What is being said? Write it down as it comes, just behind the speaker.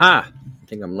I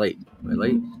think I'm late. Am I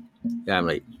late? Yeah, I'm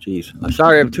late. Jeez. I'm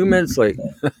sorry, I'm 2 minutes late.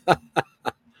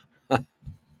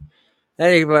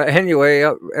 Anyway,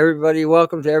 everybody,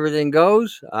 welcome to Everything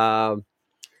Goes.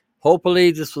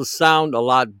 Hopefully, this will sound a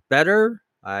lot better.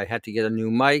 I had to get a new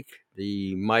mic.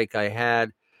 The mic I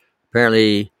had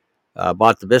apparently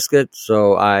bought the biscuit,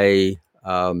 so I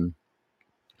went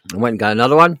and got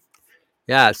another one.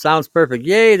 Yeah, it sounds perfect.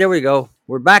 Yay, there we go.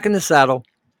 We're back in the saddle.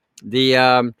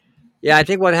 Yeah, I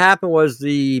think what happened was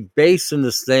the bass in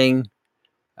this thing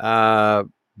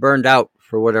burned out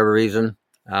for whatever reason.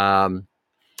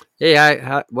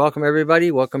 Hey, welcome everybody.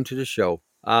 Welcome to the show.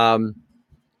 I'll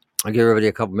give everybody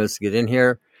a couple minutes to get in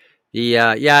here.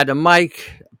 The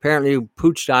mic apparently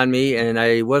pooched on me, and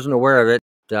I wasn't aware of it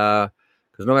because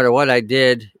no matter what I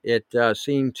did, it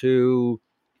seemed to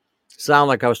sound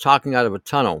like I was talking out of a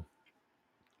tunnel.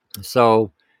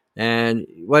 So, and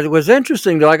what was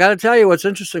interesting, though, I got to tell you what's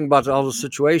interesting about all the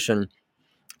situation.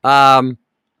 The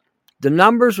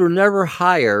numbers were never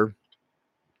higher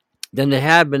than they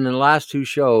have been in the last two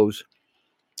shows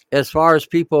as far as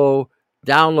people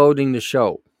downloading the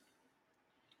show.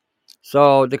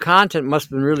 So the content must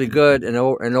have been really good and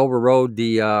overrode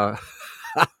the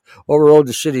overrode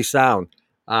the shitty sound.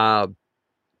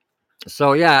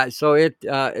 So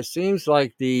it seems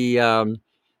like the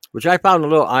which I found a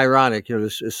little ironic. You know,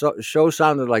 the show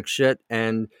sounded like shit,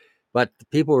 but the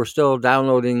people were still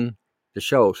downloading the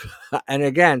shows. And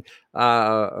again,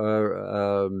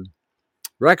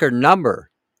 record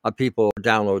number of people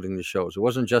downloading the shows. It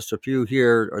wasn't just a few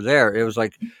here or there. It was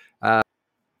like on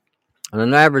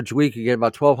an average week, you get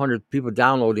about 1,200 people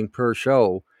downloading per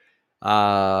show. It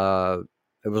was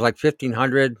like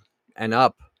 1,500 and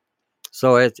up.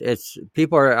 So it's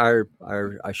people are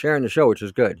sharing the show, which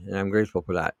is good, and I'm grateful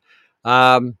for that.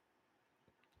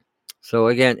 So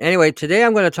again, anyway, today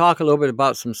I'm going to talk a little bit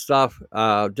about some stuff,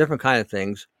 different kind of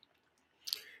things,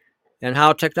 and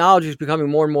how technology is becoming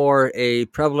more and more a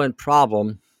prevalent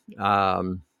problem.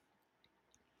 As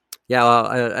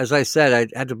I said, I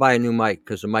had to buy a new mic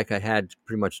because the mic I had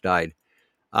pretty much died.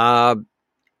 The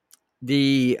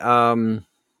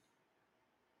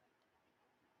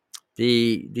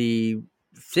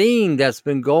theme that's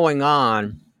been going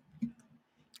on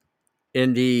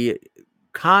in the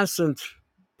constant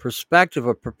perspective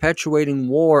of perpetuating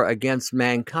war against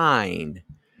mankind.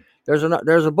 There's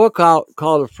a book out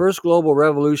called The First Global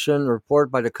Revolution, report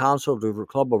by the Council of the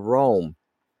Club of Rome.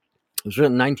 It was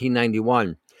written in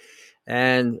 1991.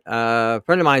 And a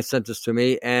friend of mine sent this to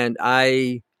me, and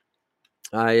I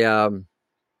went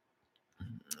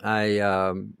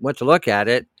to look at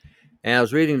it, and I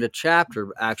was reading the chapter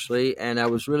actually, and I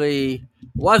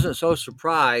wasn't so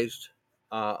surprised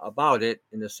about it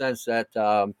in the sense that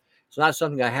it's not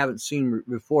something I haven't seen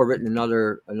before written in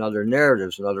other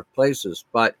narratives in other places,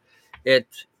 but it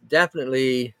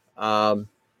definitely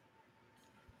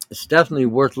it's definitely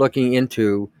worth looking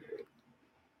into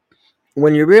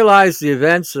when you realize the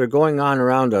events that are going on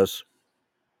around us.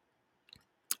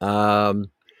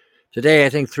 Today, I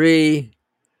think 3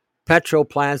 petrol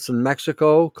plants in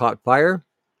Mexico caught fire.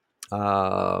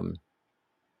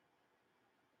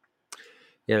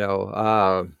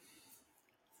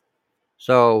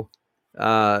 So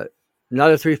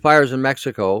another 3 fires in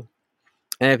Mexico.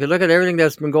 And if you look at everything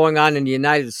that's been going on in the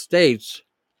United States,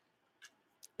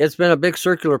 it's been a big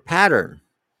circular pattern.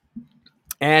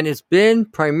 And it's been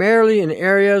primarily in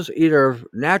areas either of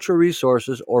natural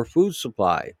resources or food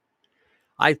supply.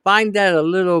 I find that a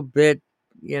little bit,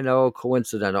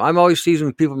 coincidental. I'm always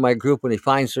teasing people in my group when they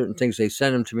find certain things, they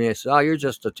send them to me. I say, "Oh, you're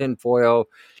just a tinfoil,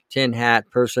 tin hat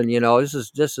person.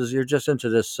 This is you're just into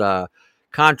this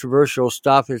controversial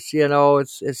stuff. It's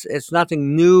it's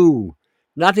nothing new,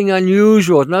 nothing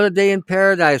unusual. It's another day in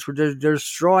paradise where they're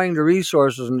destroying the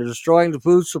resources and they're destroying the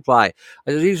food supply.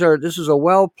 This is a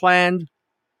well planned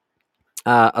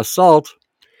assault."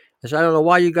 I said, "I don't know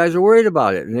why you guys are worried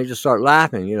about it." And they just start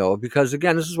laughing, because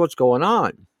again, this is what's going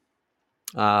on.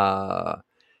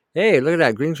 Hey, look at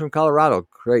that. Greens from Colorado.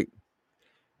 Great.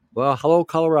 Well, hello,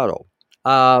 Colorado.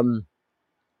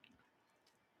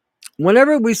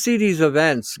 Whenever we see these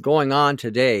events going on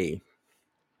today,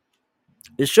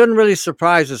 it shouldn't really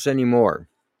surprise us anymore.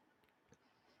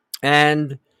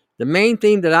 And the main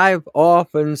thing that I've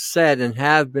often said and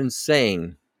have been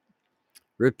saying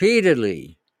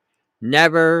repeatedly,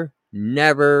 never,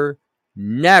 never,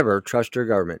 never trust your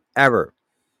government, ever.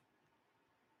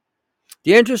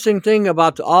 The interesting thing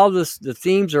about all the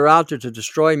themes that are out there to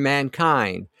destroy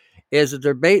mankind is that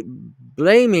they're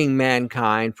blaming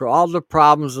mankind for all the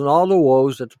problems and all the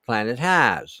woes that the planet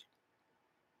has.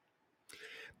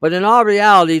 But in all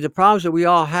reality, the problems that we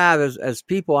all have as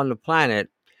people on the planet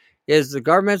is the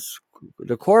governments,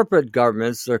 the corporate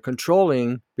governments, they're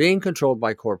being controlled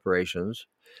by corporations,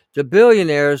 the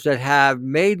billionaires that have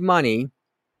made money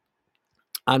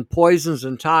on poisons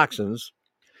and toxins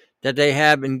that they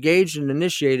have engaged and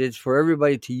initiated for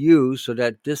everybody to use, so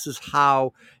that this is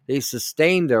how they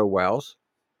sustain their wealth.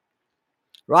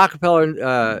 The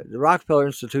Rockefeller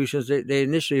institutions, they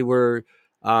initially were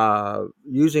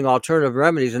using alternative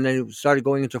remedies, and then started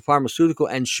going into pharmaceutical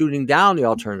and shooting down the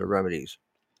alternative remedies.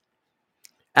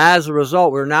 As a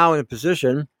result, we're now in a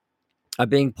position of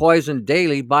being poisoned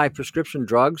daily by prescription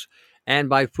drugs and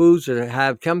by foods that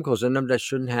have chemicals in them that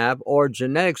shouldn't have, or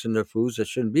genetics in their foods that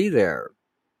shouldn't be there.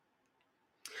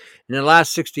 In the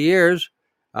last 60 years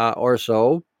or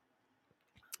so,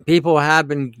 people have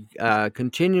been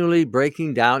continually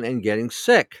breaking down and getting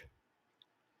sick.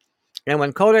 And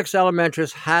when Codex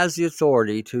Alimentarius has the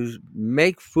authority to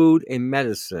make food a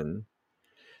medicine,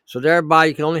 so thereby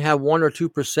you can only have 1 or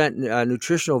 2%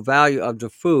 nutritional value of the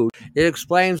food, it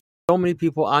explains so many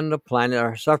people on the planet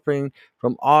are suffering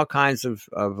from all kinds of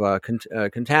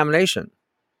contamination,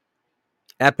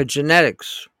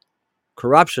 epigenetics,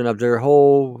 corruption of their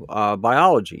whole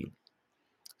biology.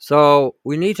 So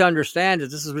we need to understand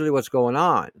that this is really what's going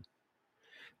on.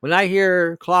 When I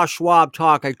hear Klaus Schwab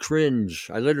talk, I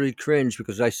cringe. I literally cringe,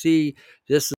 because I see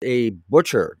this is a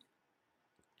butcher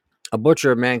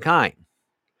of mankind.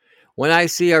 When I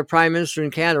see our Prime Minister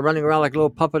in Canada running around like a little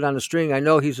puppet on a string, I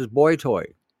know he's his boy toy.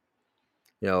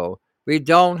 We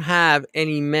don't have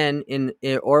any men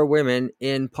or women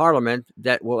in Parliament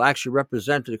that will actually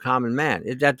represent the common man.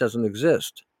 That doesn't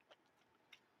exist.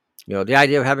 The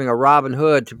idea of having a Robin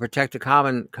Hood to protect the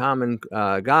common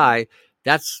guy,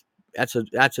 that's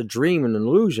a dream and an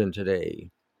illusion today.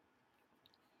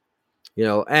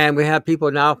 And we have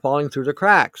people now falling through the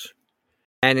cracks.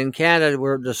 And in Canada,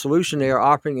 where the solution they are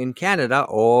offering in Canada,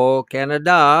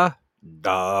 Canada,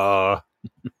 duh.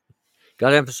 Got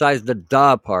to emphasize the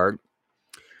duh part,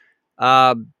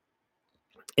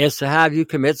 is to have you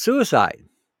commit suicide,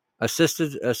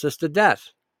 assisted death.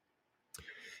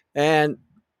 And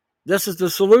this is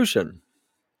the solution.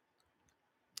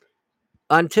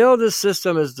 Until this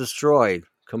system is destroyed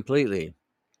completely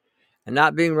and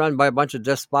not being run by a bunch of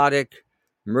despotic,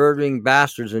 murdering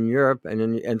bastards in Europe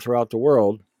and throughout the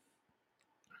world,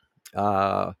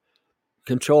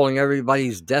 controlling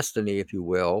everybody's destiny, if you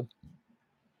will,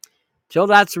 till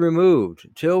that's removed,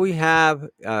 till we have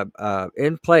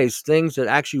in place things that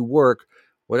actually work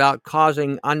without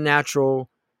causing unnatural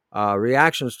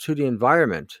reactions to the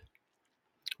environment,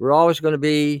 we're always going to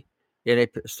be in a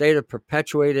state of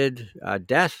perpetuated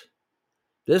death.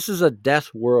 This is a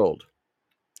death world.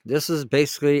 This is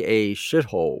basically a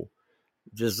shithole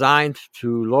designed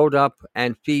to load up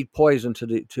and feed poison to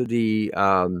the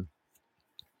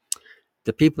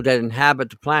people that inhabit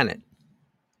the planet.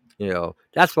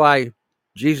 That's why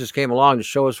Jesus came along to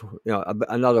show us,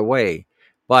 another way.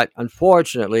 But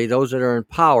unfortunately, those that are in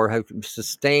power have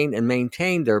sustained and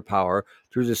maintained their power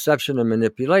through deception and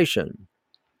manipulation.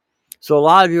 So a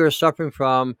lot of you are suffering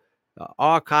from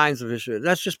all kinds of issues.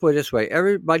 Let's just put it this way.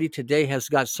 Everybody today has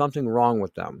got something wrong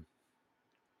with them.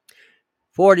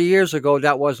 40 years ago,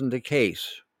 that wasn't the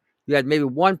case. You had maybe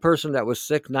one person that was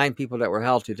sick, 9 people that were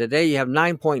healthy. Today, you have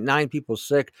 9.9 people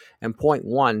sick and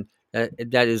 0.1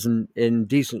 that is in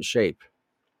decent shape.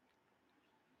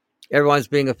 Everyone's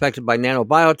being affected by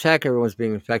nanobiotech. Everyone's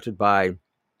being affected by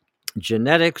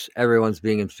genetics. Everyone's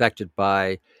being infected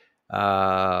by,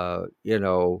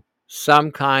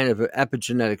 some kind of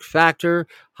epigenetic factor.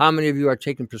 How many of you are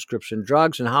taking prescription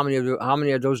drugs, and how many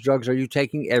of those drugs are you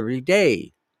taking every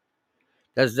day?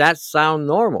 Does that sound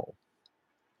normal?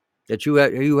 That you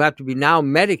have to be now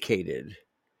medicated,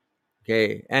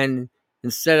 okay? And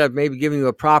instead of maybe giving you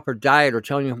a proper diet or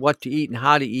telling you what to eat and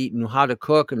how to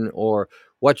cook, or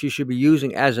what you should be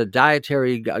using as a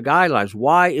dietary guidelines.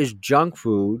 Why is junk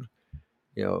food,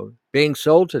 being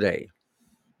sold today?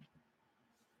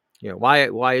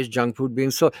 Why is junk food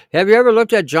being sold? Have you ever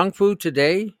looked at junk food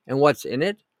today and what's in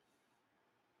it?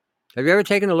 Have you ever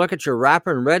taken a look at your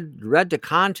wrapper and read the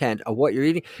content of what you're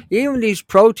eating? Even these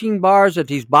protein bars that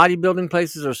these bodybuilding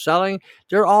places are selling,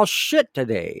 they're all shit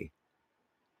today.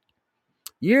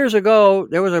 Years ago,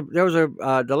 there was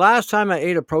the last time I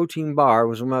ate a protein bar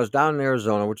was when I was down in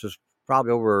Arizona, which was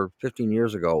probably over 15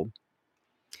 years ago.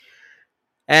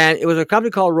 And it was a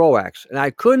company called Roax. And I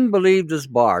couldn't believe this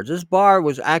bar. This bar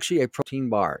was actually a protein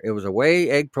bar. It was a whey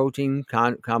egg protein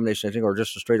combination, I think, or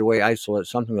just a straight away isolate,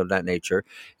 something of that nature.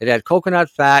 It had coconut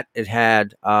fat. It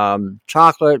had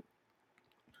chocolate.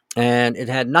 And it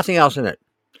had nothing else in it.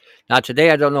 Now,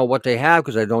 today, I don't know what they have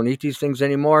because I don't eat these things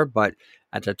anymore. But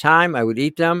At the time, I would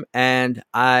eat them, and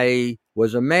I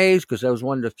was amazed because that was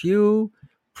one of the few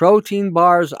protein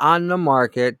bars on the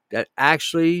market that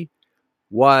actually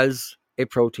was a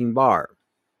protein bar.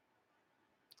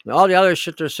 And all the other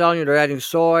shit they're selling you, they're adding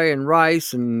soy and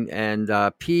rice and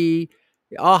pea,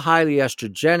 all highly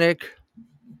estrogenic,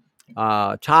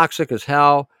 toxic as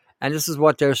hell. And this is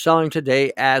what they're selling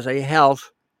today as a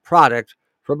health product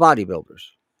for bodybuilders.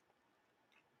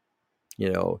 You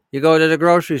know, you go to the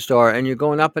grocery store and you're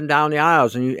going up and down the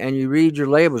aisles and you read your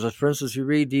labels. For instance, you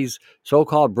read these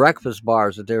so-called breakfast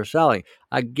bars that they're selling.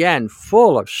 Again,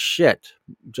 full of shit,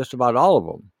 just about all of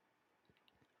them.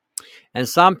 And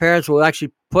some parents will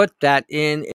actually put that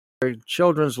in their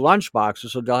children's lunch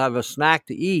boxes so they'll have a snack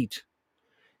to eat.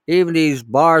 Even these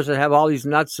bars that have all these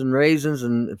nuts and raisins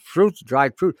and fruits,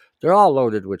 dried fruit, they're all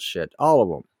loaded with shit, all of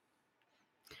them.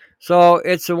 So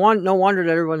it's no wonder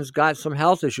that everyone's got some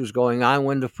health issues going on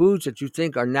when the foods that you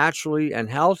think are naturally and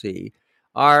healthy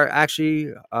are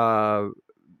actually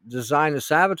designed to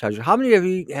sabotage you. How many of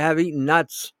you have eaten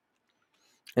nuts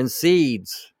and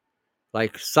seeds,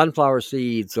 like sunflower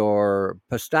seeds or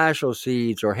pistachio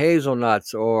seeds or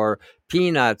hazelnuts or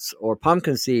peanuts or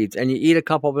pumpkin seeds, and you eat a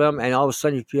couple of them and all of a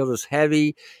sudden you feel this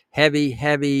heavy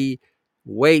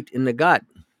weight in the gut?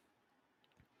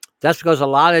 That's because a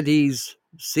lot of these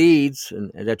seeds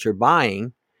that you're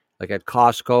buying, like at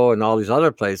Costco and all these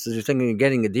other places, you're thinking you're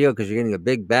getting a deal because you're getting a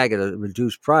big bag at a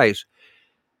reduced price.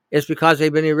 It's because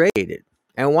they've been irradiated.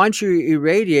 And once you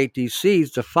irradiate these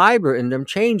seeds, the fiber in them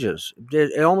changes.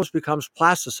 It almost becomes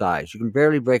plasticized. You can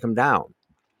barely break them down.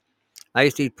 I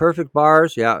used to eat perfect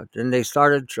bars. Yeah. Then they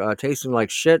started tasting like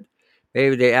shit.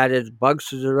 Maybe they added bugs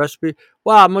to the recipe.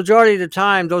 Well, majority of the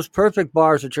time, those perfect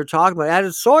bars that you're talking about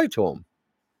added soy to them.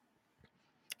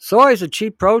 Soy is a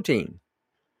cheap protein.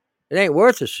 It ain't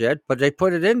worth a shit, but they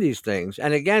put it in these things.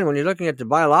 And again, when you're looking at the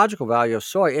biological value of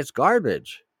soy, it's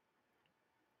garbage.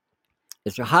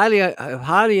 It's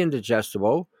highly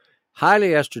indigestible, highly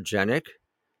estrogenic.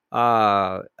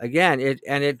 Again,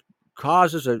 it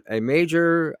causes a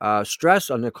major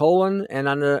stress on the colon and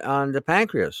on the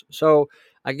pancreas. So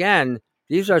again,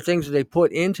 these are things that they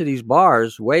put into these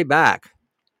bars way back.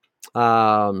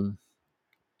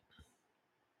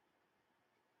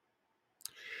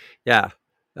 Yeah.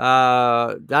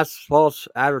 That's false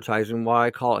advertising. Why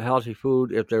I call it healthy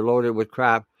food if they're loaded with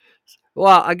crap.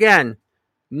 Well, again,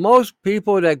 most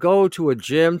people that go to a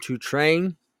gym to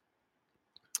train,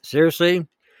 seriously,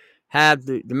 have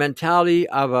the mentality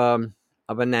of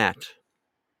a gnat.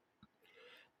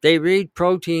 They read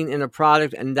protein in a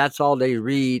product, and that's all they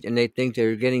read, and they think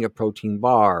they're getting a protein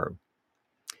bar.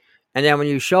 And then when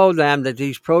you show them that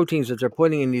these proteins that they're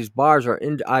putting in these bars are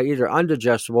either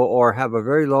undigestible or have a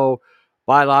very low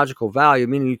biological value,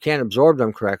 meaning you can't absorb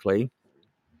them correctly,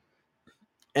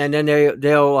 and then they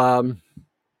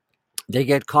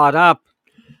get caught up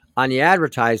on the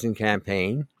advertising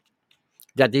campaign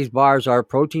that these bars are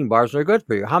protein bars and they're good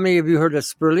for you. How many of you heard that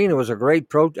spirulina was a great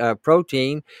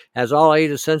protein, has all 8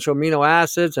 essential amino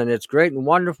acids, and it's great and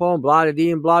wonderful and blah da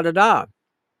dee and blah da da?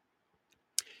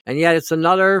 And yet it's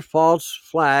another false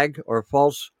flag or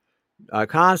false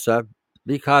concept,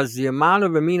 because the amount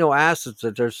of amino acids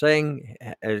that they're saying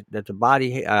that the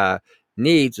body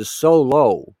needs is so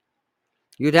low.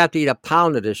 You'd have to eat a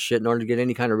pound of this shit in order to get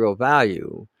any kind of real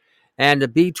value. And the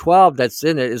B12 that's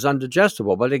in it is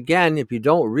undigestible. But again, if you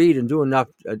don't read and do enough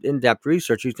in-depth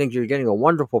research, you think you're getting a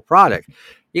wonderful product.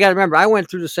 You got to remember, I went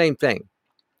through the same thing.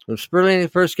 When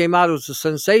spirulina first came out, it was a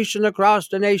sensation across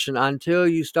the nation until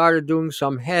you started doing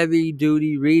some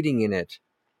heavy-duty reading in it.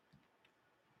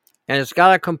 And it's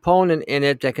got a component in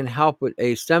it that can help with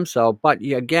a stem cell. But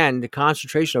again, the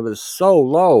concentration of it is so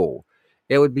low,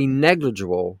 it would be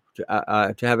negligible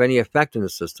to have any effect in the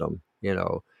system. You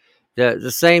know,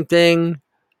 the same thing.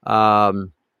 The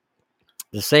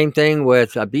same thing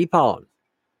with bee pollen.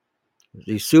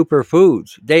 These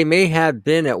superfoods, they may have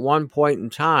been at one point in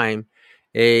time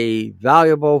a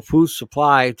valuable food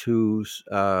supply to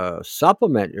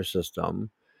supplement your system,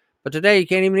 but today you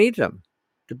can't even eat them.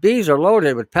 The bees are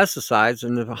loaded with pesticides,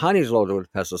 and the honey is loaded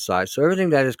with pesticides. So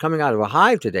everything that is coming out of a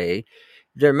hive today,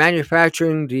 they're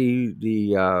manufacturing the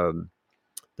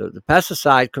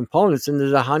pesticide components into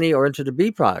the honey or into the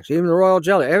bee products, even the royal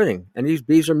jelly, everything. And these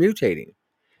bees are mutating,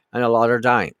 and a lot are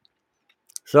dying.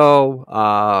 So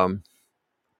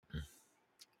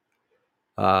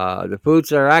the foods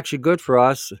that are actually good for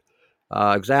us,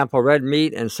 example, red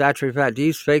meat and saturated fat,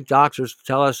 these fake doctors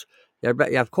tell us,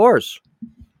 yeah, of course.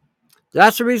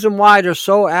 That's the reason why they're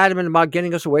so adamant about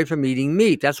getting us away from eating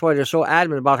meat. That's why they're so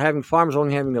adamant about having farmers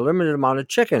only having a limited amount of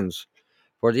chickens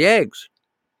for the eggs.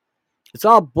 It's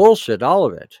all bullshit, all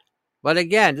of it. But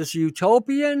again, this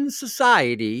utopian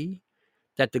society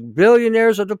that the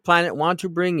billionaires of the planet want to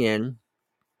bring in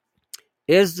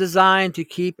is designed to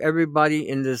keep everybody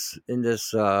in this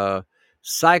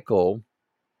cycle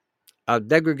of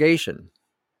degradation,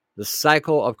 the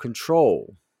cycle of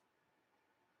control.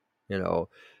 You know,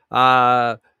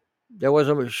 uh, there was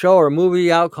a show or a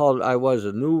movie out called I was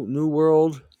a New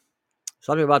World,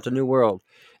 something about the New World.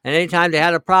 And anytime they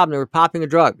had a problem, they were popping a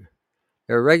drug.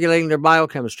 They were regulating their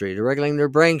biochemistry, they're regulating their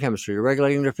brain chemistry, they're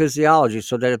regulating their physiology,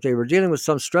 so that if they were dealing with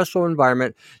some stressful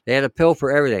environment, they had a pill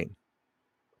for everything.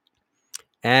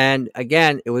 And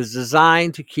again, it was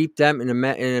designed to keep them in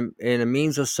a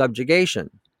means of subjugation.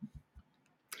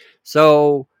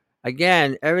 So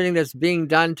again, everything that's being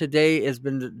done today has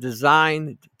been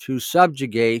designed to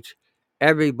subjugate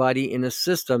everybody in a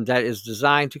system that is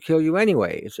designed to kill you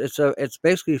anyway. It's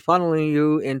basically funneling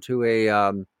you into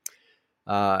a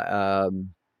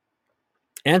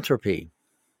entropy.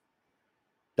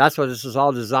 That's what this is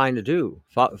all designed to do: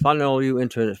 funnel you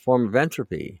into a form of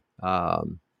entropy.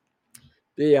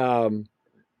 The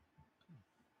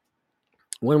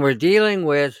When we're dealing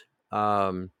with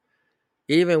even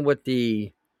with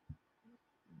the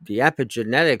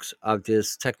epigenetics of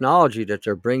this technology that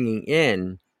they're bringing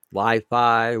in,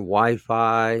 Wi-Fi,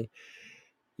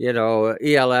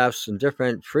 ELFs and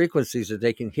different frequencies that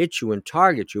they can hit you and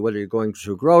target you, whether you're going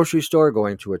to a grocery store,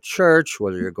 going to a church,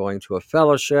 whether you're going to a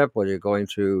fellowship, whether you're going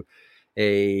to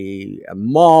a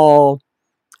mall,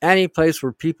 any place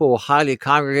where people will highly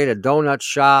congregate, a donut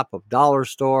shop, a dollar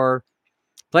store,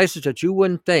 places that you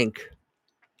wouldn't think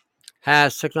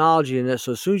has technology in it.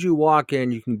 So as soon as you walk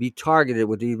in, you can be targeted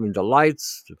with even the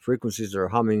lights, the frequencies that are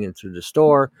humming into the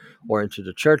store or into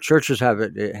the church. Churches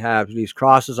have these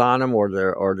crosses on them, or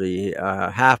the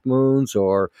half moons,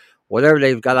 or whatever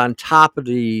they've got on top of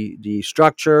the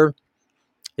structure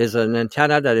is an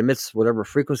antenna that emits whatever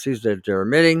frequencies that they're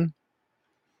emitting.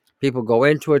 People go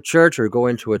into a church or go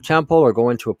into a temple or go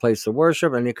into a place of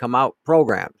worship, and they come out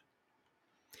programmed.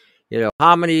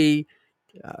 How many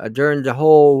during the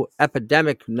whole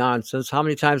epidemic nonsense, how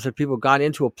many times have people gone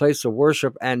into a place of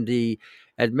worship and the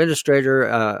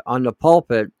administrator on the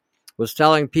pulpit was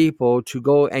telling people to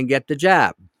go and get the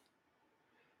jab?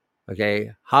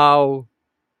 Okay, how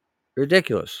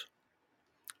ridiculous.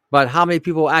 But how many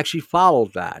people actually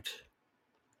followed that?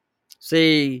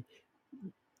 See,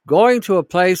 going to a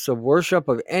place of worship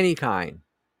of any kind,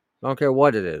 I don't care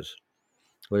what it is,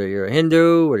 whether you're a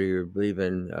Hindu, whether you believe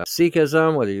in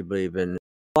Sikhism, whether you believe in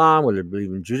Islam, whether you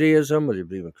believe in Judaism, whether you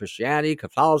believe in Christianity,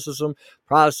 Catholicism,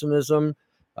 Protestantism,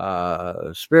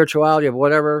 spirituality, of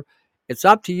whatever, it's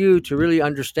up to you to really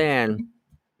understand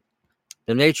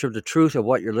the nature of the truth of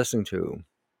what you're listening to.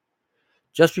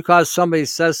 Just because somebody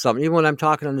says something, even when I'm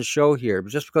talking on the show here,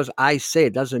 but just because I say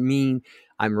it doesn't mean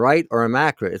I'm right or I'm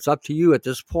accurate. It's up to you at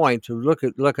this point to look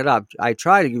it up. I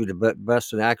try to give you the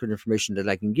best and accurate information that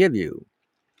I can give you,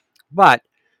 but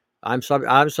I'm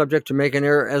subject to make an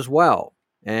error as well.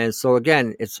 And so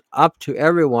again, it's up to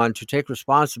everyone to take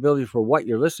responsibility for what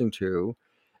you're listening to,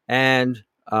 and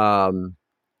to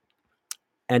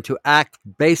act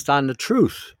based on the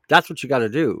truth. That's what you got to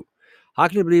do. How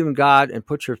can you believe in God and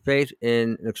put your faith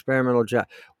in an experimental jab?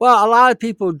 Well, a lot of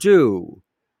people do.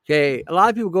 Okay, a lot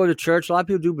of people go to church. A lot of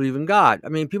people do believe in God. I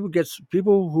mean, people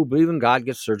who believe in God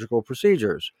get surgical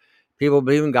procedures. People who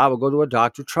believe in God will go to a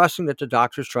doctor, trusting that the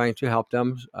doctor is trying to help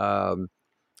them,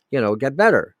 get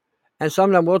better. And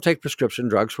some of them will take prescription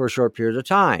drugs for a short period of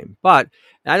time. But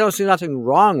I don't see nothing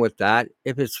wrong with that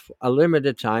if it's a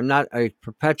limited time, not a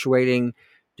perpetuating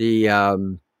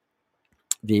the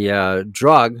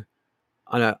drug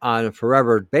on a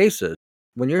forever basis.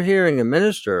 When you're hearing a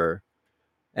minister,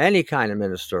 any kind of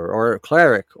minister or a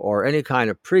cleric or any kind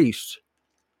of priest,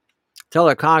 tell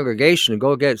a congregation to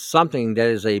go get something that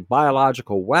is a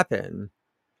biological weapon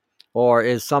or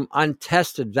is some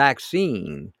untested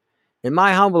vaccine, in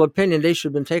my humble opinion, they should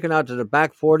have been taken out to the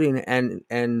back 40 and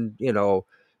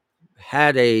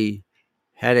had a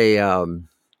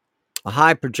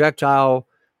high projectile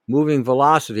moving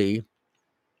velocity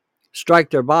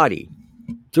strike their body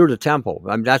through the temple.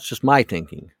 I mean, that's just my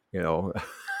thinking,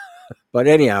 But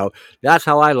anyhow, that's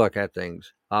how I look at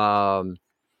things. The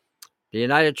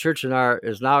United Church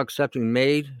is now accepting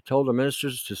MAID. Told the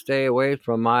ministers to stay away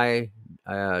from my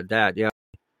dad. Yeah.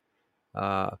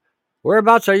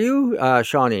 Whereabouts are you,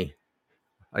 Shawnee?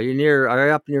 Are you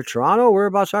up near Toronto?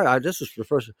 Whereabouts are you? This is the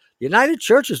first. The United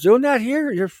Church is doing that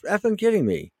here? You're effing kidding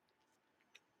me.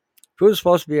 Food is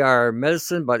supposed to be our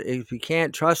medicine, but if you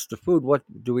can't trust the food, what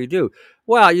do we do?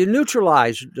 Well, you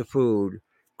neutralize the food.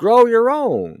 Grow your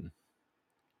own.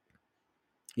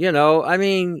 I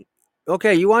mean,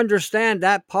 okay, you understand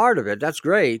that part of it. That's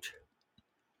great.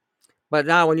 But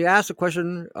now, when you ask the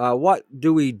question, what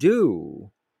do we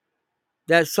do?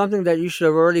 That's something that you should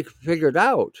have already figured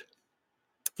out.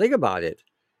 Think about it.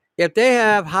 If they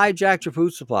have hijacked your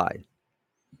food supply,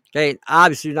 okay,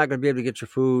 obviously you're not going to be able to get your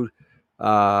food.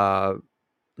 Uh,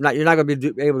 you're not going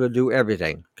to be able to do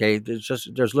everything. Okay,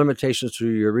 there's limitations to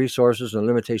your resources and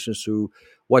limitations to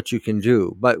what you can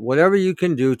do. But whatever you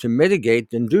can do to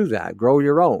mitigate, then do that. Grow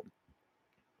your own.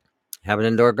 Have an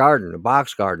indoor garden, a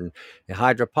box garden, a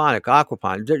hydroponic,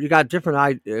 aquaponic. You got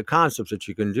different concepts that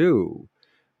you can do.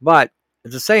 But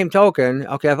at the same token,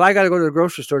 okay, if I got to go to the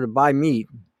grocery store to buy meat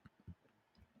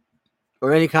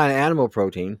or any kind of animal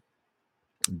protein,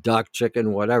 duck,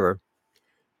 chicken, whatever,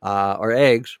 or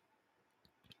eggs,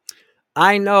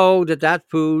 I know that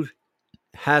food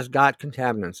has got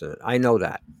contaminants in it. I know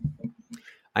that.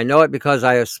 I know it because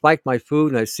I have spiked my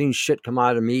food and I've seen shit come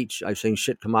out of meat. I've seen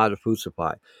shit come out of food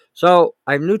supply. So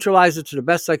I've neutralized it to the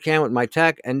best I can with my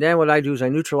tech. And then what I do is I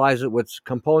neutralize it with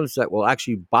components that will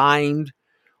actually bind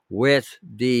with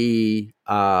those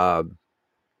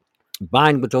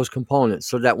components,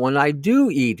 so that when I do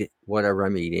eat whatever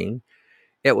I'm eating,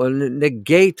 it will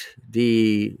negate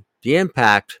the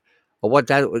impact of what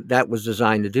that was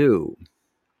designed to do.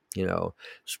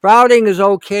 Sprouting is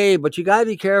okay, but you got to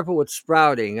be careful with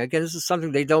sprouting. Again, this is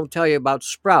something they don't tell you about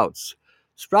sprouts.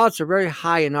 Sprouts are very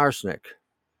high in arsenic,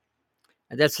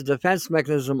 and that's a defense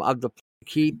mechanism of the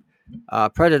keep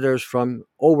predators from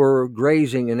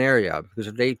overgrazing an area, because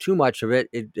if they eat too much of it,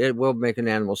 it will make an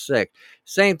animal sick.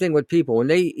 Same thing with people. When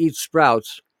they eat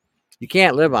sprouts, you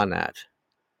can't live on that.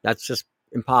 That's just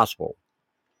impossible.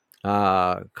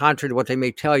 Contrary to what they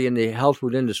may tell you in the health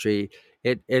food industry,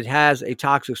 it has a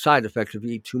toxic side effect if you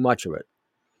eat too much of it.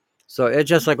 So it's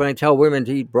just like when I tell women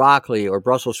to eat broccoli or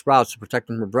Brussels sprouts to protect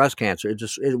them from breast cancer,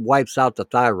 it wipes out the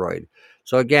thyroid.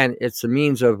 So again, it's a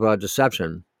means of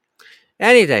deception.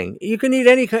 Anything you can eat,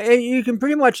 you can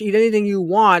pretty much eat anything you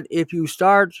want if you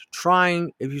start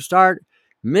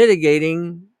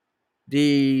mitigating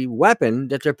the weapon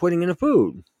that they're putting in the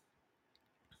food.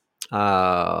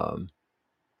 Um,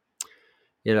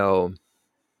 you know,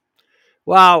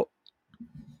 well,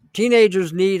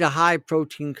 teenagers need a high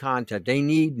protein content. They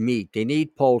need meat. They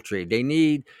need poultry. They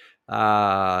need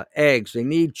eggs. They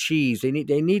need cheese. They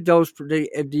need those. The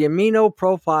amino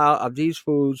profile of these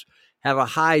foods have a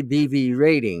high BV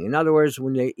rating. In other words,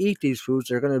 when they eat these foods,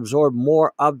 they're going to absorb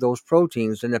more of those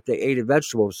proteins than if they ate a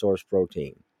vegetable source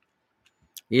protein.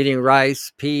 Eating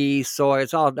rice, peas, soy,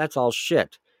 that's all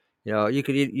shit. You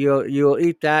could eat, you'll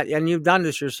eat that, and you've done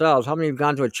this yourselves. How many have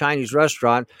gone to a Chinese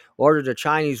restaurant, ordered a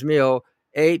Chinese meal,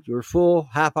 ate, you're full,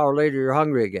 half hour later you're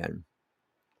hungry again?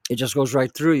 It just goes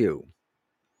right through you.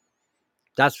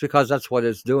 That's because that's what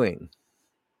it's doing.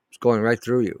 It's going right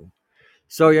through you.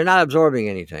 So you're not absorbing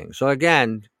anything. So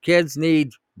again, kids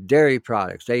need dairy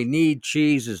products. They need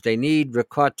cheeses. They need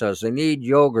ricottas. They need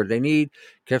yogurt. They need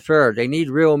kefir. They need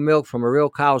real milk from a real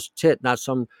cow's tit, not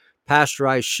some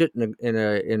pasteurized shit in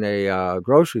a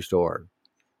grocery store.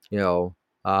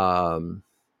 Um,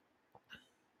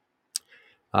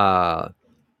 uh,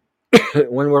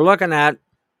 when we're looking at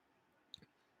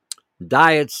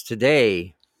diets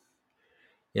today,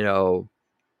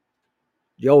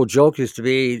 the old joke used to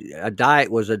be a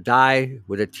diet was a die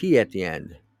with a T at the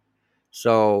end.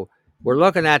 So we're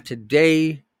looking at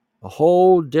today a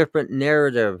whole different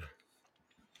narrative.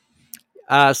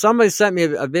 Somebody sent me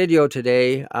a video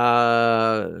today.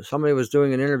 Somebody was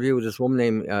doing an interview with this woman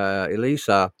named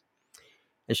Elisa,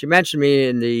 and she mentioned me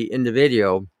in the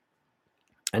video.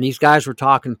 And these guys were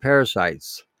talking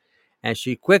parasites, and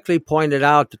she quickly pointed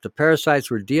out that the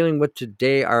parasites we're dealing with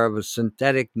today are of a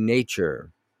synthetic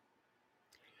nature.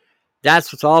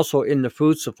 That's what's also in the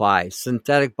food supply,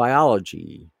 synthetic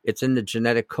biology. It's in the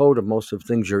genetic code of most of the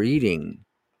things you're eating.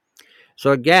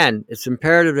 So again, it's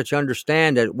imperative that you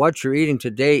understand that what you're eating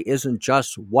today isn't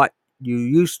just what you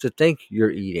used to think you're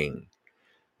eating.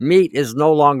 Meat is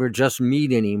no longer just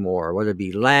meat anymore, whether it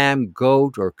be lamb,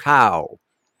 goat, or cow,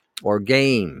 or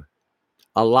game.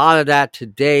 A lot of that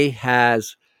today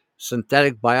has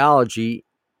synthetic biology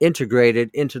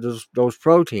integrated into those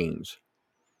proteins.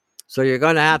 So you're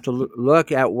going to have to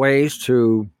look at ways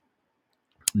to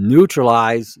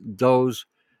neutralize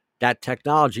that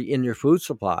technology in your food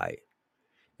supply.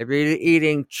 If you're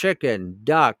eating chicken,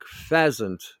 duck,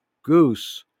 pheasant,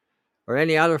 goose, or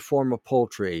any other form of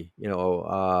poultry,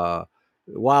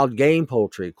 wild game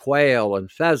poultry, quail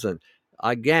and pheasant,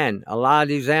 again, a lot of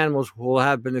these animals will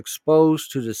have been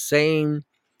exposed to the same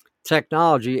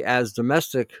technology as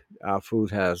domestic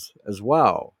food has as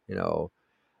well.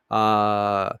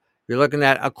 You're looking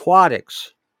at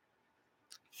aquatics.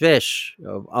 fish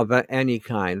of any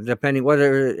kind, depending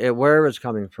where it's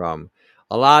coming from.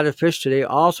 A lot of fish today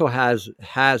also has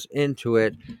into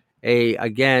it a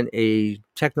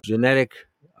technical genetic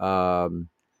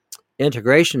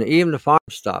integration, even the farm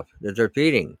stuff that they're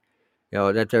feeding,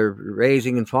 that they're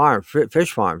raising in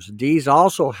fish farms. These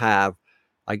also have,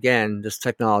 again, this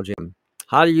technology.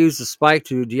 How to use the spike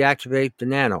to deactivate the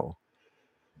nano.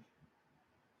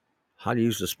 How to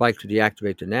use the spike to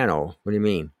deactivate the nano? What do you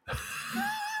mean?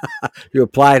 You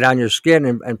apply it on your skin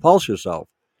and pulse yourself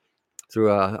through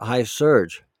a high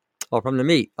surge. Oh, from the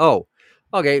meat. Oh,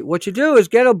 okay. What you do is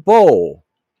get a bowl,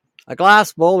 a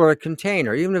glass bowl or a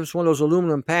container, even if it's one of those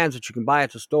aluminum pans that you can buy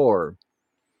at the store.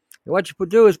 And what you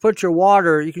do is put your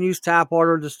water. You can use tap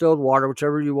water or distilled water,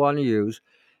 whichever you want to use.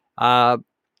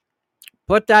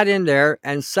 Put that in there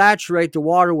and saturate the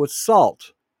water with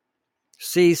salt,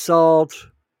 sea salt,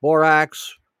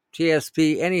 borax,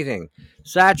 TSP, anything.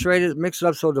 Saturate it, mix it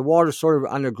up so the water's sort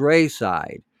of on the gray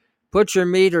side. Put your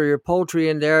meat or your poultry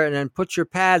in there, and then put your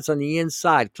pads on the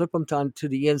inside. Clip them to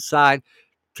the inside.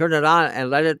 Turn it on and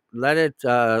let it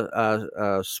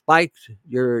spike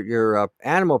your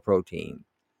animal protein.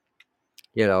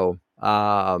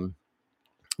 When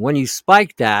you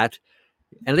spike that,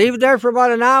 and leave it there for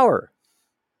about an hour.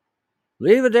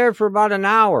 Leave it there for about an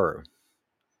hour.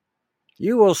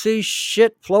 You will see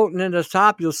shit floating in the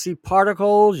top. You'll see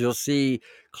particles. You'll see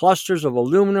clusters of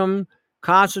aluminum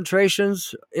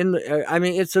concentrations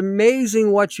it's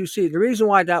amazing what you see. The reason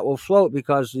why that will float,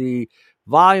 because the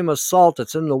volume of salt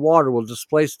that's in the water will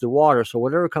displace the water. So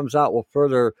whatever comes out will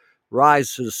further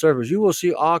rise to the surface. You will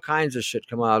see all kinds of shit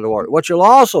come out of the water. What you'll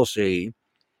also see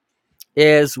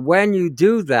is when you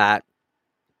do that,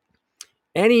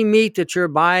 any meat that you're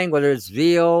buying, whether it's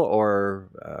veal or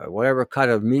whatever cut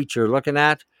of meat you're looking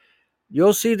at,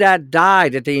 you'll see that dye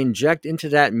that they inject into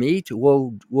that meat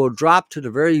will drop to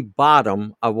the very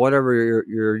bottom of whatever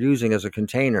you're using as a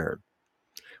container.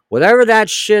 Whatever that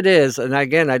shit is, and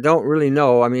again, I don't really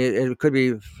know. I mean, it could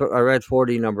be a red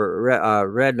 40 number,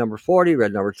 red number 40,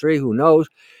 red number 3, who knows?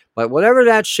 But whatever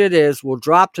that shit is will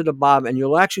drop to the bottom, and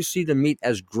you'll actually see the meat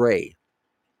as gray.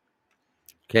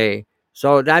 Okay.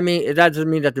 So that doesn't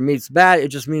mean that the meat's bad. It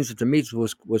just means that the meat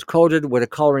was coated with a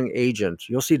coloring agent.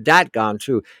 You'll see that gone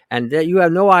too, and that you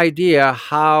have no idea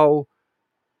how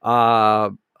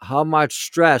much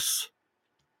stress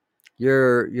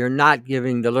you're not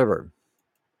giving the liver.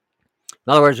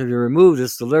 In other words, if you remove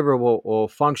this, the liver will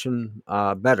function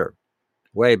better,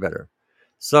 way better.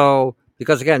 So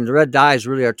because again, the red dyes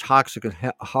really are toxic and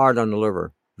hard on the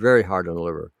liver, very hard on the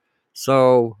liver.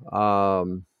 So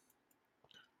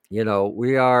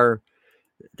we are.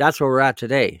 That's where we're at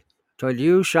today. So do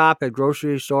you shop at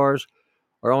grocery stores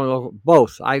or only local?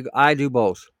 Both. I do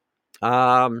both.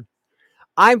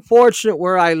 I'm fortunate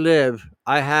where I live.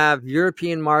 I have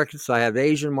European markets. I have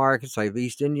Asian markets. I have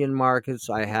East Indian markets.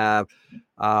 I have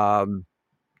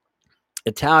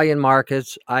Italian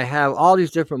markets. I have all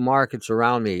these different markets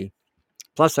around me.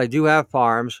 Plus, I do have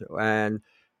farms, and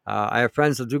I have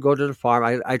friends that do go to the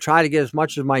farm. I try to get as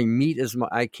much of my meat as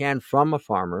I can from a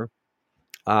farmer.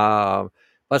 But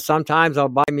sometimes I'll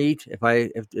buy meat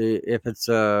if it's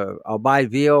I'll buy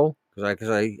veal because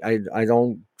I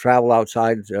don't travel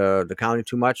outside the county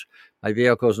too much. My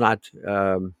vehicle is not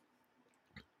how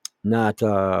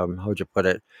would you put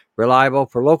it, reliable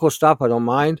for local stuff. I don't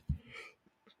mind.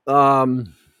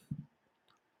 And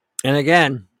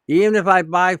again, even if I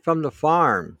buy from the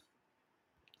farm,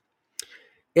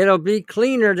 it'll be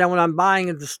cleaner than when I'm buying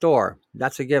at the store.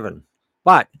 That's a given.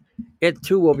 But it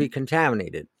too will be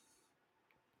contaminated.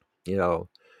 You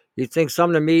think some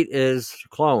of the meat is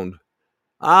cloned.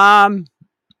 I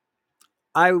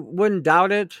wouldn't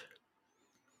doubt it.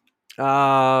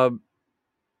 I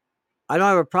don't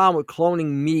have a problem with cloning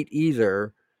meat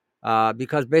either,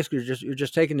 because basically you're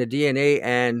just taking the DNA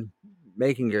and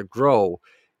making it grow.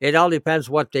 It all depends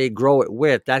what they grow it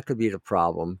with. That could be the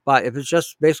problem. But if it's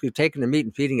just basically taking the meat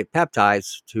and feeding it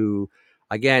peptides to,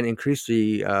 again, increase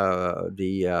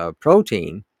the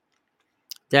protein,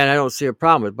 then I don't see a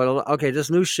problem with it. But okay,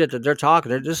 this new shit that they're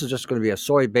talking, this is just going to be a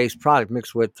soy-based product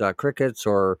mixed with crickets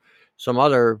or some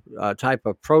other type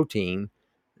of protein,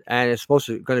 and it's supposed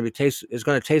to it's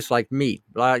going to taste like meat.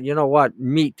 You know what?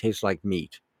 Meat tastes like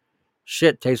meat.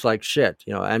 Shit tastes like shit.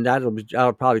 And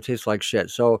that'll probably taste like shit.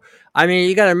 So I mean,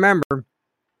 you got to remember,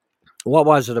 what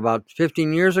was it, about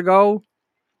 15 years ago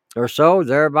or so,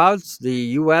 thereabouts? The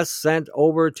U.S. sent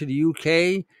over to the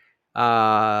U.K.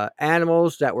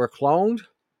 Animals that were cloned.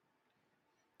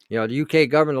 The UK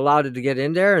government allowed it to get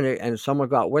in there, and someone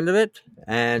got wind of it,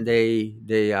 and they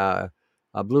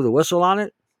blew the whistle on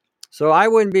it. So I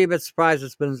wouldn't be a bit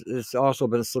surprised it's also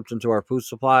been slipped into our food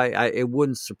supply. It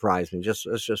wouldn't surprise me.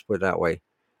 Let's just put it that way.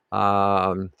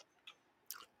 Um,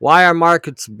 why are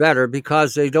markets better?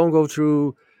 Because they don't go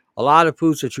through a lot of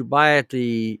foods that you buy at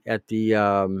the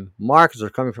markets are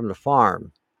coming from the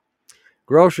farm.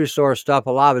 Grocery store stuff,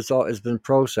 a lot of it's been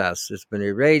processed. It's been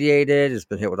irradiated. It's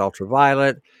been hit with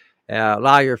ultraviolet. A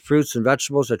lot of your fruits and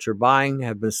vegetables that you're buying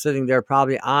have been sitting there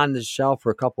probably on the shelf for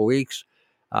a couple weeks.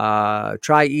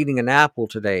 Try eating an apple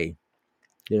today.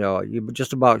 You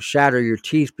just about shatter your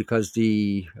teeth because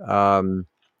the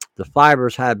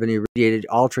fibers have been irradiated,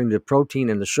 altering the protein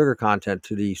and the sugar content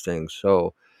to these things.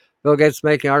 So Bill Gates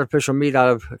making artificial meat out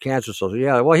of cancer cells.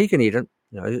 Yeah, well, he can eat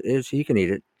it. He can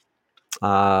eat it.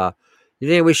 Uh, you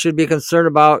think we should be concerned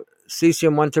about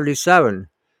cesium 137?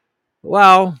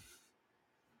 Well,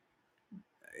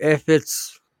 if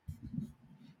it's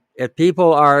if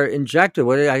people are injected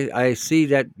with it, I see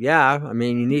that. Yeah, I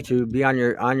mean, you need to be on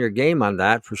your game on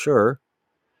that for sure.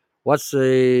 What's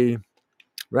the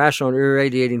rational and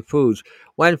irradiating foods?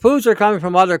 When foods are coming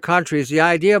from other countries, the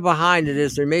idea behind it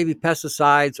is there may be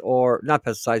pesticides or not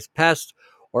pesticides, pests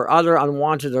or other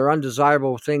unwanted or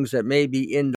undesirable things that may be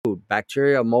in the food,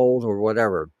 bacteria, mold, or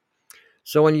whatever.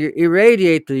 So when you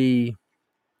irradiate the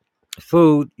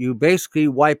food, you basically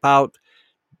wipe out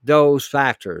those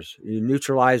factors. You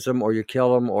neutralize them, or you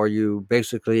kill them, or you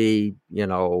basically,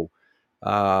 shut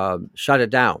it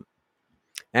down.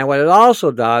 And what it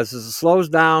also does is it slows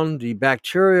down the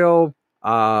bacterial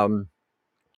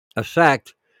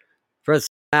effect. For instance,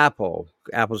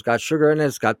 apple's got sugar in it,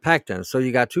 it's got pectin. So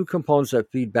you got two components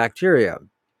that feed bacteria.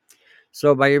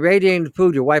 So by irradiating the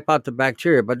food, you wipe out the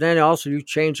bacteria, but then also you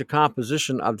change the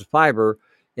composition of the fiber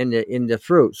in the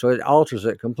fruit, so it alters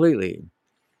it completely.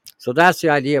 So that's the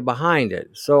idea behind it.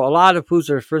 So a lot of foods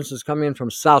that are, for instance, coming in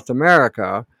from South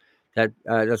America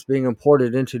that's being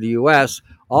imported into the U.S.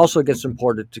 also gets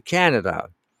imported to Canada.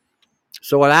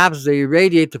 So what happens is they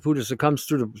irradiate the food as it comes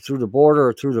through the border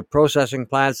or through the processing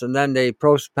plants, and then they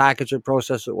package it,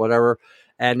 process it, whatever,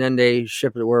 and then they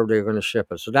ship it wherever they're going to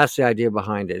ship it. So that's the idea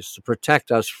behind it. It's to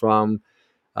protect us from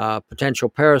potential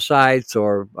parasites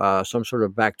or some sort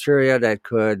of bacteria that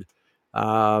could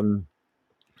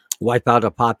wipe out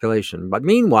a population. But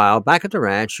meanwhile, back at the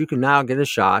ranch, you can now get a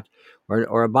shot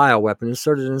or a bioweapon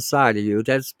inserted inside of you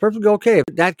that's perfectly okay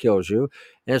if that kills you.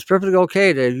 And it's perfectly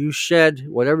okay that you shed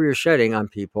whatever you're shedding on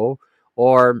people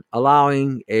or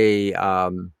allowing a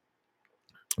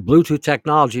Bluetooth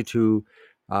technology to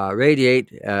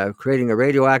radiate, creating a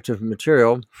radioactive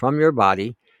material from your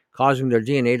body, causing their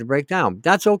DNA to break down.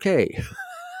 That's okay.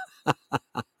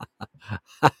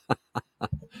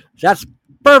 That's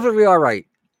perfectly all right.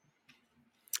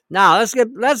 Now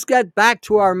let's get back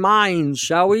to our minds,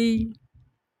 shall we?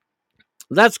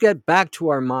 Let's get back to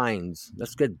our minds.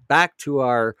 Let's get back to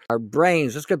our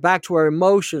brains. Let's get back to our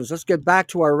emotions. Let's get back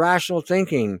to our rational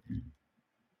thinking.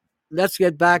 Let's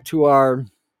get back to our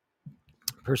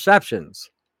perceptions.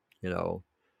 You know,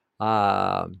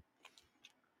 uh,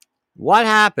 what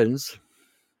happens?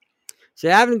 See,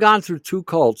 I haven't gone through two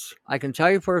cults. I can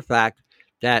tell you for a fact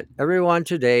that everyone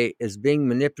today is being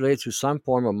manipulated through some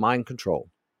form of mind control.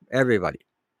 Everybody.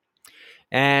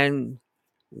 And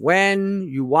when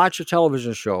you watch a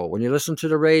television show, when you listen to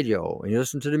the radio, when you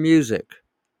listen to the music,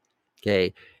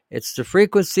 okay, it's the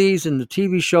frequencies in the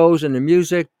TV shows and the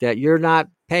music that you're not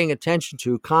paying attention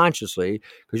to consciously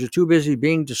because you're too busy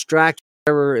being distracted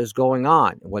by whatever is going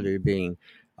on, whether you're being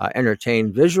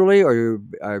entertained visually or you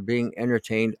are being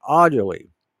entertained audibly.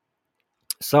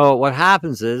 So what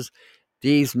happens is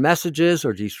these messages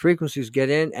or these frequencies get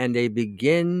in and they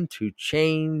begin to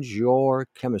change your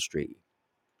chemistry.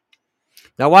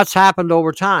 Now, what's happened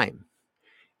over time?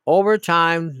 Over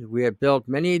time, we have built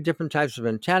many different types of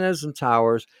antennas and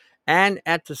towers, and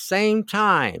at the same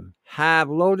time have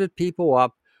loaded people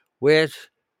up with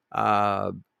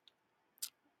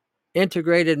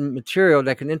integrated material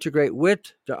that can integrate with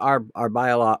our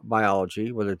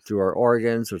biology, whether through our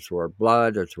organs or through our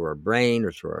blood or through our brain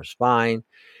or through our spine,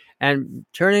 and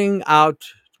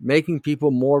making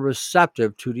people more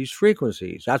receptive to these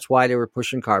frequencies. That's why they were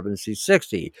pushing carbon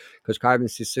C60, because carbon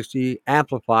C60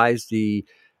 amplifies the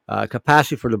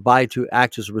capacity for the body to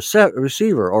act as a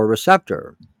receiver or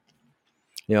receptor.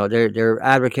 They're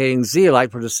advocating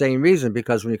zeolite for the same reason,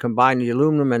 because when you combine the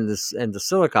aluminum and the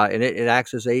silica in it, it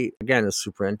acts as a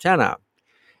super antenna.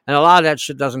 And a lot of that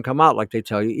shit doesn't come out like they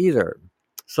tell you either.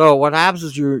 So what happens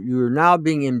is you're now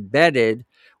being embedded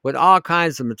with all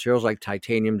kinds of materials like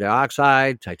titanium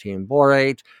dioxide, titanium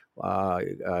borate,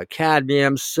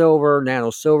 cadmium, silver,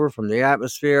 nano silver from the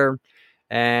atmosphere.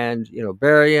 and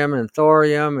barium and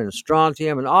thorium and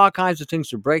strontium and all kinds of things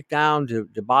to break down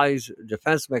the body's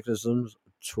defense mechanisms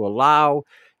to allow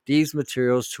these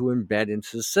materials to embed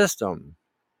into the system.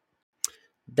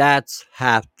 That's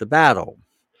half the battle.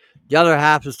 The other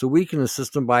half is to weaken the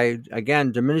system by,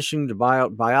 again, diminishing the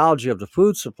biology of the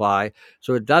food supply,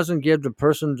 so it doesn't give the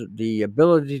person the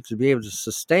ability to be able to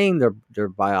sustain their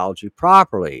biology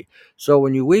properly. So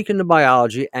when you weaken the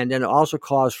biology and then also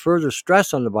cause further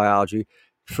stress on the biology,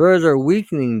 further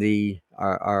weakening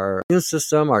our immune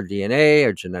system, our DNA,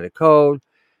 our genetic code,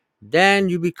 then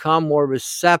you become more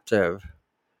receptive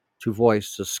to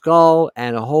voice the skull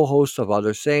and a whole host of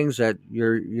other things that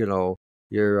you're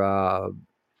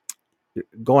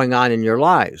going on in your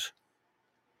lives.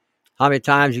 How many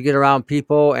times you get around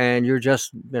people and you're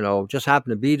just happen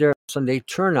to be there, and they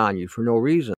turn on you for no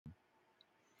reason?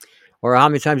 Or how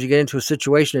many times you get into a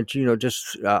situation that,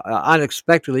 just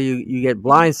unexpectedly you get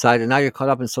blindsided and now you're caught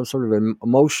up in some sort of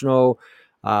emotional,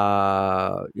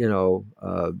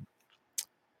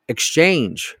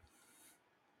 exchange.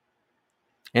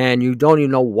 And you don't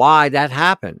even know why that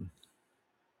happened.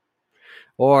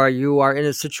 Or you are in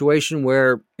a situation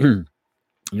where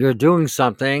you're doing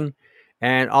something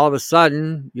and all of a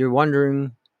sudden you're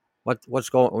wondering what's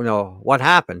going, what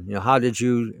happened? How did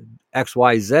you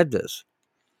XYZ this?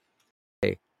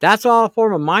 Okay. That's all a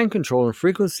form of mind control and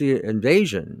frequency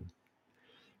invasion.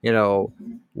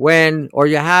 When or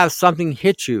you have something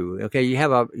hit you, okay, you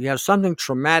have something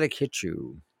traumatic hit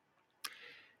you.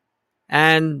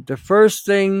 And the first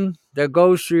thing that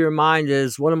goes through your mind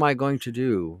is, what am I going to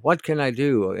do? What can I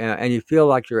do? And you feel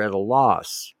like you're at a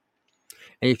loss.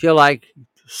 And you feel like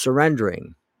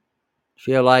surrendering.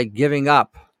 Feel like giving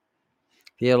up.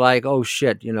 Feel like, oh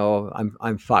shit,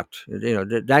 I'm fucked.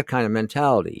 That kind of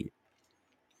mentality.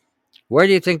 Where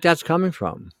do you think that's coming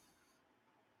from?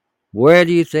 Where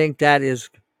do you think that is?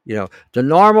 The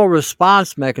normal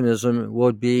response mechanism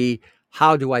would be,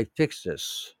 how do I fix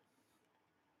this?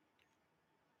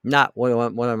 Not what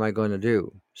am I going to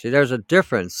do? See, there's a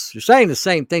difference. You're saying the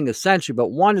same thing essentially,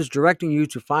 but one is directing you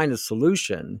to find a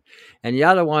solution, and the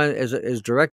other one is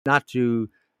direct not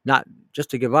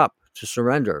just to give up, to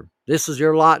surrender. This is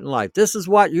your lot in life. This is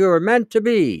what you're meant to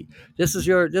be. This was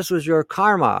your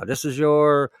karma. This is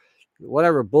your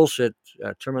whatever bullshit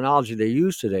terminology they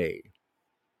use today.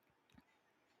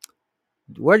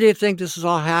 Where do you think this is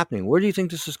all happening? Where do you think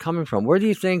this is coming from? How do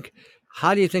you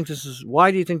think this is?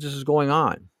 Why do you think this is going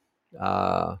on?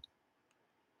 A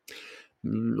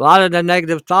lot of the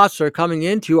negative thoughts are coming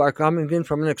in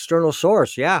from an external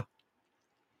source, yeah.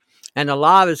 And a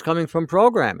lot of it's coming from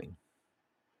programming.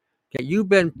 Okay, you've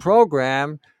been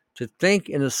programmed to think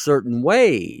in a certain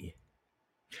way.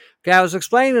 Okay, I was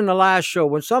explaining in the last show,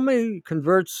 when somebody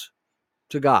converts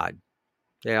to God,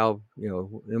 in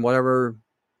whatever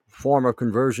form of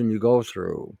conversion you go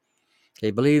through,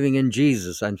 okay, believing in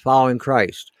Jesus and following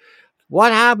Christ,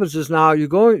 what happens is now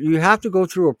you have to go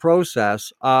through a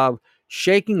process of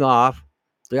shaking off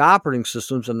the operating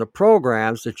systems and the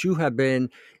programs that you have been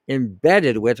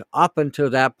embedded with up until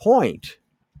that point.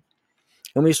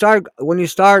 And when you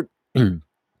start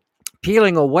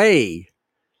peeling away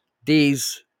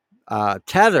these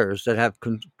tethers that have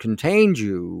contained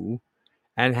you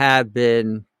and have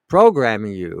been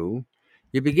programming you,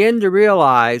 you begin to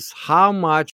realize how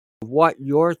much of what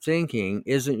you're thinking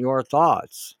isn't your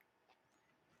thoughts.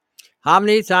 How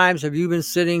many times have you been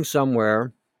sitting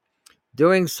somewhere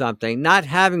doing something, not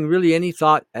having really any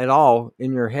thought at all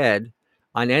in your head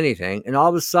on anything, and all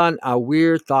of a sudden a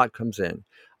weird thought comes in?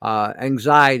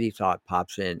 Anxiety thought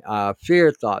pops in,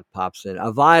 fear thought pops in,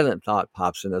 a violent thought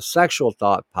pops in, a sexual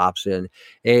thought pops in,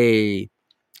 a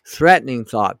threatening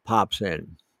thought pops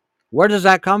in. Where does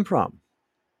that come from?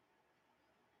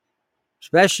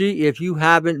 Especially if you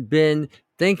haven't been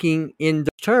thinking in those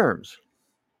terms.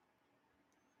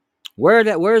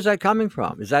 Where is that coming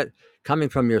from? Is that coming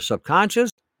from your subconscious?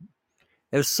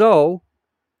 If so,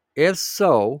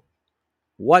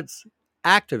 what's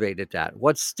activated that?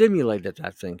 What stimulated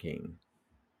that thinking?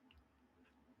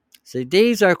 See,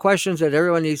 these are questions that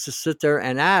everyone needs to sit there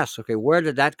and ask. Okay, where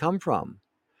did that come from?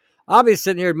 I'll be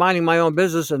sitting here minding my own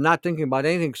business and not thinking about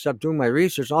anything except doing my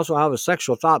research. Also, I have a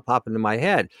sexual thought pop into my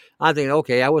head. I'm thinking,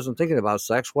 okay, I wasn't thinking about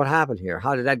sex. What happened here?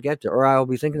 How did that get there? Or I'll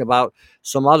be thinking about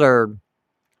some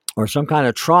kind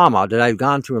of trauma that I've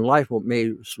gone through in life what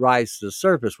may rise to the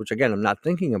surface, which again, I'm not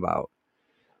thinking about.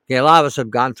 Okay, a lot of us have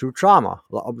gone through trauma.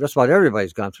 Just about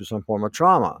everybody's gone through some form of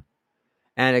trauma.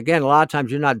 And again, a lot of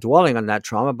times you're not dwelling on that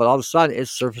trauma, but all of a sudden it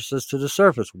surfaces to the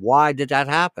surface. Why did that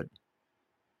happen?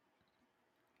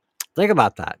 Think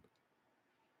about that.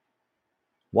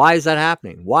 Why is that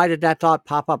happening? Why did that thought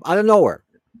pop up out of nowhere?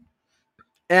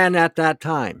 And at that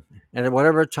time, and at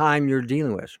whatever time you're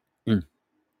dealing with.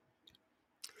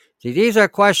 See, these are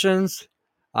questions.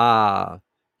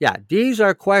 These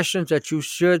are questions that you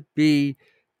should be,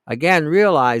 again,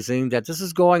 realizing that this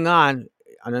is going on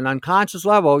an unconscious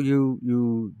level.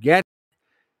 You're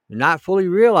not fully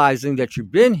realizing that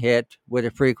you've been hit with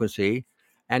a frequency,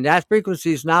 and that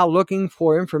frequency is now looking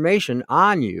for information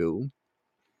on you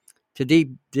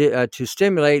to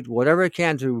stimulate whatever it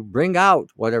can, to bring out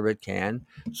whatever it can,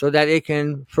 so that it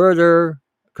can further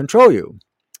control you.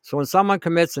 So when someone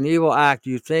commits an evil act,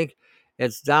 you think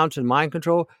it's down to mind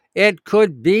control? It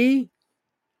could be.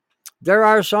 There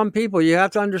are some people, you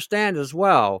have to understand as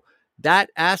well, that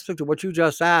aspect of what you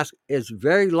just asked is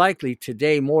very likely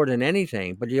today more than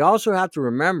anything. But you also have to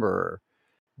remember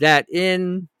that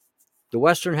in the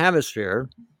Western Hemisphere,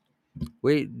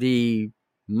 the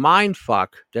mind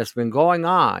fuck that's been going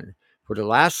on for the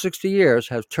last 60 years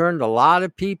has turned a lot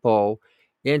of people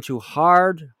into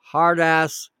hard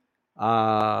ass,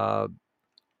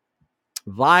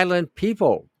 violent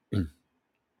people.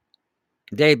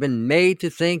 They've been made to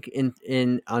think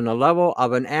on a level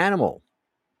of an animal.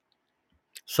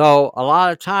 So a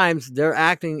lot of times they're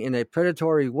acting in a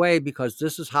predatory way because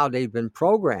this is how they've been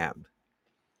programmed.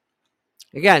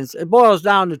 Again, it boils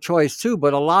down to choice too,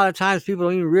 but a lot of times people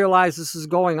don't even realize this is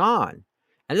going on.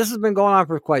 And this has been going on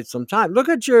for quite some time.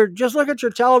 Just look at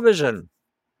your television.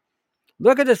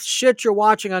 Look at the shit you're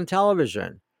watching on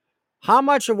television. How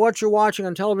much of what you're watching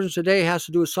on television today has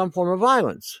to do with some form of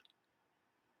violence?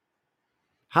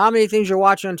 How many things you're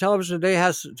watching on television today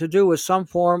has to do with some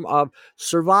form of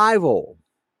survival?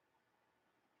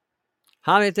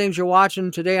 How many things you're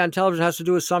watching today on television has to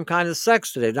do with some kind of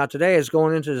sex today? Now, today is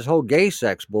going into this whole gay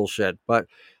sex bullshit, but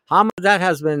how much of that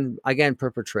has been, again,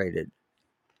 perpetrated?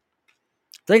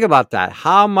 Think about that.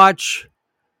 How much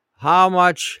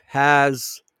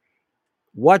has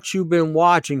what you've been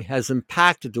watching has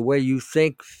impacted the way you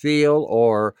think, feel,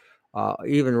 or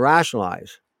even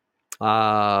rationalize?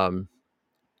 I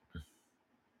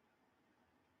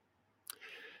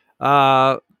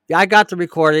got the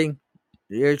recording.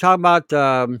 You're talking about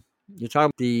the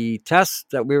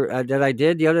test that I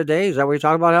did the other day. Is that what you're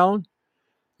talking about, Helen?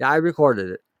 Yeah, I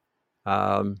recorded it.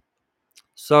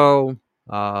 So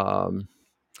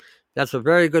that's a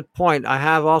very good point. I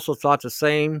have also thought the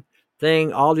same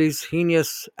thing. All these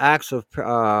heinous acts of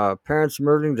parents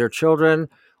murdering their children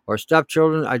or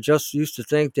stepchildren, I just used to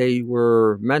think they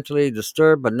were mentally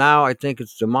disturbed, but now I think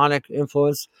it's demonic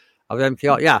influence of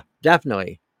MPL. Yeah,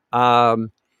 definitely.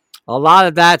 A lot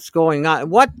of that's going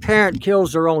on. What parent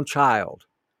kills their own child?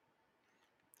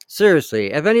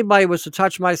 Seriously, if anybody was to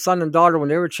touch my son and daughter when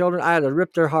they were children, I had to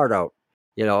rip their heart out.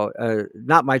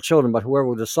 Not my children, but whoever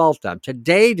would assault them.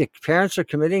 Today, the parents are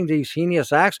committing these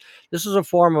heinous acts. This is a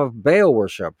form of Baal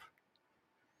worship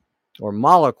or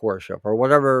Moloch worship or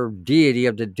whatever deity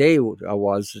of the day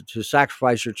was, to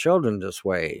sacrifice your children this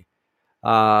way.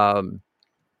 So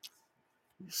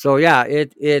yeah,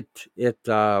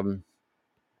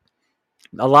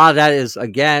 a lot of that is,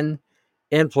 again,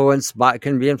 can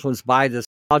be influenced by this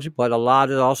technology, but a lot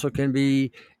of it also can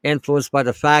be influenced by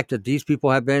the fact that these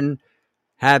people have been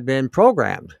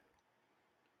programmed.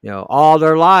 All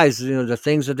their lives, the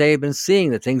things that they've been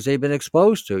seeing, the things they've been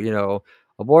exposed to.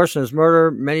 Abortion is murder,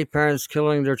 many parents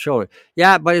killing their children.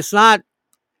 Yeah, but it's not.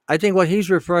 I think what he's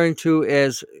referring to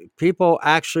is people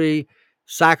actually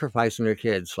sacrificing their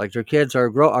kids. Like their kids are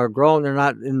grown, they're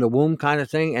not in the womb kind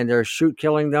of thing, and they're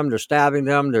killing them, they're stabbing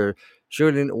them, they're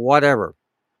shooting, whatever.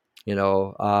 They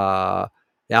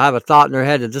have a thought in their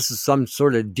head that this is some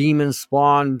sort of demon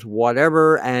spawned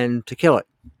whatever, and to kill it.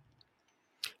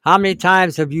 How many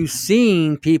times have you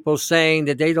seen people saying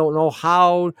that they don't know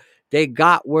how they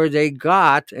got where they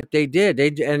got, if they did,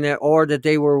 or that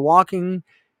they were walking,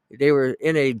 they were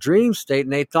in a dream state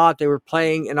and they thought they were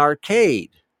playing an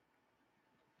arcade,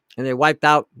 and they wiped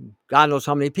out God knows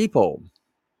how many people.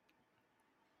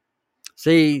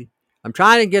 See, I'm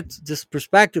trying to get this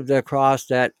perspective across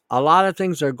that a lot of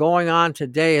things that are going on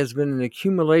today has been an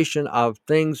accumulation of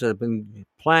things that have been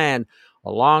planned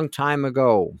a long time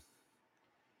ago.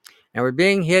 And we're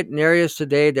being hit in areas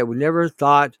today that we never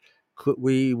thought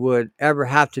we would ever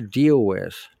have to deal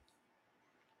with.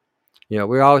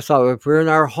 We always thought if we're in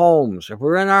our homes, if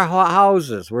we're in our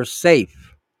houses, we're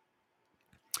safe.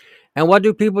 And what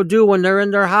do people do when they're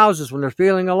in their houses, when they're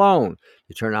feeling alone?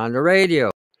 They turn on the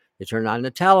radio. They turn on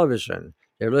the television.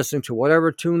 They're listening to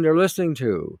whatever tune they're listening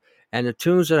to. And the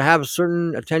tunes that have a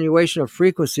certain attenuation of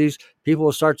frequencies, people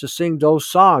will start to sing those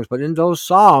songs. But in those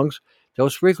songs,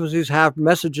 Those frequencies have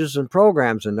messages and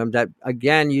programs in them that,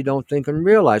 again, you don't think and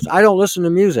realize. I don't listen to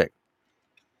music.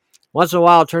 Once in a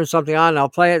while, I'll turn something on and I'll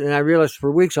play it, and I realize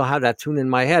for weeks I'll have that tune in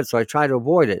my head, so I try to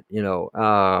avoid it.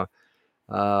 Uh,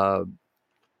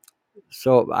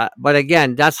 but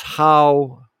again, that's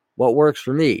what works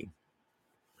for me.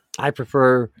 I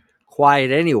prefer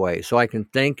quiet anyway, so I can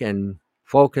think and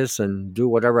focus and do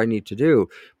whatever I need to do.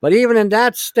 But even in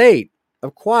that state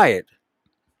of quiet,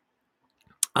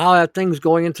 I'll have things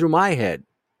going in through my head,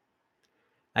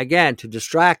 again, to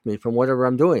distract me from whatever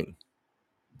I'm doing,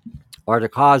 or to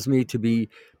cause me to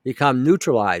become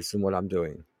neutralized in what I'm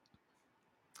doing.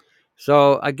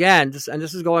 So again, this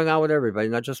is going on with everybody,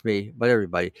 not just me, but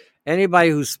everybody.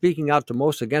 Anybody who's speaking out the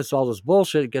most against all this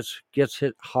bullshit gets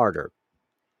hit harder.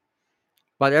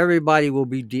 But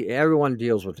everyone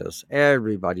deals with this.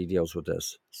 Everybody deals with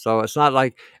this. So it's not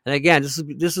like, and again,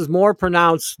 this is more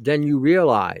pronounced than you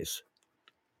realize.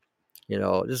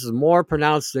 This is more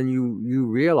pronounced than you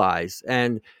realize.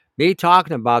 And me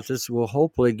talking about this will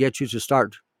hopefully get you to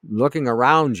start looking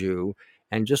around you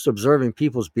and just observing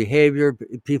people's behavior,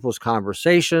 people's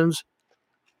conversations.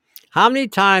 How many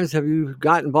times have you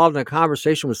got involved in a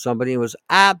conversation with somebody and it was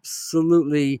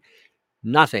absolutely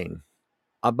nothing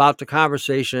about the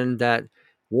conversation that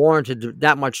warranted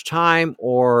that much time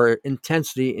or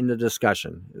intensity in the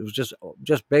discussion? It was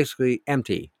just basically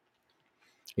empty,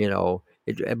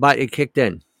 but it kicked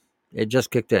in. It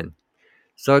just kicked in.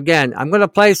 So again, I'm going to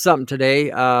play something today.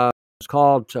 It's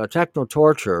called Techno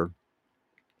Torture.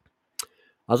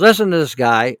 I was listening to this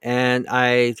guy, and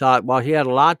I thought, well, he had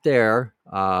a lot there.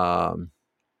 Uh,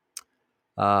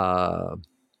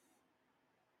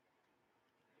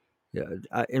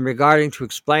 in regarding to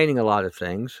explaining a lot of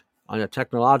things on the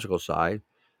technological side.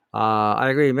 I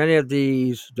agree. Many of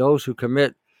those who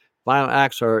commit violent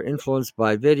acts are influenced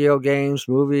by video games,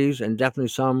 movies, and definitely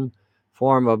some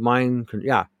form of mind.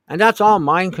 Yeah, and that's all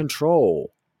mind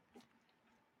control.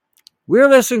 We're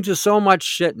listening to so much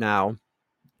shit now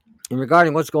in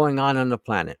regarding what's going on the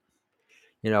planet.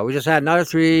 We just had another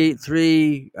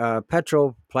three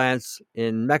petrol plants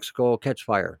in Mexico catch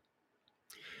fire.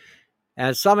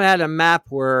 And someone had a map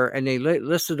and they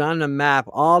listed on the map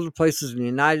all the places in the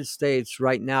United States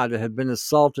right now that have been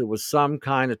assaulted with some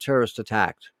kind of terrorist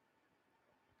attack.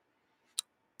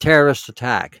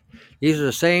 These are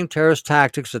the same terrorist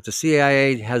tactics that the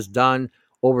CIA has done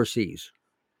overseas.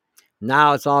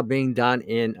 Now it's all being done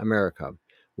in America.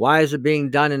 Why is it being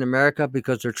done in America?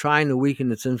 Because they're trying to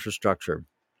weaken its infrastructure.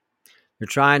 They're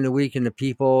trying to weaken the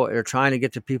people. They're trying to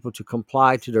get the people to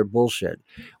comply to their bullshit.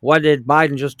 What did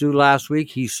Biden just do last week?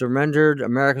 He surrendered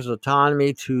America's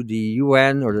autonomy to the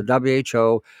UN or the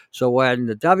WHO. So when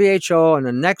the WHO and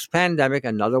the next pandemic,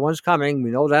 another one's coming, we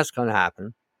know that's going to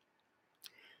happen.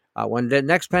 When the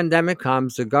next pandemic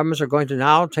comes, the governments are going to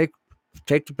now take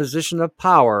the position of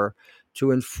power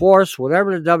to enforce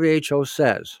whatever the WHO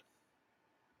says.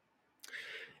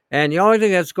 And the only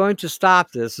thing that's going to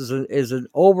stop this is an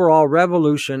overall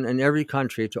revolution in every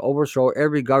country to overthrow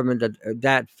every government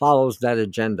that follows that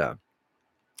agenda.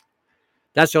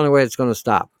 That's the only way it's going to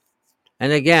stop.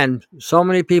 And again, so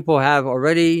many people have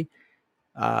already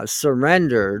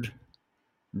surrendered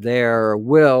their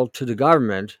will to the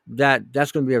government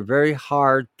that's going to be a very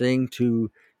hard thing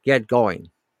to get going.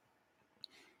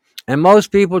 And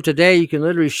most people today, you can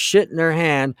literally shit in their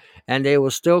hand and they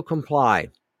will still comply.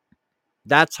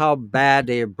 That's how bad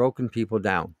they have broken people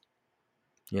down.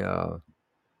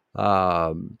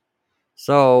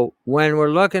 So when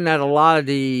we're looking at a lot of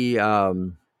the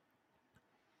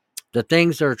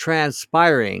things that are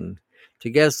transpiring to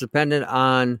get us dependent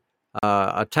on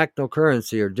a techno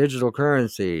currency or digital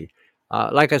currency,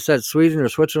 like I said, Sweden or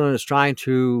Switzerland is trying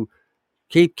to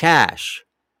keep cash.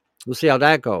 We'll see how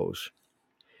that goes.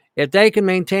 If they can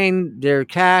maintain their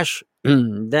cash,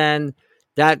 then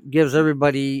that gives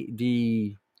everybody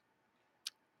the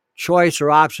choice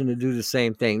or option to do the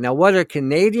same thing. Now, whether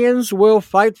Canadians will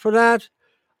fight for that,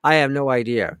 I have no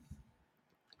idea.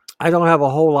 I don't have a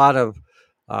whole lot of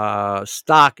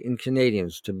stock in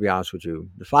Canadians, to be honest with you.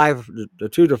 The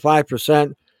 2 to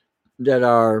 5% that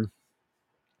are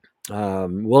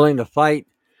willing to fight,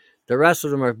 the rest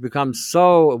of them have become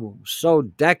so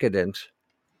decadent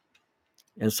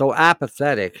and so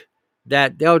apathetic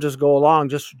that they'll just go along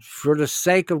just for the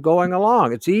sake of going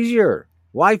along. It's easier.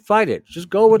 Why fight it? Just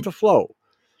go with the flow.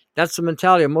 That's the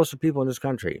mentality of most of the people in this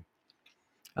country.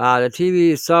 The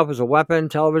TV itself is a weapon.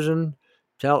 Television,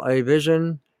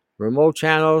 remote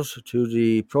channels to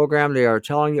the program they are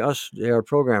telling us they are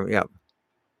programming. Yep.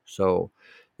 So,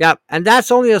 yep. And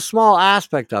that's only a small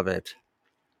aspect of it.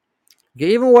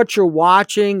 Even what you're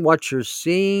watching, what you're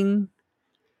seeing,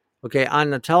 Okay, on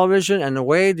the television and the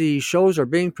way the shows are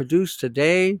being produced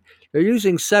today, they're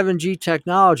using 7G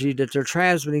technology that they're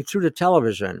transmitting through the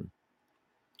television,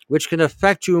 which can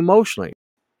affect you emotionally,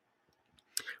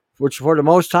 which for the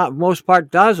most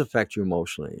part does affect you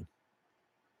emotionally.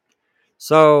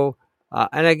 So,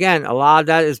 and again, a lot of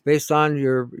that is based on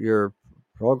your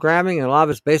programming, and a lot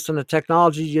of it's based on the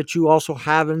technology that you also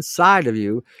have inside of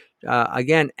you.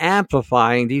 Again,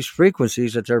 amplifying these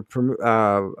frequencies that they're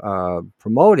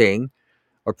promoting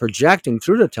or projecting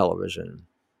through the television.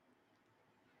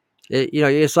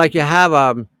 It's like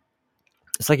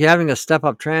it's like you're having a step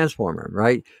up transformer,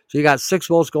 right? So you got 6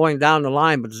 volts going down the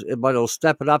line, but it'll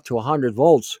step it up to 100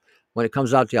 volts when it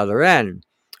comes out the other end.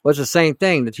 Well, it's the same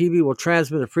thing. The TV will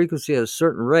transmit a frequency at a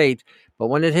certain rate, but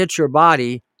when it hits your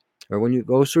body, or when you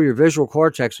go through your visual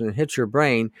cortex and it hits your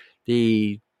brain,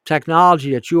 the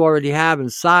technology that you already have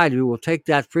inside you will take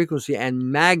that frequency and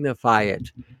magnify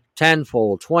it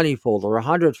tenfold, 20-fold, or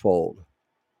 100-fold.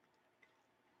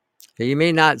 Okay, you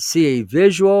may not see a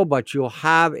visual, but you'll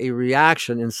have a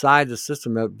reaction inside the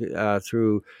system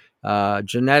through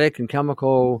genetic and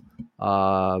chemical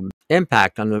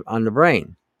impact on the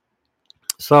brain.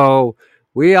 So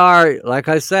we are, like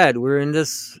I said, we're in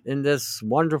this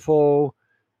wonderful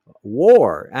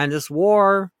war, and this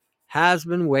war has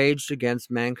been waged against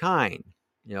mankind.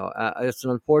 It's an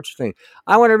unfortunate thing.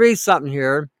 I want to read something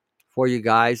here for you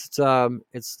guys.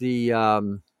 It's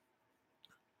the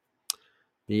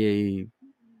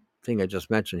thing I just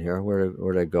mentioned here.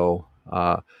 Where did I go?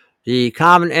 The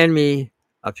common enemy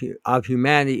of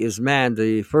humanity is man.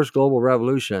 The first global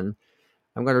revolution.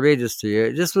 I'm going to read this to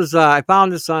you. This was I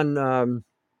found this on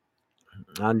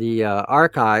the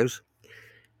archives,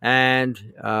 and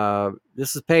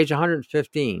this is page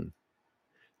 115.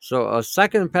 So, a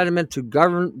second impediment to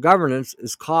governance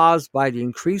is caused by the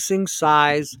increasing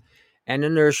size and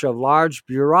inertia of large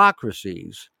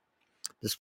bureaucracies.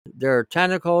 Their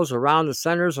tentacles around the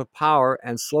centers of power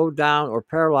and slow down or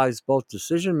paralyze both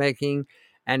decision making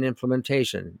and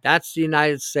implementation. That's the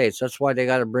United States. That's why they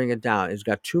got to bring it down. It's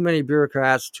got too many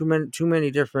bureaucrats, too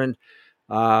many different,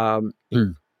 too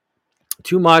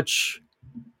much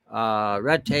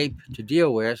red tape to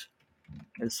deal with,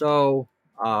 and so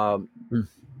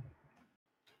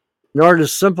in order to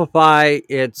simplify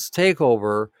its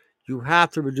takeover, you have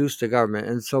to reduce the government.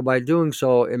 And so by doing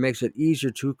so, it makes it easier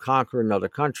to conquer another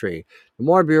country. The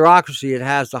more bureaucracy it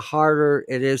has, the harder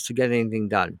it is to get anything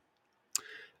done.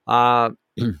 Yet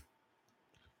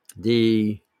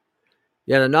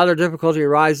another difficulty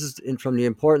arises from the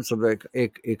importance of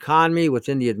economy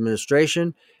within the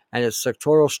administration and its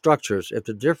sectoral structures. If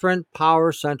the different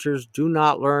power centers do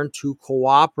not learn to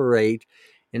cooperate,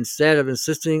 instead of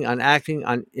insisting on acting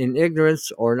in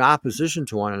ignorance or in opposition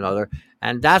to one another.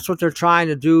 And that's what they're trying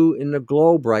to do in the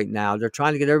globe right now. They're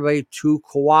trying to get everybody to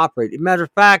cooperate. As a matter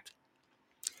of fact,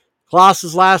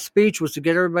 Klaus's last speech was to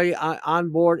get everybody on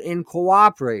board in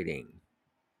cooperating.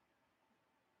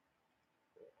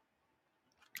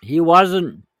 He was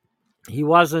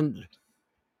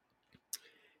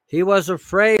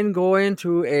afraid to go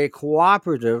into a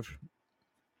cooperative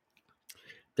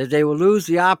that they will lose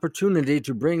the opportunity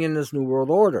to bring in this new world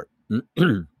order.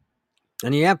 And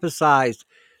he emphasized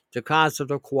the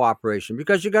concept of cooperation,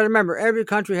 because you got to remember, every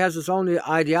country has its own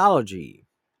ideology.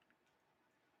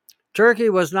 Turkey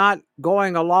was not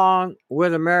going along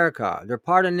with America. They're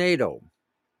part of NATO.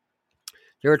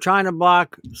 They were trying to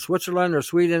block Switzerland or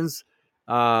Sweden's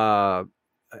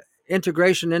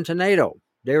integration into NATO.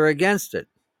 They were against it.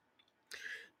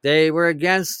 They were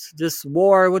against this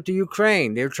war with the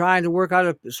Ukraine. They were trying to work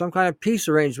out some kind of peace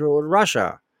arrangement with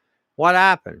Russia. What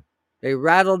happened? They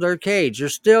rattled their cage. They're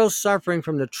still suffering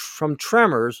from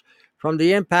tremors from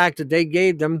the impact that they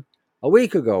gave them a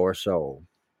week ago or so.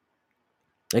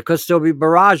 They could still be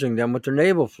barraging them with their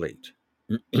naval fleet.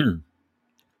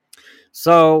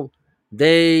 So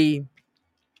they're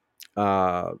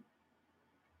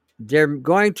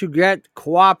going to get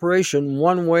cooperation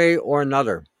one way or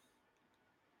another,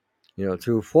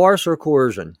 through force or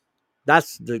coercion.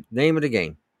 That's the name of the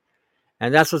game.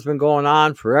 And that's what's been going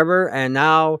on forever. And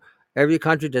now every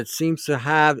country that seems to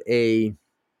have an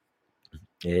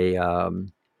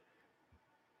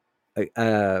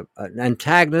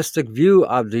antagonistic view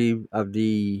of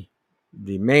the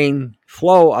main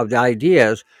flow of the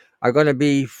ideas are going to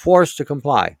be forced to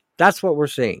comply. That's what we're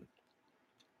seeing.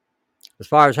 As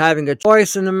far as having a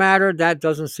choice in the matter, that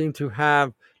doesn't seem to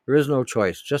have. There is no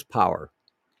choice, just power.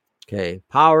 Okay,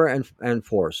 power and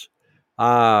force.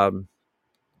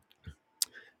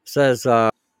 Says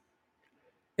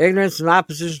ignorance and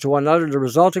opposition to one another, the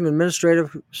resulting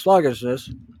administrative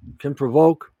sluggishness can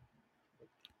provoke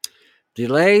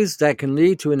Delays that can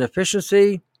lead to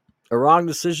inefficiency, a wrong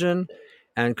decision,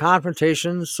 and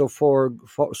confrontation. So far,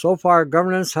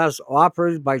 governance has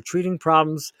operated by treating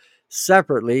problems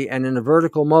separately and in a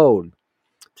vertical mode.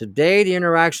 Today, the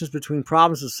interactions between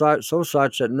problems is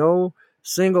such that no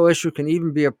single issue can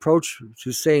even be approached,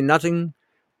 to say nothing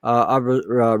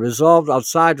resolved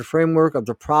outside the framework of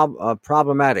the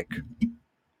problematic.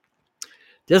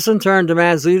 This in turn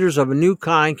demands leaders of a new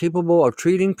kind capable of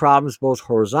treating problems both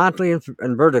horizontally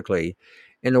and vertically.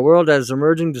 In a world that is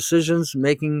emerging, decisions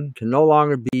making can no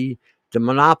longer be the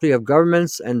monopoly of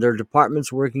governments and their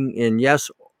departments working in, yes,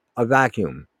 a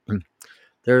vacuum.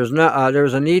 There is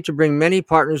a need to bring many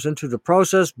partners into the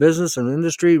process: business and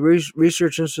industry,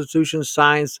 research institutions,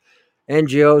 science,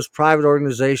 NGOs, private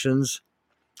organizations,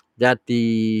 that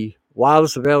the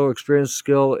wildest available experience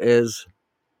skill is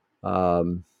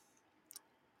um,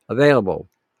 available.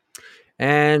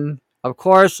 And of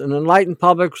course, an enlightened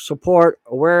public support,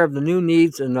 aware of the new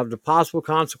needs and of the possible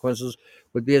consequences,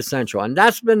 would be essential. And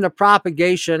that's been the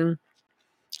propagation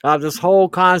of this whole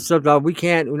concept of we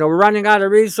can't, we're running out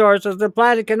of resources. The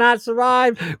planet cannot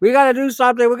survive. We got to do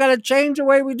something. We got to change the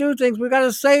way we do things. We got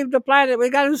to save the planet. We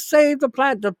got to save the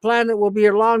planet. The planet will be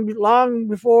here long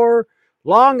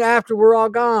after we're all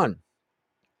gone.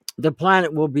 The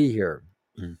planet will be here.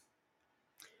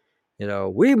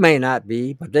 We may not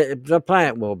be, but the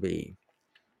planet will be.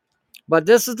 But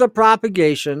this is the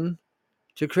propagation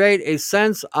to create a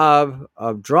sense of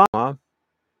drama,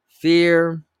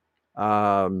 fear,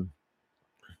 um,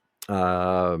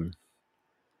 um,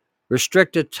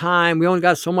 restricted time. We only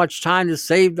got so much time to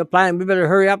save the planet. We better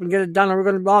hurry up and get it done, or we're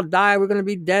going to all die. We're going to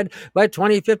be dead by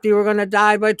 2050. We're going to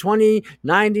die by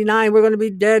 2099. We're going to be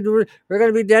dead. We're going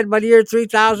to be dead by the year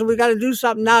 3000. We got to do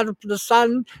something now. The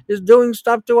sun is doing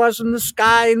stuff to us in the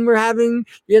sky, and we're having,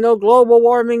 global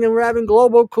warming, and we're having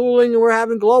global cooling, and we're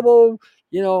having global,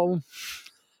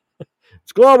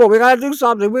 it's global. We got to do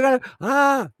something. We got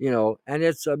to, and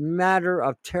it's a matter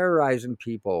of terrorizing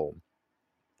people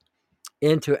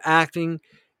into acting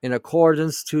in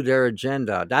accordance to their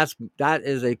agenda. That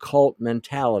is a cult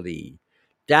mentality.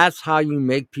 That's how you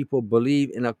make people believe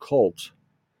in a cult,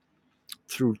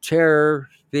 through terror,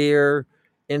 fear,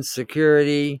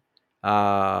 insecurity,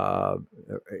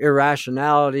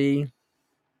 irrationality.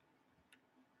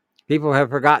 People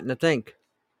have forgotten to think.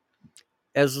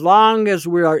 As long as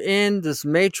we are in this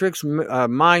matrix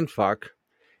mindfuck,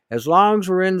 as long as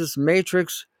we're in this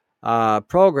matrix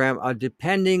program of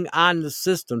depending on the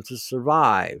system to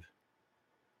survive,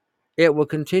 it will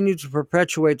continue to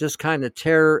perpetuate this kind of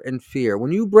terror and fear.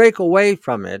 When you break away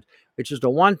from it, which is the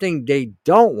one thing they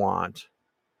don't want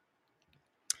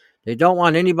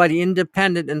anybody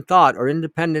independent in thought or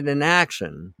independent in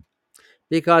action,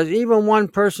 because even one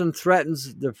person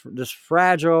threatens this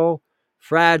fragile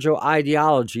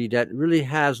ideology that really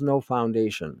has no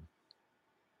foundation.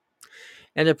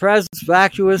 In the present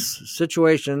vacuous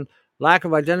situation, lack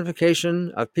of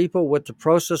identification of people with the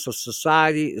process of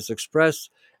society is expressed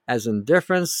as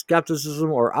indifference, skepticism,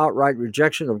 or outright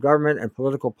rejection of government and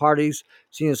political parties,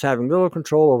 seen as having little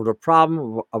control over the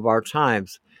problem of our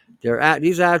times.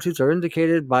 These attitudes are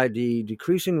indicated by the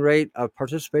decreasing rate of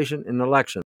participation in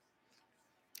elections.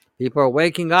 People are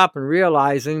waking up and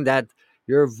realizing that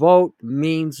your vote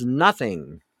means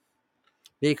nothing,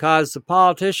 because the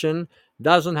politician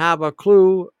doesn't have a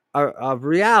clue of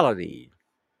reality.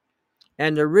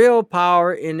 And the real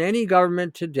power in any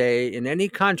government today, in any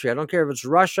country, I don't care if it's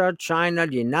Russia, China,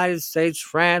 the United States,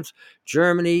 France,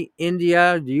 Germany,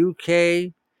 India, the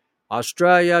UK,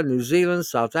 Australia, New Zealand,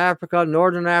 South Africa,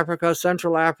 Northern Africa,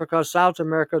 Central Africa, South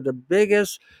America, the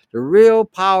real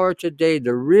power today,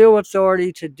 the real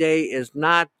authority today is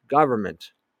not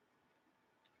government.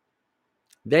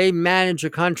 They manage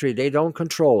a country, they don't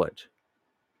control it.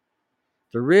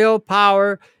 The real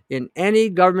power in any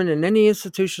government, in any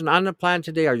institution on the planet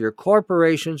today, are your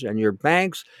corporations and your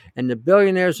banks and the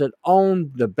billionaires that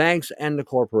own the banks and the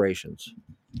corporations.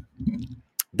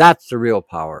 That's the real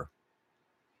power.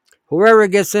 Whoever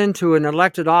gets into an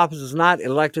elected office is not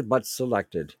elected but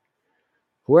selected.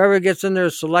 Whoever gets in there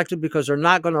is selected because they're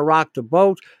not going to rock the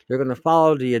boat. They're going to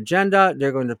follow the agenda.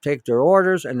 They're going to take their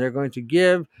orders, and they're going to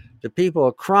give the people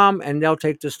a crumb, and they'll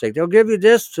take the steak. They'll give you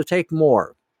this to take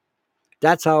more.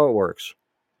 That's how it works.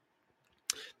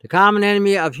 The common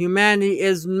enemy of humanity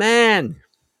is man.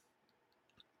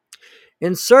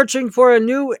 In searching for a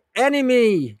new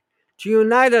enemy to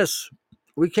unite us,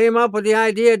 we came up with the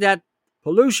idea that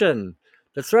pollution,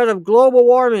 the threat of global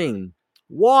warming,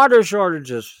 water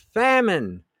shortages,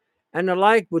 famine, and the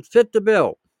like would fit the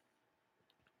bill.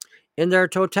 In their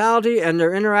totality and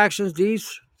their interactions,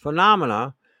 these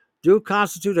phenomena do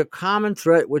constitute a common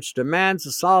threat which demands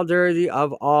the solidarity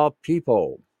of all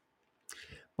people.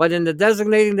 But in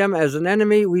designating them as an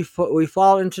enemy, we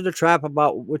fall into the trap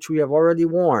about which we have already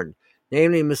warned,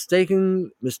 namely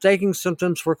mistaking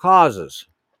symptoms for causes.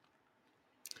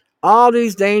 All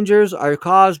these dangers are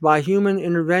caused by human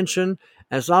intervention,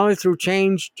 and it's only through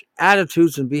changed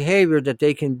attitudes and behavior that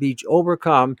they can be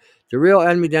overcome. The real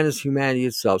enemy then is humanity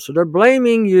itself. So they're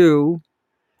blaming you,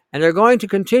 and they're going to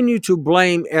continue to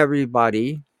blame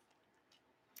everybody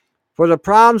for the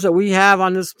problems that we have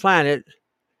on this planet.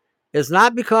 It's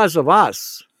not because of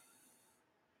us.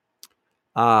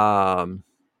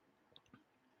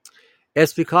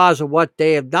 It's because of what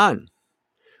they have done,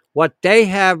 what they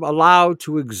have allowed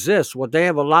to exist, what they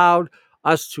have allowed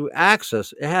us to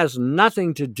access. It has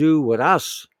nothing to do with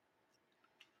us.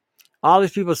 All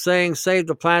these people saying save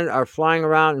the planet are flying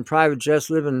around in private jets,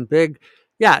 living big.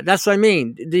 Yeah, that's what I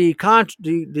mean. The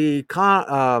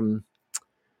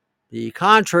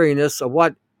contrariness of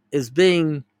what is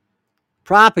being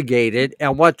propagated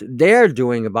and what they're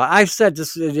doing about it. I've said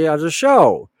this in the other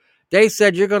show. They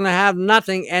said you're going to have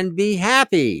nothing and be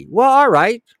happy. Well, all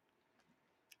right.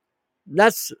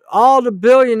 That's all the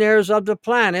billionaires of the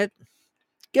planet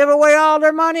give away all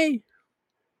their money.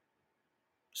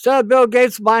 Instead of Bill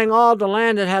Gates buying all the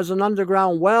land that has an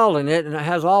underground well in it and it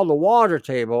has all the water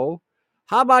table,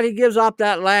 how about he gives up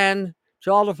that land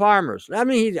to all the farmers?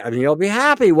 He'll be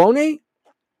happy, won't he?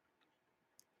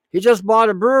 He just bought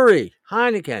a brewery,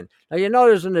 Heineken. Now, you know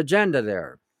there's an agenda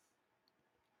there.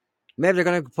 Maybe they're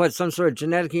going to put some sort of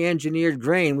genetically engineered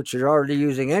grain, which they're already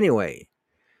using anyway.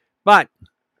 But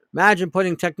imagine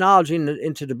putting technology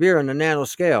into the beer on a nano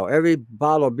scale. Every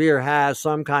bottle of beer has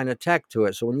some kind of tech to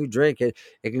it. So when you drink it,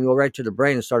 it can go right to the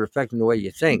brain and start affecting the way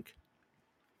you think,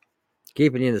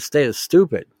 keeping you in a state of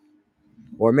stupid.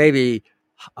 Or maybe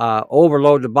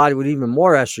overload the body with even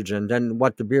more estrogen than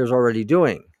what the beer is already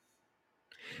doing.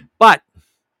 But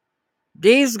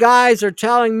these guys are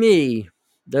telling me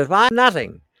that if I'm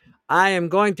nothing, I am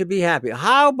going to be happy.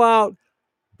 How about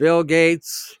Bill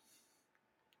Gates,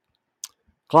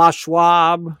 Klaus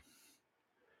Schwab,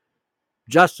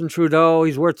 Justin Trudeau?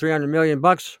 He's worth $300 million.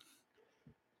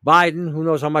 Biden, who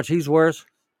knows how much he's worth?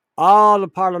 All the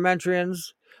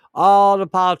parliamentarians, all the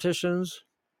politicians,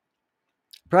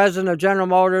 president of General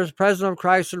Motors, president of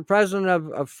Chrysler, president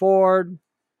of Ford,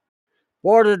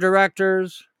 board of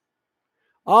directors,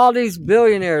 all these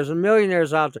billionaires and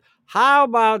millionaires out there. How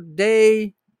about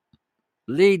they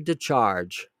lead the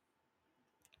charge?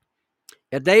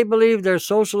 If they believe their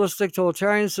socialistic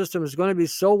totalitarian system is going to be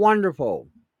so wonderful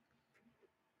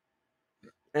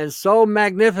and so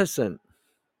magnificent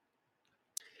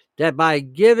that by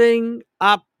giving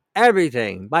up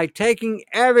everything, by taking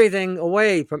everything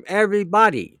away from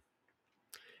everybody,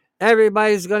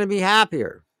 everybody's going to be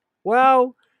happier.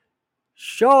 Well,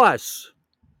 show us.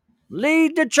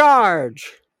 Lead the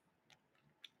charge.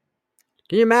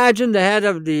 Can you imagine the head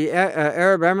of the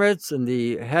Arab Emirates and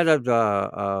the head of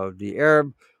the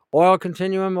Arab oil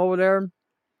continuum over there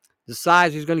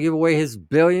decides he's going to give away his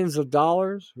billions of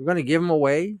dollars? We're going to give them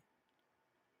away?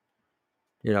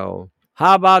 You know,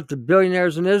 how about the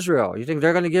billionaires in Israel? You think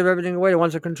they're going to give everything away? The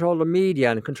ones that control the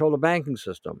media and control the banking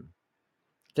system.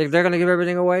 Think they're going to give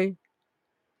everything away?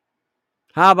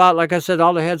 How about, like I said,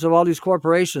 all the heads of all these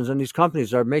corporations and these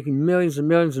companies are making millions and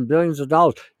millions and billions of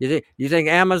dollars? You think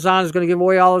Amazon is going to give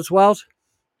away all its wealth?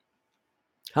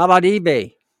 How about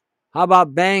eBay? How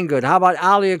about Banggood? How about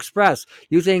AliExpress?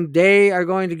 You think they are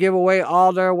going to give away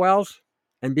all their wealth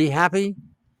and be happy?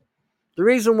 The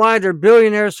reason why they're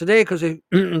billionaires today because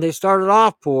they started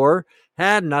off poor,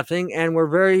 had nothing, and were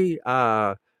very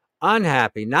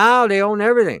unhappy. Now they own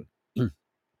everything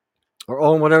or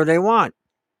own whatever they want.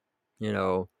 You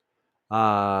know,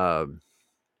 well,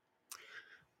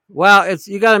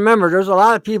 you got to remember, there's a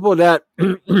lot of people that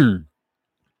think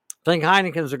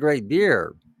Heineken's a great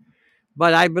beer,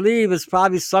 but I believe it's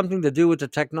probably something to do with the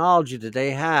technology that they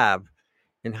have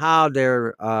and how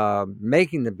they're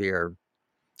making the beer.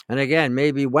 And again,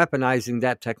 maybe weaponizing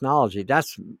that technology.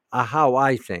 That's how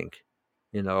I think.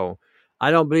 You know, I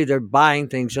don't believe they're buying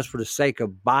things just for the sake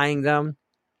of buying them.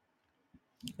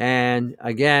 And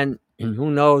again,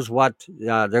 who knows what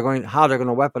how they're going to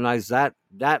weaponize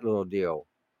that little deal.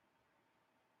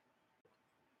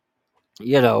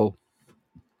 You know,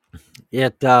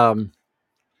 it the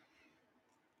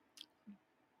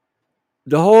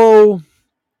whole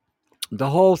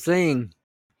thing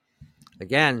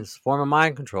again is a form of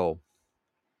mind control.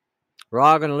 We're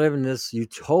all going to live in this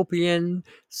utopian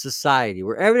society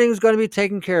where everything's going to be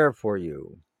taken care of for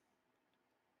you.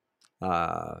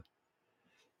 Yeah.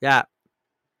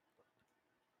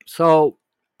 So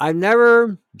I've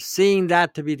never seen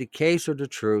that to be the case or the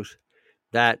truth,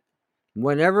 that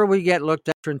whenever we get looked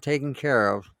after and taken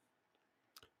care of,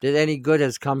 that any good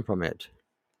has come from it.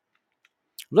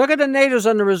 Look at the natives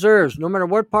on the reserves, no matter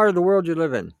what part of the world you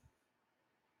live in.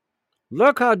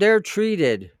 Look how they're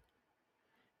treated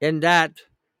in that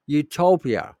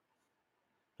utopia.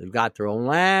 They've got their own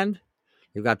land,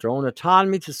 they've got their own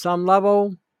autonomy to some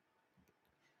level.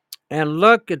 And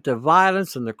look at the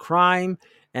violence and the crime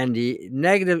and the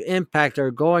negative impact that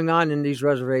are going on in these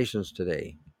reservations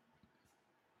today.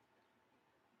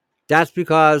 That's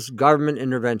because government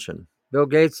intervention. Bill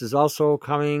Gates is also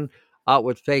coming out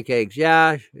with fake eggs.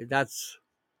 Yeah, that's...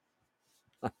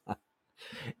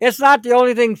 It's not the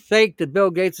only thing fake that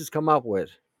Bill Gates has come up with.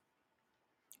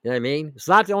 You know what I mean? It's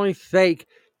not the only fake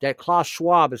that Klaus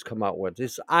Schwab has come up with.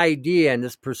 This idea and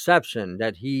this perception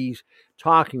that he's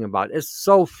talking about is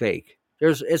so fake.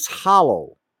 It's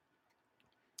hollow.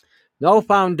 No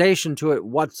foundation to it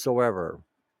whatsoever.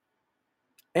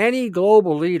 Any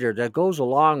global leader that goes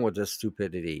along with this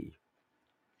stupidity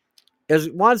is,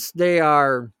 once they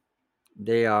are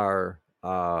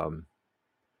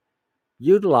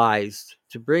utilized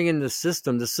to bring in the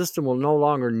system will no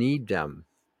longer need them.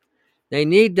 They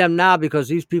need them now because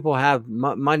these people have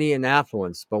money and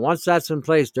affluence. But once that's in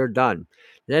place, they're done.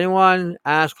 Did anyone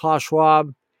ask Klaus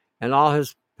Schwab and all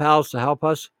his pals to help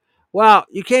us? Well,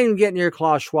 you can't even get near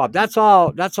Klaus Schwab. That's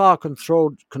all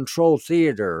controlled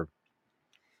theater.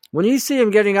 When you see him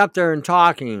getting up there and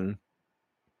talking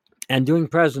and doing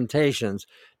presentations,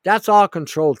 that's all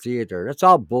controlled theater. That's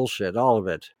all bullshit, all of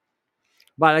it.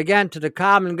 But again, to the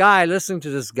common guy listening to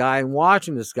this guy and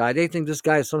watching this guy, they think this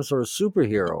guy is some sort of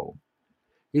superhero.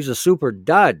 He's a super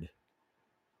dud.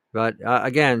 But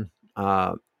again,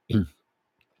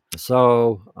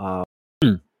 so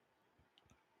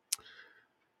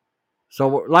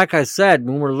like I said,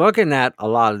 when we're looking at a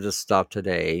lot of this stuff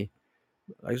today,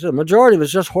 like I said, the majority of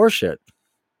it's just horseshit.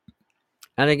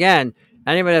 And again,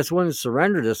 anybody that's willing to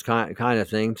surrender this kind of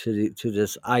thing to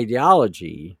this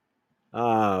ideology,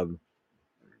 it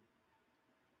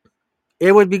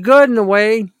would be good in a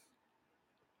way.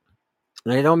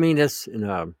 And I don't mean this in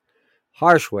a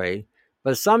harsh way,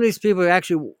 but some of these people who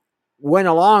actually went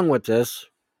along with this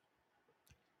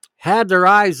had their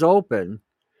eyes open,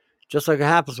 just like it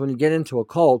happens when you get into a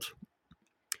cult,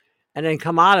 and then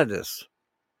come out of this,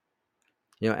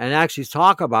 and actually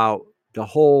talk about the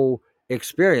whole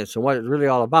experience and what it's really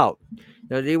all about.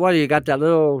 You got that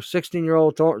little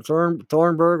 16-year-old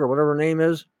Thornburg or whatever her name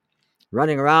is,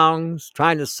 running around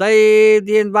trying to save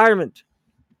the environment.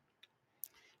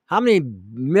 How many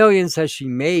millions has she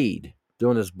made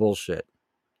doing this bullshit?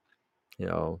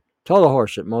 Total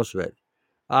horseshit, most of it.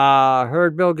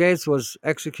 Heard Bill Gates was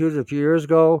executed a few years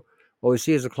ago. What we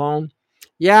see as a clone.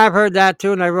 Yeah, I've heard that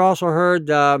too. And I've also heard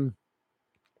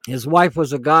his wife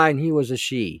was a guy and he was a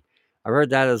she. I've heard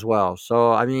that as well.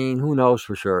 So, I mean, who knows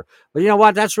for sure. But you know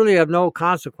what? That's really of no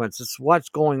consequence. It's what's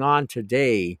going on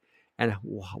today and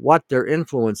what they're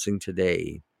influencing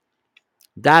today.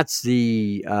 That's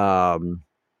the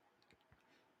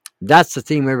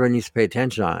thing everybody needs to pay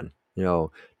attention on. You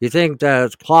think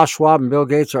that Klaus Schwab and Bill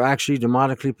Gates are actually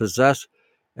demonically possessed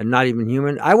and not even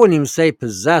human? I wouldn't even say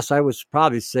possessed. I would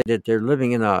probably say that they're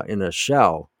living in a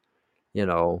shell.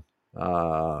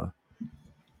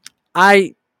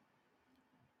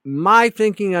 My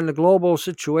thinking on the global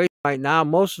situation right now,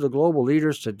 most of the global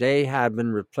leaders today have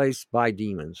been replaced by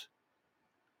demons.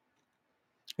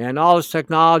 And all this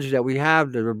technology that we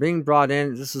have that are being brought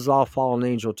in, this is all fallen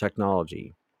angel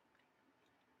technology.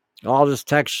 All this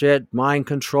tech shit, mind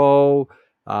control,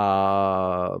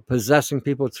 possessing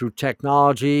people through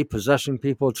technology, possessing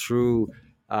people through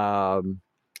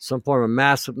some form of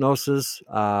mass hypnosis,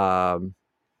 the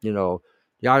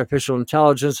artificial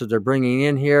intelligence that they're bringing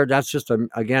in here. That's just, a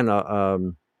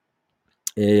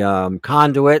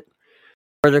conduit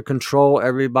for to control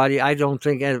everybody. I don't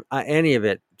think any of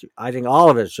it. I think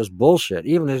all of it's just bullshit.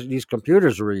 Even these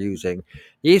computers we're using,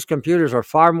 these computers are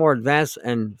far more advanced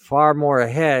and far more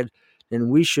ahead than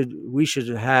we should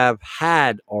have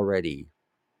had already.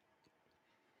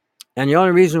 And the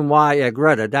only reason why,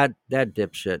 Greta, that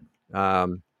dipshit,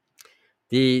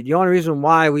 the only reason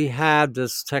why we had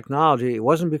this technology, it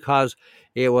wasn't because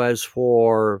it was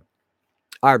for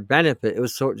our benefit. It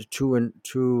was to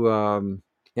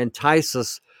entice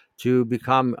us to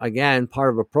become, again,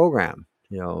 part of a program.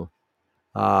 Yeah,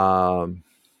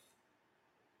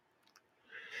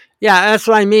 that's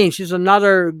what I mean. She's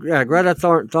another Greta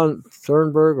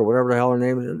Thunberg or whatever the hell her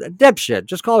name is. A dipshit.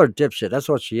 Just call her dipshit. That's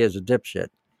what she is, a dipshit.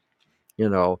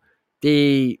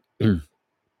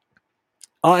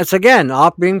 It's again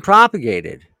all being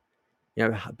propagated.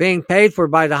 being paid for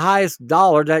by the highest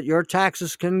dollar that your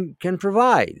taxes can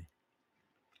provide.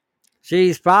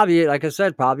 She's probably, like I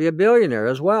said, probably a billionaire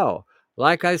as well.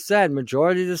 Like I said,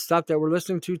 majority of the stuff that we're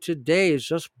listening to today is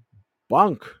just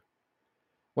bunk.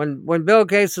 When Bill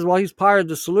Gates says, well, he's part of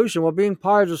the solution, well, being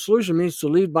part of the solution means to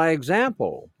lead by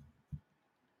example.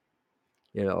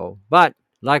 But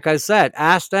like I said,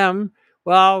 ask them,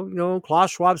 well,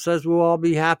 Klaus Schwab says we'll all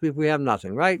be happy if we have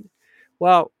nothing, right?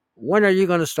 Well, when are you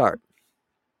going to start?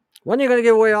 When are you going to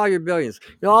give away all your billions?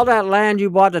 All that land you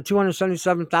bought, the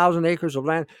 277,000 acres of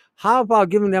land, how about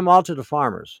giving them all to the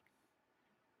farmers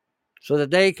so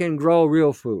that they can grow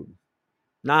real food,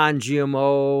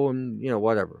 non-GMO and,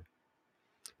 whatever.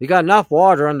 You got enough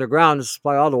water underground to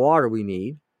supply all the water we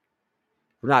need.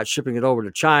 We're not shipping it over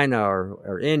to China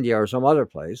or India or some other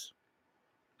place.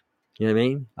 You know what I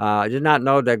mean? I did not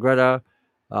know that Greta,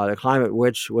 the climate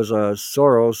witch, was a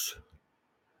Soros,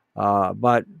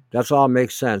 but that's all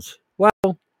makes sense.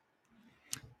 Well,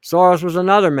 Soros was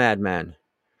another madman.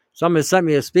 Somebody sent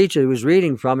me a speech that he was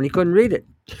reading from, and he couldn't read it.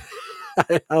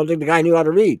 I don't think the guy knew how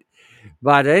to read.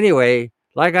 But anyway,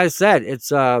 like I said,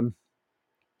 it's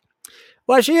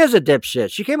well, she is a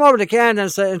dipshit. She came over to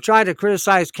Canada and tried to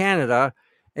criticize Canada,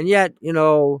 and yet,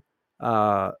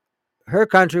 her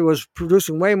country was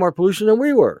producing way more pollution than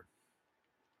we were.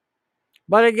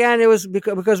 But again, it was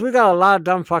because we got a lot of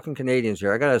dumb fucking Canadians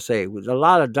here. I gotta say, a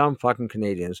lot of dumb fucking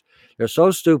Canadians. They're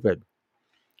so stupid.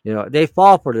 They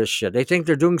fall for this shit. They think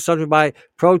they're doing something by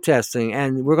protesting,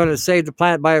 and we're going to save the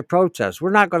planet by a protest. We're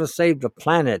not going to save the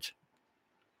planet.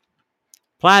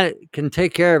 Planet can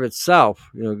take care of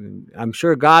itself. I'm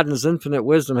sure God in his infinite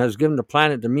wisdom has given the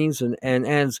planet the means and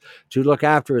ends to look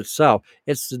after itself.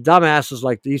 It's the dumbasses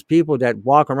like these people that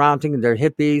walk around thinking they're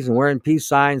hippies and wearing peace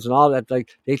signs and all that.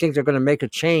 Like they think they're going to make a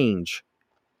change.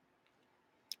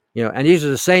 And these are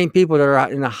the same people that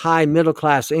are in a high middle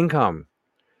class income.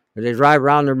 They drive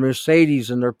around their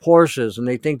Mercedes and their Porsches, and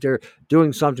they think they're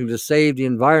doing something to save the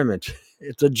environment.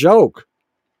 It's a joke.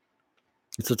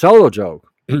 It's a total joke.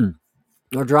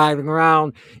 They're driving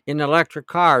around in electric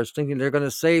cars thinking they're going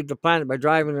to save the planet by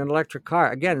driving an electric car.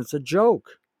 Again, it's a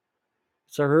joke.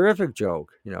 It's a horrific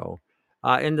joke,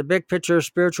 in the big picture,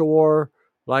 spiritual war,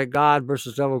 like God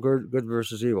versus devil, good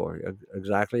versus evil.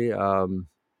 Exactly.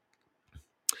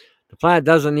 The planet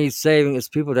doesn't need saving. It's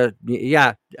people that,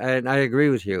 and I agree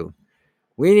with you.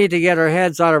 We need to get our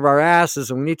heads out of our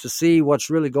asses, and we need to see what's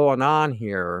really going on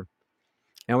here.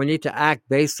 And we need to act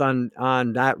based on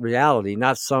that reality,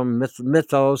 not some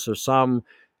mythos or some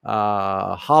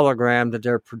hologram that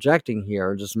they're projecting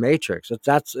here, this matrix.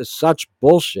 It's such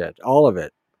bullshit, all of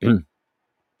it. The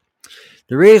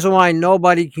reason why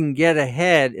nobody can get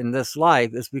ahead in this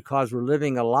life is because we're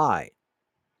living a lie.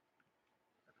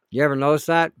 You ever notice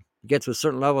that? You get to a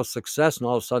certain level of success, and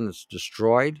all of a sudden it's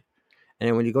destroyed.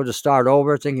 And when you go to start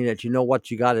over thinking that you know what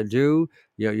you got to do,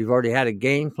 you've already had a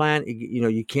game plan,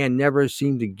 you can never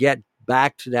seem to get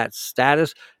back to that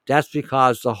status. That's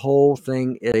because the whole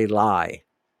thing is a lie.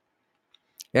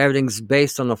 Everything's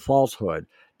based on a falsehood.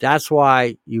 That's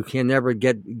why you can never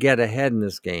get ahead in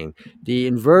this game. The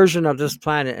inversion of this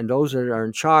planet and those that are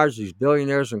in charge, these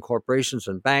billionaires and corporations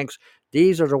and banks,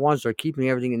 these are the ones that are keeping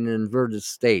everything in an inverted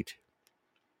state.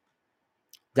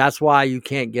 That's why you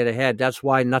can't get ahead. That's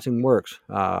why nothing works.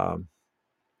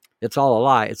 It's all a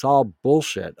lie. It's all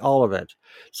bullshit, all of it.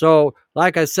 So,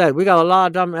 like I said, we got a lot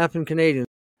of dumb effing Canadians.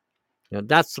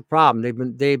 That's the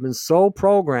problem. They've been so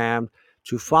programmed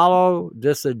to follow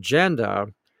this agenda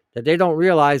that they don't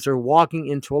realize they're walking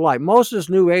into a lie. Most of this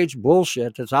new age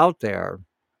bullshit that's out there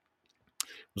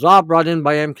was all brought in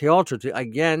by MK Ultra to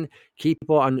again keep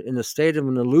people in a state of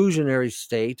an illusionary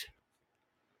state,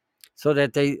 so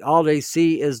that all they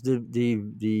see is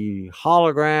the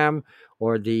hologram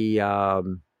or the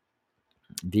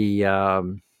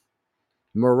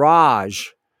mirage,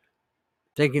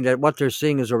 thinking that what they're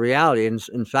seeing is a reality. And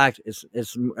in fact,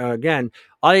 it's again,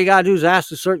 all you gotta do is ask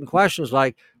certain questions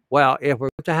like, well, if we're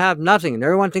going to have nothing and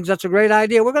everyone thinks that's a great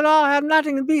idea, we're going to all have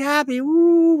nothing and be happy.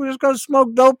 Woo, we're just going to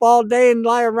smoke dope all day and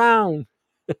lie around.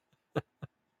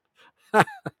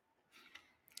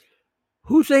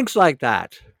 Who thinks like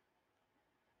that?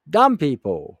 Dumb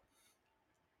people.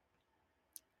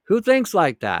 Who thinks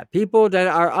like that? People that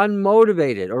are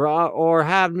unmotivated or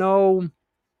have no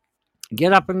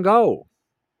get up and go,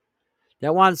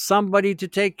 that want somebody to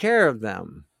take care of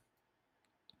them.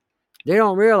 They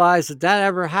don't realize that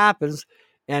ever happens,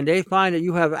 and they find that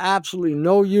you have absolutely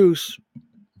no use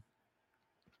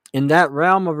in that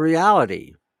realm of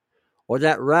reality or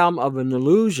that realm of an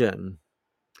illusion,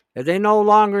 that they no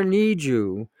longer need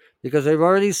you because they've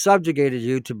already subjugated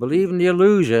you to believe in the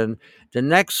illusion. The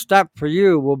next step for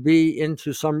you will be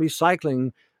into some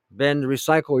recycling bin to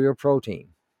recycle your protein.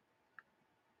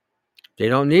 They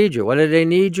don't need you. What do they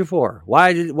need you for?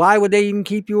 Why would they even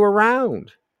keep you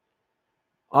around?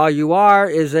 All you are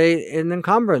is an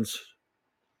encumbrance.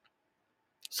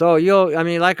 So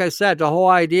like I said, the whole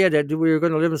idea that we were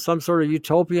going to live in some sort of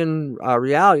utopian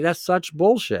reality, that's such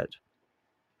bullshit.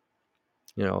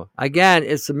 Again,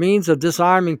 it's a means of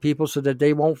disarming people so that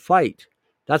they won't fight.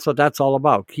 That's what that's all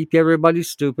about. Keep everybody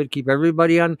stupid. Keep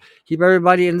everybody in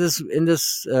this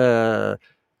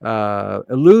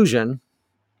illusion.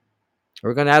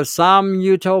 We're going to have some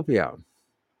utopia,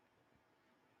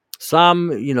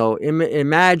 some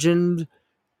imagined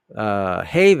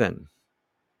haven.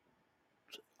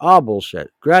 All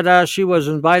bullshit. Greta, she was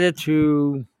invited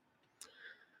to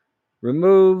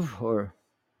remove or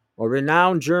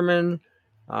renowned German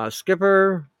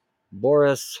skipper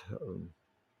Boris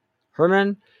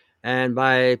Herman, and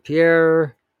by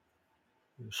Pierre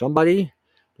somebody,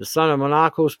 the son of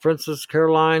Monaco's Princess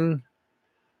Caroline,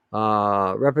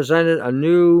 represented a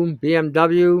new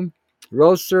BMW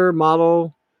Roadster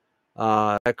model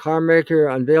that car maker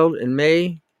unveiled in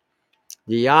May.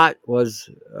 The yacht was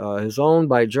owned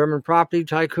by a German property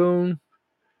tycoon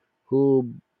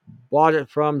who bought it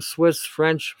from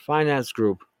Swiss-French finance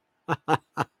group.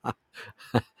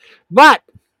 But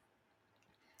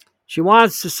she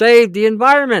wants to save the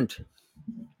environment.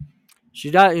 She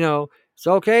does, it's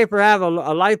okay for have a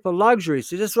life of luxury.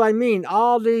 See, this is what I mean.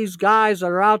 All these guys that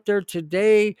are out there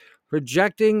today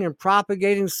projecting and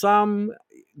propagating some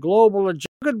global agenda.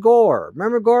 Look at Gore.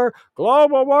 Remember Gore?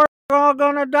 Global war, we're all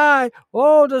going to die.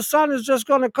 Oh, the sun is just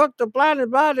going to cook the planet.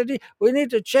 We need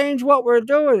to change what we're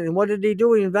doing. And what did he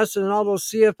do? He invested in all those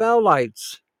CFL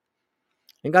lights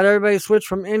and got everybody switched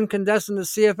from incandescent to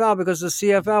CFL because the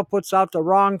CFL puts out the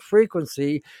wrong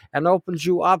frequency and opens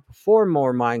you up for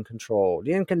more mind control.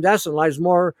 The incandescent lies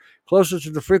more closer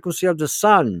to the frequency of the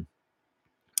sun.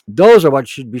 Those are what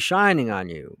should be shining on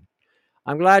you.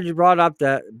 I'm glad you brought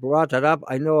that up.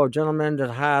 I know a gentleman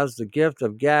that has the gift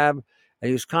of gab,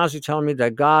 and he's constantly telling me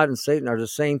that God and Satan are the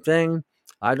same thing.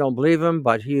 I don't believe him,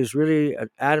 but he is really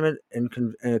adamant in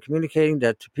communicating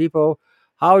that to people.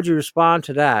 How would you respond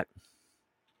to that?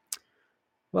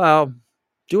 Well,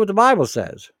 do what the Bible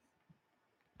says.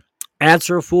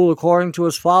 Answer a fool according to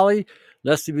his folly,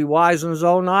 lest he be wise in his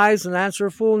own eyes, and answer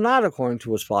a fool not according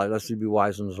to his folly, lest he be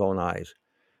wise in his own eyes.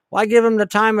 Why give him the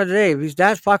time of the day? If he's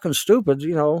that fucking stupid,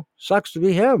 sucks to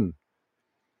be him.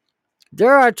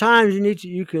 There are times you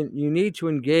need to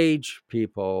engage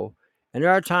people, and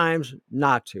there are times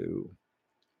not to.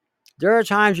 There are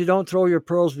times you don't throw your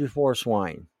pearls before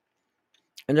swine,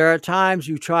 and there are times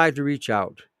you try to reach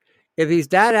out. If he's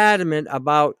that adamant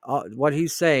about what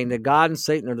he's saying, that God and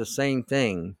Satan are the same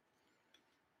thing,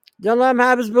 then let him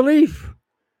have his belief.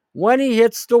 When he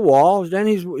hits the wall, then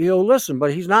he'll listen,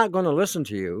 but he's not going to listen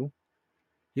to you.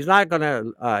 He's not going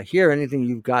to hear anything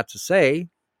you've got to say.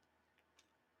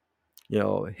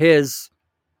 His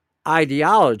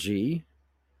ideology,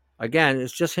 again,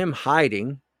 it's just him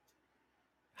hiding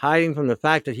from the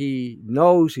fact that he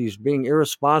knows he's being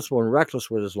irresponsible and reckless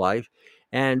with his life.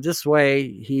 And this way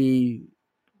he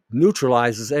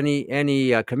neutralizes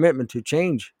any commitment to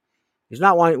change. He's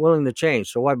not willing to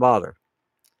change, so why bother?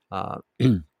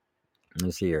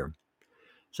 Let's see here.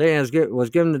 Satan was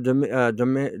given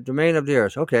the domain of the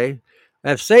earth. Okay,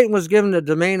 if Satan was given the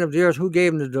domain of the earth, who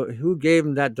gave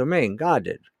him that domain? God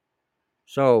did.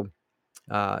 So,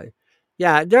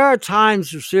 yeah, there are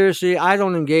times, seriously, I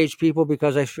don't engage people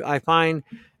because I find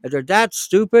if they're that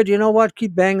stupid, you know what?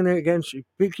 Keep banging their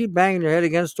head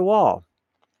against the wall.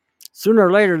 Sooner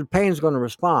or later, the pain's going to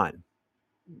respond.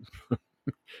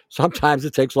 Sometimes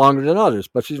it takes longer than others,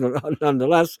 but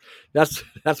nonetheless, that's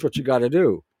what you got to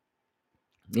do.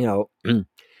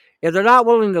 If they're not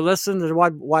willing to listen, then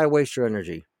why waste your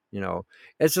energy?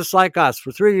 It's just like us.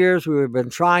 For 3 years, we've been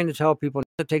trying to tell people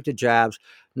not to take the jabs,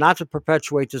 not to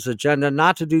perpetuate this agenda,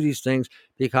 not to do these things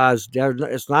because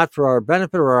it's not for our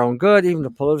benefit or our own good. Even the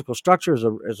political structure is a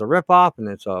ripoff and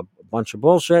it's a bunch of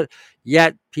bullshit.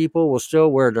 Yet people will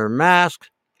still wear their mask.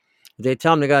 If they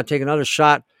tell them they got to take another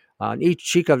shot on each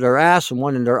cheek of their ass and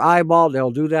one in their eyeball,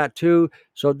 they'll do that too.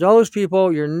 So those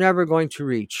people you're never going to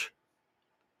reach.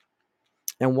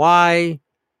 And why,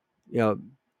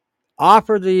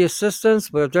 offer the assistance,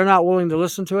 but if they're not willing to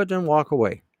listen to it, then walk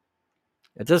away.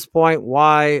 At this point,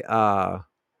 why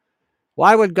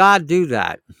would God do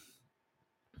that?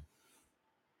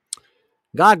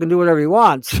 God can do whatever he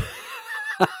wants.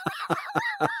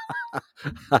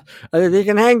 And if he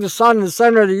can hang the sun in the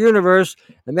center of the universe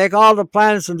and make all the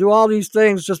planets and do all these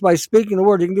things just by speaking the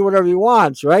word, he can do whatever he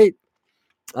wants, right?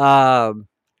 Um,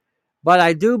 but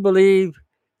I do believe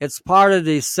it's part of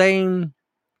the same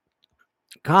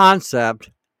concept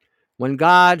when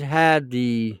God had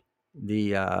the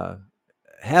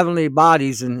heavenly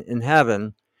bodies in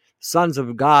heaven. Sons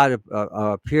of God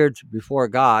appeared before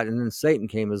God, and then Satan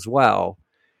came as well.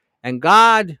 And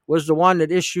God was the one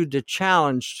that issued the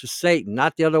challenge to Satan,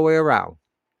 not the other way around.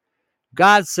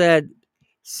 God said,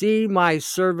 "See my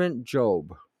servant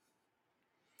Job,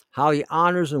 how he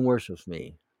honors and worships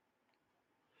me."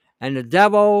 And the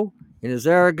devil, in his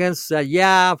arrogance, said,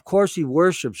 "Yeah, of course he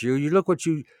worships you. You look what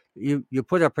you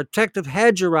put a protective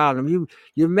hedge around him.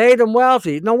 You made him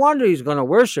wealthy. No wonder he's going to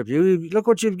worship you. Look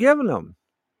what you've given him."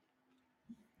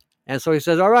 And so he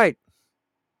says, "All right,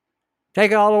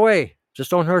 take it all away. Just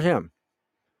don't hurt him."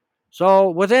 So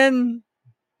within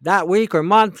that week or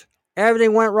month,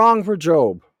 everything went wrong for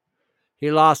Job.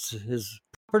 He lost his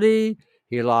property.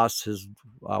 He lost his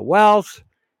wealth.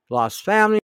 Lost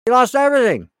family. He lost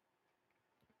everything.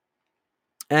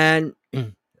 And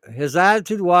his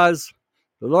attitude was,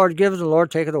 "The Lord gives and the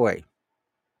Lord taketh away."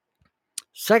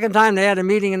 Second time they had a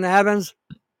meeting in the heavens,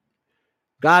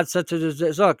 God said to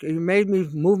this, "Look, you made me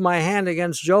move my hand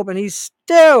against Job, and he's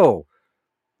still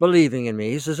believing in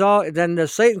me." He says, "Oh," then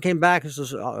Satan came back and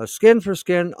says, "Skin for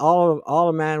skin, all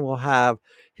a man will have,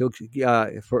 he'll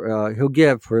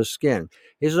give for his skin."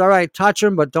 He says, "All right, touch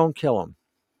him, but don't kill him."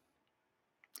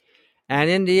 And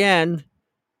in the end,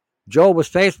 Job was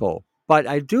faithful. But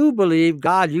I do believe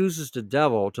God uses the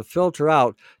devil to filter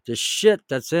out the shit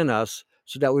that's in us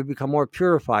so that we become more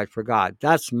purified for God.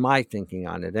 That's my thinking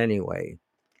on it anyway.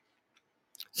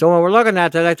 So when we're looking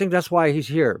at that, I think that's why he's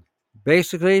here.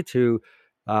 Basically, to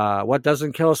what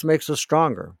doesn't kill us makes us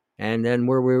stronger. And then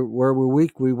where we're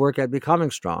weak, we work at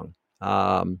becoming strong.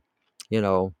 Um, you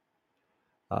know,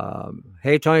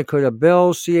 hey, Tony, could a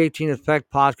Bill C-18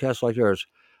 affect podcasts like yours?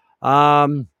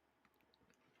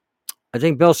 I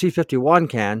think Bill C-51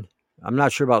 can. I'm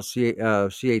not sure about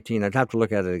C-18. I'd have to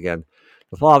look at it again.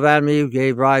 The fall of Adam and Eve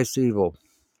gave rise to evil.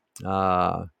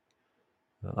 Uh,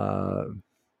 uh,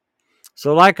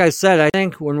 so, like I said, I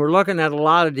think when we're looking at a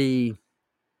lot of the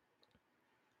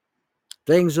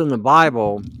things in the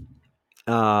Bible,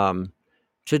 um,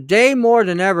 today more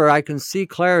than ever, I can see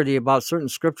clarity about certain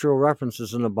scriptural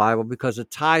references in the Bible because it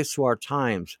ties to our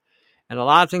times. And a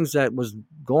lot of things that was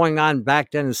going on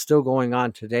back then is still going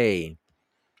on today.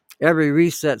 Every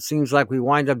reset seems like we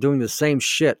wind up doing the same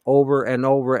shit over and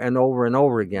over and over and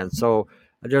over again. So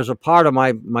there's a part of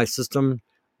my system,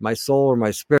 my soul or my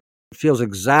spirit feels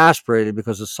exasperated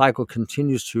because the cycle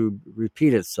continues to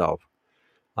repeat itself.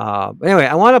 Anyway,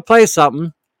 I want to play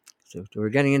something. So we're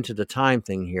getting into the time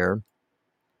thing here.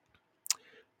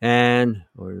 And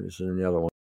or is there another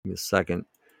one? Give me a second.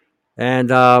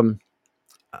 And oh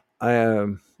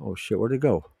shit, where'd it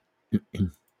go?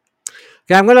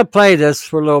 Okay, I'm gonna play this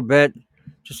for a little bit,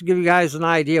 just to give you guys an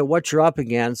idea of what you're up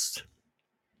against,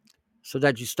 so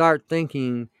that you start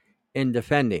thinking in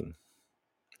defending.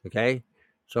 Okay,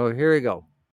 so here we go.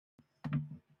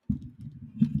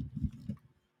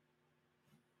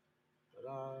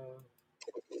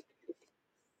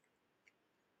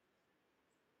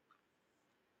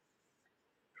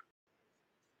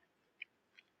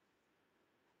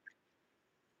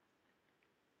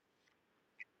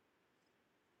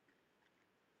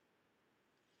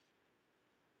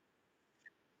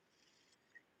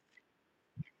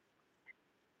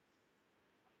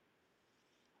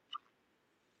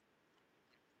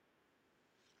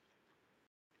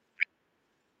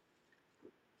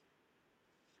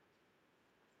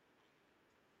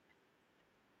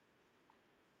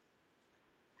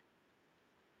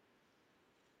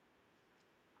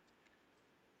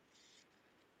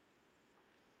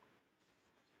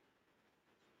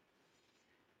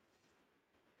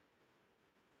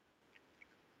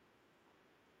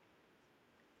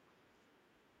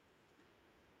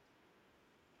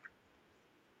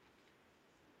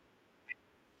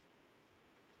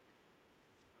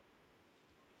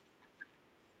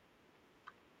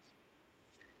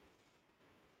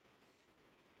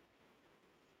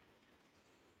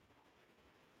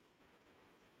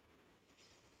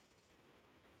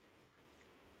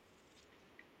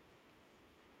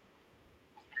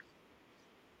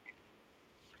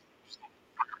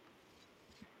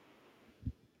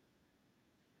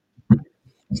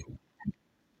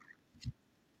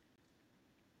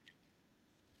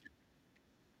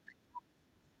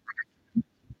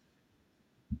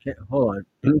 Okay, hold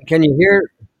on. Can you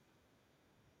hear?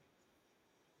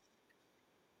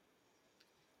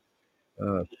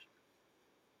 Uh,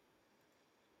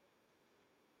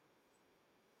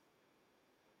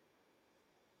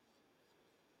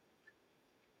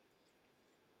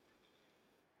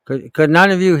 Could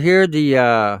none of you hear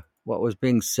the what was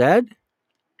being said?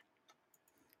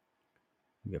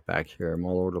 Get back here. I'm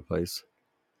all over the place.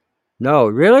 No,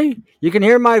 really? You can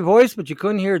hear my voice, but you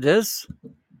couldn't hear this?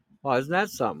 Oh, isn't that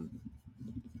something?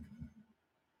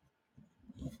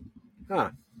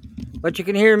 Huh. But you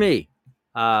can hear me.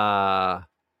 Uh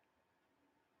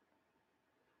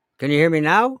can you hear me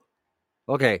now?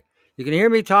 Okay. You can hear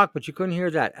me talk, but you couldn't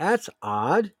hear that. That's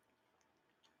odd.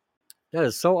 That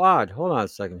is so odd. Hold on a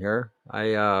second here.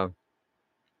 Okay,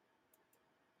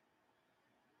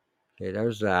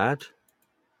 there's that.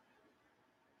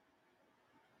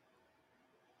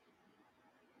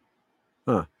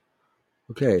 Huh.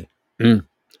 Okay. All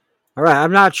right.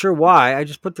 I'm not sure why. I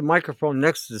just put the microphone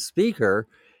next to the speaker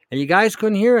and you guys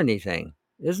couldn't hear anything.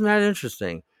 Isn't that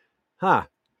interesting? Huh.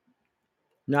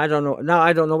 Now I don't know. Now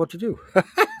I don't know what to do.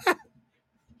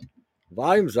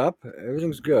 Volume's up.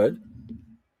 Everything's good.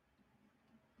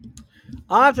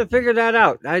 I'll have to figure that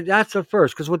out. That's the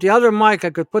first, because with the other mic, I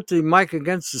could put the mic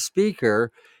against the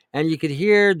speaker, and you could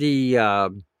hear the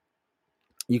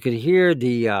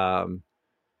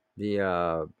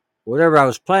whatever I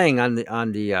was playing on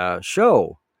the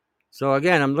show. So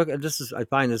again, I'm looking. This is I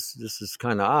find this is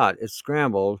kind of odd. It's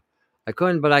scrambled. I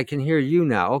couldn't, but I can hear you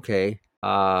now. Okay.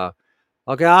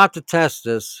 Okay. I'll have to test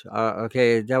this.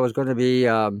 Okay, that was going to be.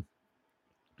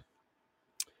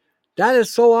 That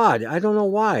is so odd. I don't know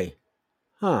why.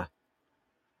 Huh.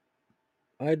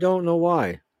 I don't know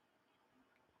why.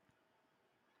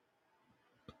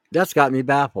 That's got me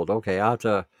baffled. Okay, I'll have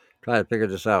to try to figure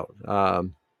this out.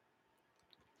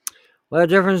 What are the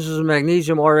differences in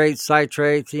magnesium orate,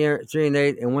 citrate,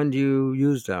 threonate, and when do you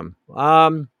use them?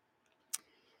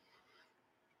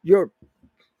 Your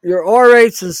your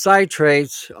orates and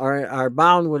citrates are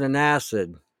bound with an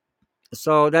acid,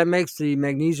 so that makes the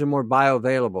magnesium more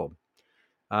bioavailable.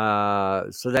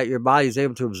 So that your body is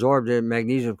able to absorb the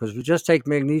magnesium. Because if you just take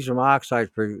magnesium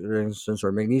oxide, for instance,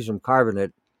 or magnesium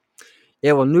carbonate,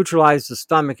 it will neutralize the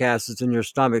stomach acids in your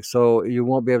stomach, so you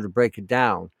won't be able to break it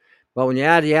down. But when you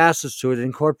add the acids to it, it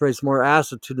incorporates more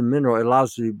acid to the mineral. It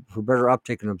allows you for better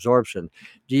uptake and absorption.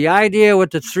 The idea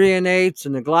with the threonates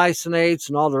and the glycinates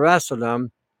and all the rest of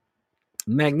them,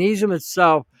 magnesium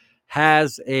itself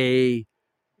has a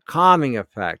calming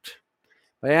effect.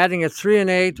 By adding a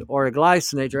threonate or a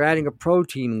glycinate, you're adding a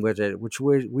protein with it, which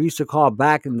we used to call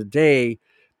back in the day,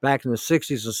 back in the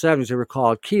 60s and 70s, they were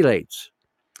called chelates.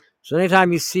 So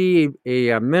anytime you see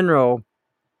a mineral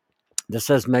that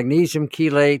says magnesium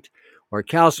chelate or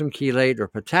calcium chelate or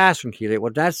potassium chelate,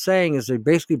 what that's saying is they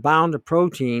basically bound the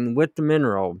protein with the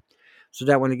mineral so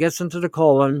that when it gets into the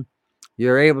colon,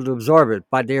 you're able to absorb it.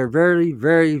 But they are very,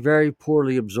 very, very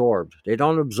poorly absorbed. They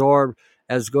don't absorb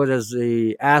as good as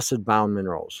the acid bound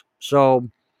minerals. So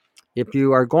if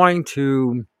you are going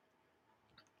to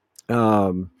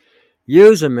um,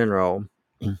 use a mineral,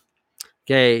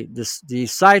 okay, the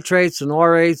citrates and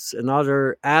orates and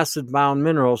other acid-bound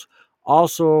minerals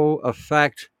also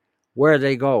affect where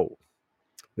they go.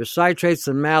 Your citrates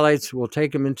and malates will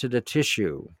take them into the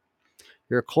tissue.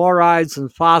 Your chlorides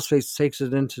and phosphates takes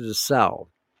it into the cell.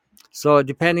 So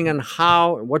depending on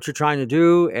what you're trying to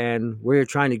do and where you're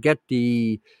trying to get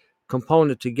the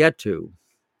component to get to,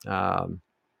 um,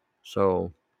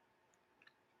 so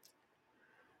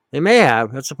they may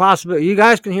have. That's a possibility. You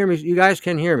guys can hear me. You guys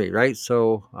can hear me, right?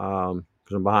 So,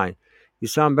 because I'm behind. You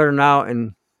sound better now,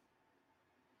 and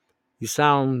you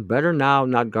sound better now,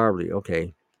 not garbly.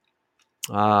 Okay.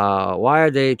 Why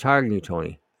are they targeting you,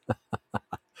 Tony?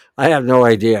 I have no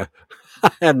idea.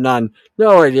 I have none.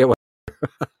 No idea what.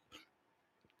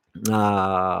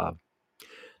 Uh,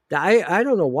 I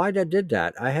don't know why that did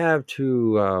that. I have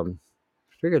to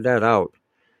figure that out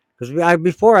because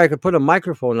before I could put a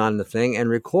microphone on the thing and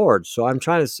record. So I'm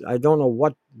trying to. I don't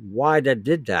know why that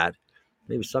did that.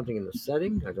 Maybe something in the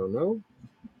setting. I don't know.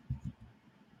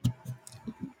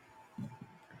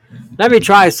 Let me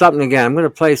try something again. I'm going to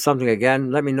play something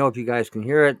again. Let me know if you guys can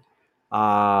hear it.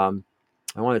 I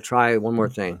want to try one more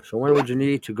thing. So when would you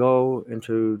need to go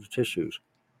into the tissues?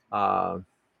 Uh,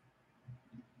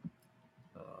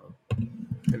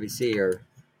 Let me see here.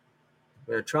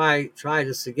 I'm going to try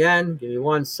this again. Give me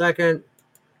 1 second.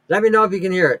 Let me know if you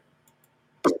can hear it.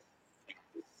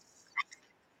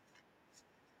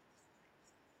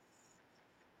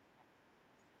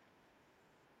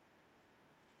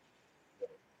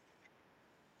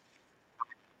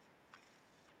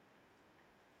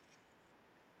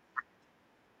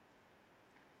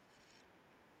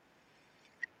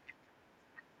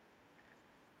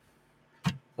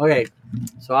 Okay,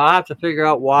 so I'll have to figure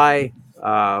out why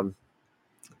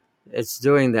it's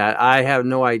doing that. I have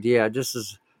no idea. This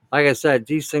is like I said,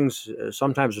 these things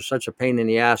sometimes are such a pain in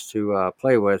the ass to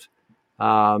play with.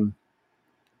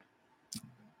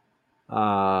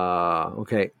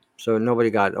 Okay, so nobody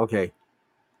got it. Okay.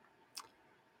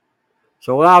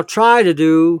 So what I'll try to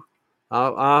do,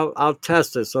 I'll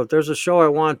test it. So if there's a show I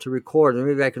want to record, and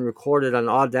maybe I can record it on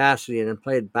Audacity and then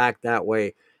play it back that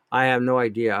way. I have no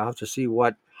idea. I'll have to see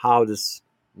how this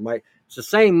mic. It's the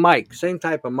same mic, same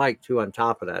type of mic too on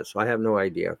top of that. So I have no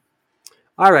idea.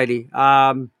 Alrighty.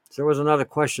 So there was another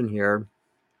question here.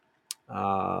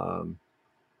 So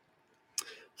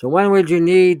when would you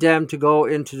need them to go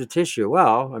into the tissue?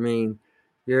 Well, I mean,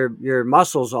 your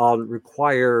muscles all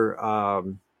require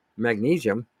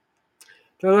magnesium.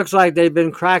 So it looks like they've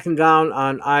been cracking down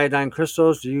on iodine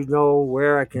crystals. Do you know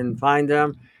where I can find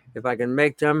them? If I can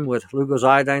make them with Lugol's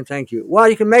iodine, thank you. Well,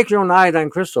 you can make your own iodine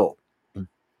crystal.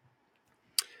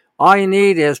 All you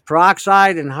need is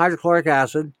peroxide and hydrochloric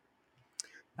acid,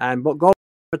 and go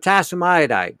potassium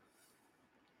iodide.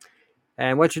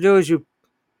 And what you do is you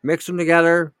mix them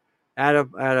together at a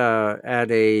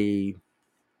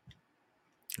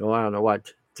oh, I don't know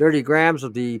what, 30 grams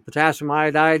of the potassium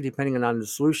iodide, depending on the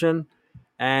solution.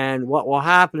 And what will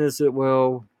happen is it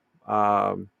will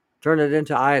turn it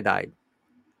into iodide.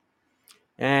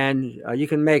 And you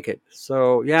can make it.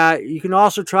 So, yeah, you can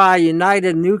also try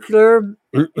United Nuclear.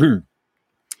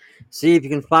 See if you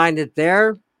can find it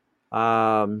there.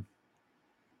 I'm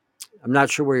not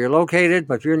sure where you're located,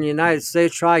 but if you're in the United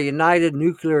States, try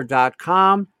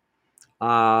unitednuclear.com.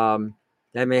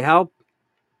 That may help.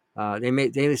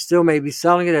 They still may be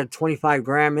selling it at 25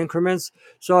 gram increments.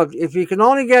 So if you can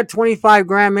only get 25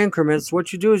 gram increments,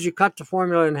 what you do is you cut the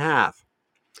formula in half.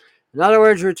 In other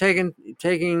words, you're taking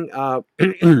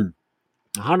 100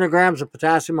 grams of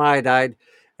potassium iodide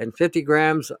and 50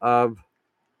 grams of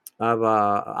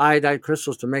iodide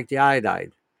crystals to make the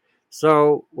iodide.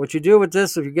 So what you do with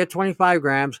this, if you get 25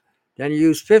 grams, then you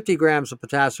use 50 grams of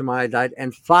potassium iodide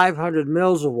and 500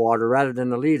 mils of water rather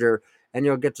than a liter, and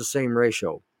you'll get the same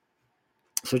ratio.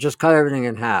 So just cut everything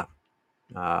in half.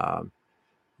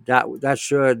 That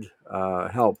should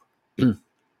help.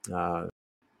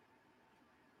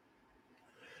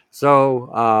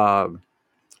 So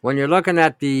when you're looking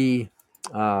at the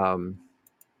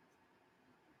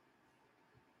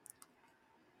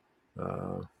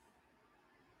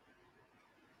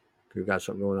we've got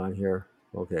something going on here.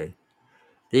 Okay,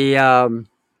 the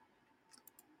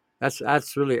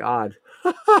that's really odd.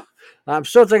 I'm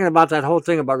still thinking about that whole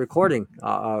thing about recording,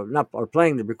 not or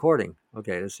playing the recording.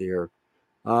 Okay, let's see here.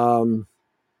 Yeah,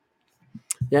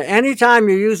 anytime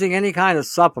you're using any kind of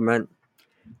supplement,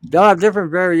 they'll have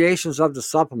different variations of the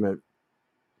supplement,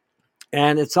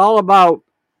 and it's all about,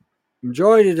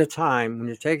 majority of the time when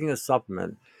you're taking a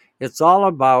supplement, it's all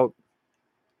about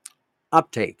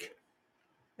uptake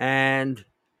and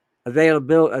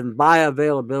availability and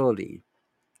bioavailability.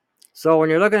 So when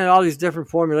you're looking at all these different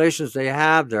formulations they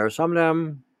have there, some of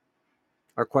them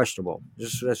are questionable.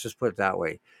 Let's just put it that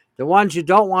way. The ones you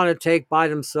don't want to take by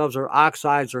themselves are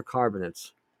oxides or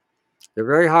carbonates. They're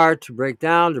very hard to break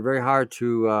down. They're very hard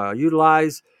to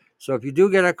utilize. So if you do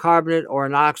get a carbonate or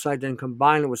an oxide, then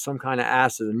combine it with some kind of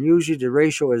acid. And usually the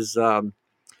ratio is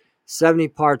 70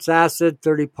 parts acid,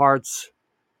 30 parts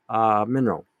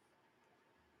mineral.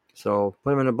 So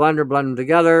put them in a blender, blend them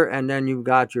together, and then you've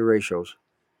got your ratios.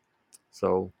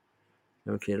 So,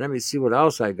 okay, let me see what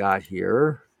else I got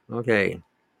here. Okay.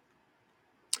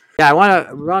 Yeah, I want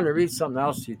to read something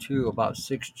else to you, too, about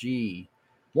 6G.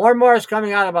 More and more is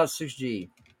coming out about 6G.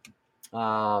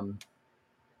 Okay,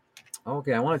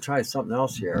 I want to try something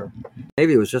else here.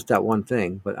 Maybe it was just that one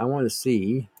thing, but I want to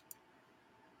see.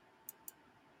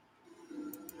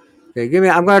 Okay,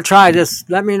 I'm going to try this.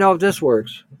 Let me know if this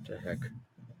works. What the heck?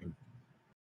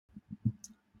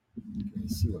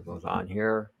 Let's see what goes on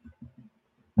here.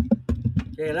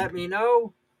 Okay, let me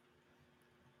know.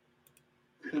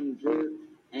 Convert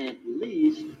at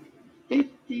least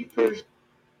 50%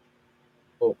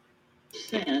 of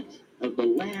the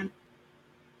land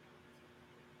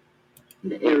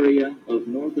area of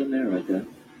North America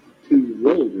to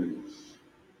wilderness,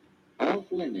 off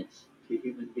limits to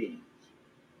human beings.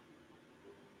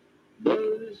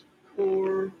 Those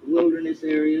core wilderness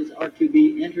areas are to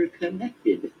be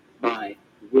interconnected by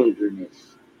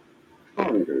wilderness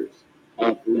corridors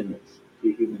off limits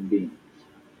to human beings.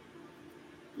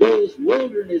 Those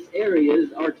wilderness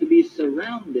areas are to be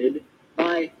surrounded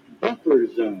by buffer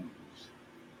zones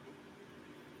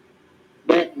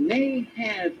that may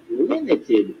have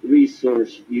limited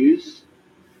resource use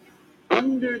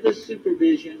under the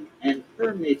supervision and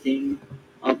permitting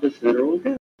of the federal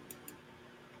government.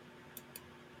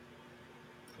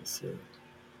 Let's see.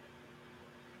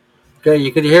 Okay,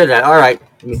 you could hear that. All right,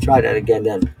 let me try that again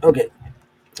then. Okay.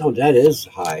 Oh, that is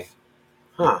high.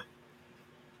 Huh.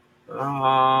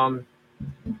 Um,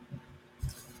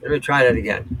 Let me try that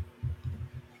again.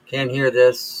 Can hear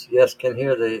this. Yes, can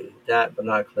hear that, but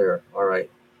not clear. All right.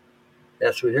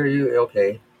 Yes, we hear you.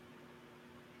 Okay.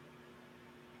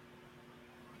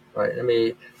 All right. Let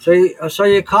me. So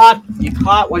you caught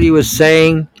what he was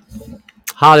saying.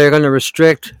 How they're going to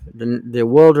restrict the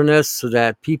wilderness so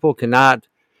that people cannot.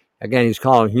 Again, he's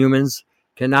calling humans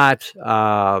cannot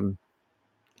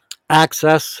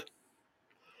access.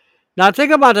 Now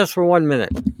think about this for 1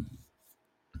 minute.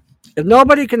 If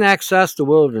nobody can access the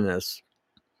wilderness,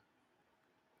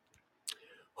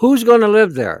 who's going to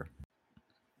live there?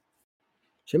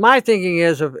 See, my thinking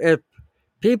is if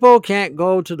people can't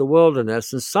go to the wilderness,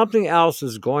 then something else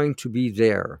is going to be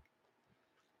there.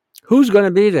 Who's going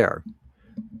to be there?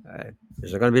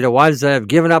 Is it going to be the ones that have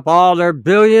given up all their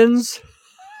billions?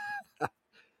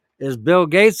 Is Bill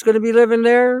Gates going to be living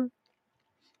there?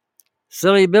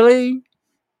 Silly Billy?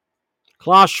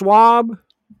 Klaus Schwab?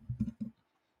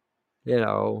 You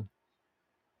know,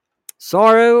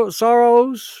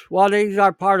 Soros? Well, they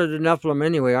are part of the Nephilim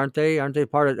anyway, aren't they? Aren't they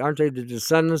the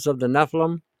descendants of the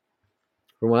Nephilim?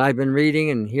 From what I've been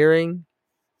reading and hearing.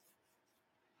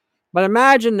 But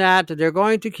imagine that they're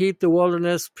going to keep the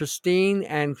wilderness pristine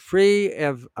and free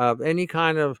of any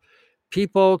kind of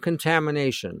people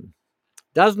contamination.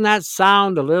 Doesn't that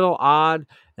sound a little odd?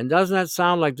 And doesn't that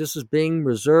sound like this is being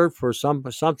reserved for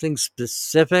something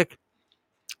specific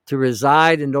to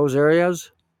reside in those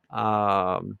areas?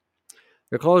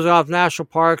 They're closing off national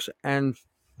parks and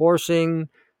forcing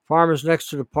farmers next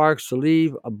to the parks to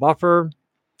leave a buffer.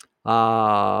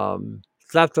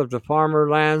 Theft of the farmer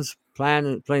lands.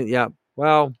 Yeah.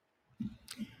 Well,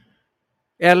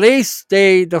 at least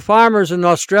the farmers in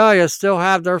Australia still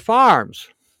have their farms.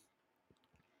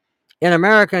 In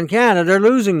America and Canada, they're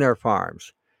losing their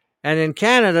farms. And in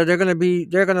Canada, they're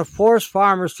going to force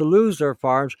farmers to lose their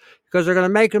farms because they're going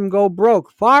to make them go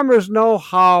broke. Farmers know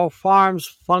how farms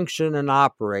function and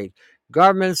operate.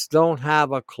 Governments don't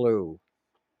have a clue.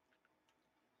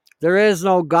 There is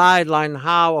no guideline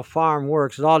how a farm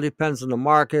works. It all depends on the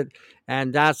market,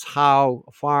 and that's how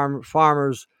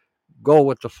farmers go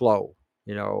with the flow,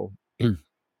 you know.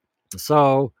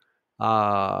 So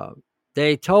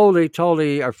they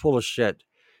totally are full of shit.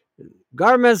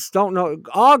 Governments don't know.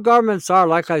 All governments are,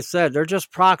 like I said, they're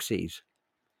just proxies.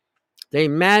 They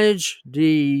manage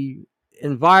the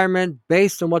environment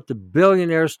based on what the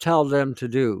billionaires tell them to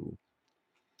do.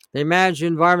 They manage the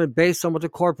environment based on what the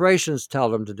corporations tell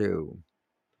them to do.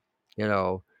 You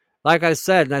know, like I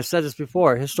said, and I've said this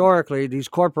before, historically, these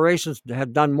corporations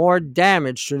have done more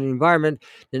damage to the environment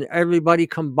than everybody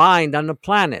combined on the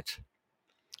planet.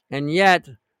 And yet,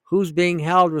 who's being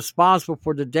held responsible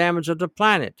for the damage of the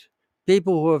planet?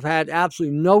 People who have had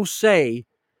absolutely no say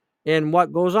in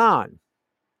what goes on.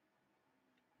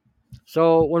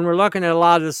 So when we're looking at a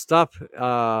lot of this stuff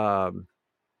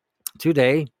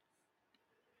today,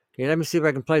 okay, let me see if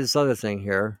I can play this other thing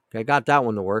here. Okay, I got that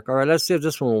one to work. All right, let's see if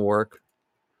this one will work.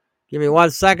 Give me 1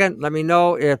 second. Let me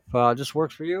know if this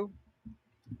works for you.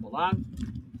 Hold on.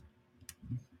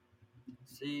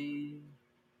 Let's see.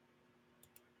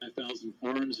 5,000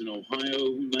 farms in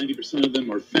Ohio, 90% of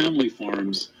them are family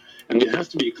farms, and it has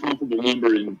to be a comparable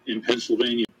number in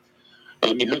Pennsylvania.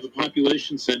 You have a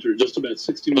population center just about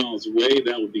 60 miles away,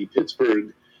 that would be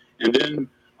Pittsburgh, and then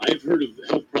I've heard of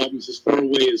health problems as far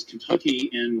away as Kentucky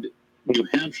and New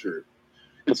Hampshire.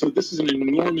 And so this is an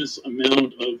enormous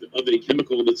amount of a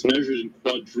chemical that's measured in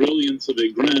quadrillionths of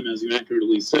a gram, as you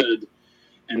accurately said,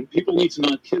 and people need to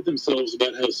not kid themselves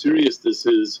about how serious this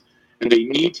is. And they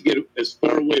need to get as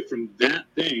far away from that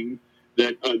thing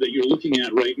that you're looking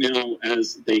at right now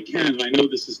as they can. And I know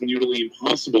this is nearly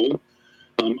impossible.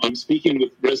 I'm speaking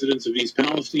with residents of East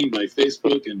Palestine by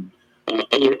Facebook and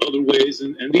other ways,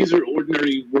 and these are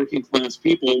ordinary working class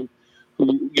people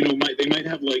who they might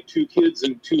have like 2 kids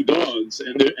and 2 dogs,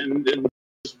 and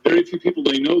there's very few people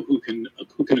they know who can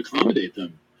accommodate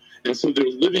them, and so they're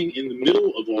living in the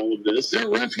middle of all of this. They're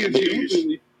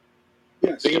refugees.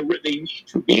 Yes, they need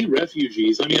to be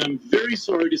refugees. I mean, I'm very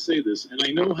sorry to say this, and I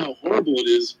know how horrible it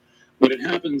is when it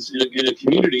happens in a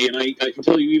community, and I can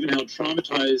tell you even how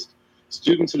traumatized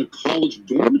students in a college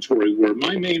dormitory were.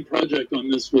 My main project on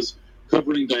this was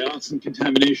covering dioxin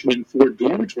contamination in 4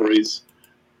 dormitories.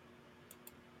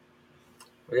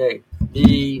 Okay,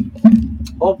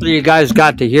 hopefully you guys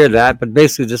got to hear that, but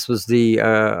basically this was the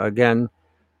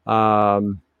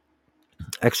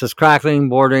excess crackling,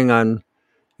 bordering on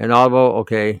inaudible.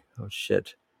 Okay, oh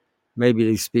shit. maybe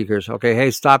these speakers. Okay, hey,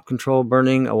 stop control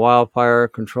burning, a wildfire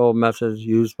control method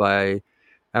used by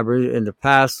Aborigines in the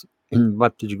past,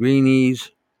 but the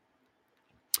greenies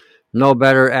know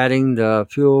better, adding the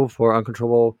fuel for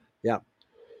uncontrollable. Yeah.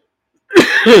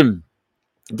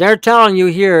 They're telling you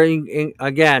here,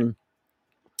 again,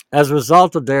 as a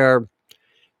result of their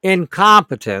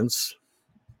incompetence,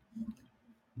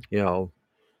 we're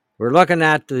looking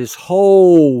at this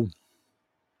whole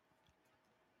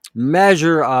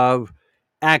measure of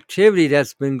activity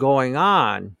that's been going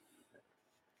on.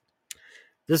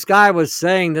 This guy was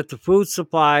saying that the food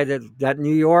supply that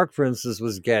New York, for instance,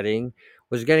 was getting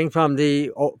from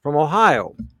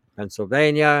Ohio,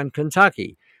 Pennsylvania, and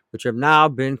Kentucky, which have now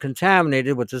been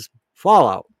contaminated with this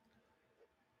fallout.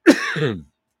 When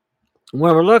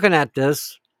we're looking at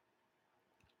this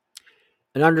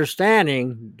and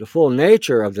understanding the full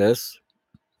nature of this,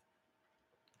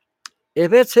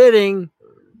 if it's hitting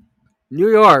New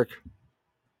York,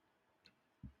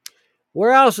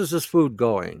 where else is this food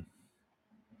going?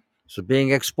 Is it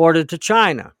being exported to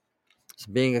China? Is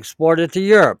it being exported to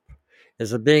Europe?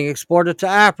 Is it being exported to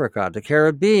Africa, the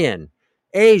Caribbean,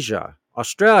 Asia,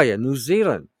 Australia, New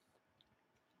Zealand,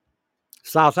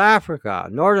 South Africa,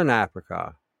 Northern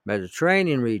Africa,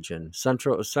 Mediterranean region,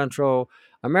 Central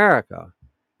America?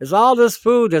 Is all this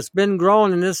food that's been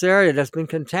grown in this area that's been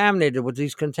contaminated with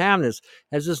these contaminants,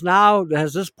 has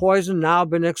this poison now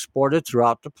been exported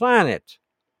throughout the planet?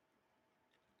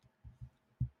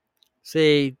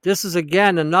 See, this is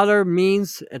again another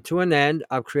means to an end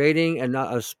of creating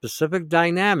a specific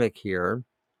dynamic here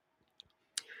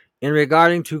in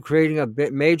regarding to creating a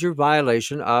major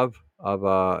violation of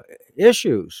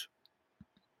issues.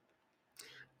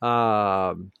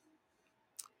 Let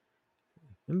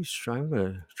me try. I'm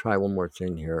going to try one more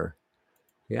thing here.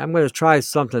 Yeah, I'm going to try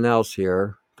something else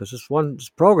here because this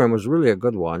program was really a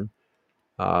good one.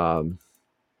 Thank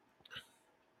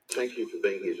you for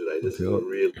being here today. This is a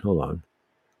real. Hold on.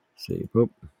 Let's see. Boop.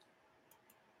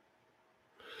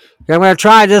 Okay, I'm going to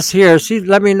try this here. See,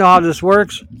 let me know how this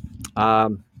works.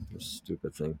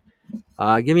 Stupid thing.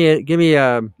 Give me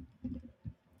your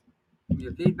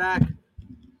feedback. Maybe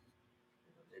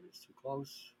it's too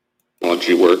close.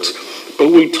 Technology works,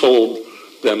 but we told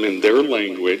them in their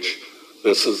language,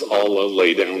 this is all a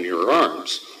lay down your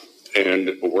arms, and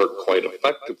it worked quite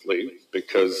effectively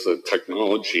because the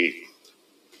technology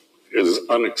is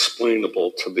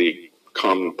unexplainable to the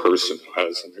common person who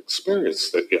hasn't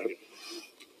experienced it yet.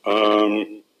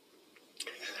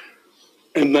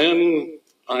 And then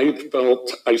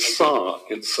I saw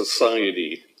in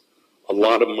society a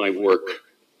lot of my work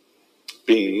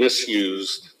being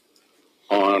misused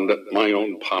on my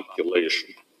own population.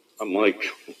 I'm like,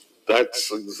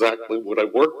 that's exactly what I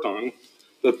worked on,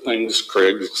 the things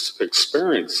Craig's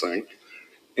experiencing.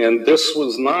 And this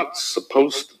was not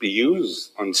supposed to be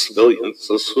used on civilians.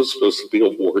 This was supposed to be a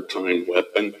wartime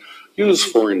weapon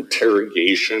used for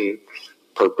interrogation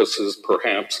purposes,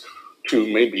 perhaps to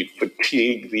maybe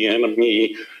fatigue the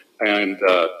enemy and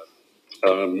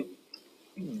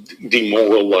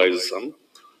demoralize them,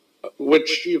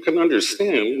 which you can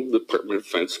understand the Department of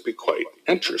Defense be quite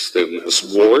interested in this.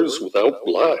 Wars without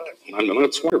blood. I mean,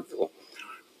 that's wonderful.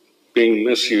 Being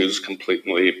misused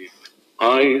completely.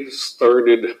 I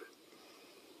started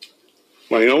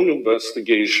my own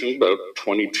investigation about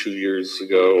 22 years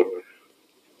ago.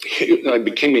 I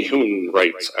became a human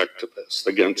rights activist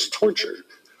against torture,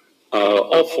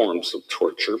 all forms of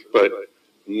torture, but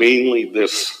mainly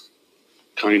this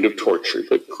kind of torture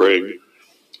that Craig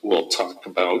will talk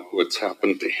about, what's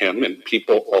happened to him and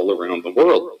people all around the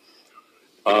world.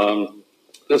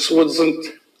 This wasn't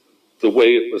the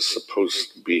way it was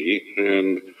supposed to be,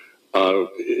 and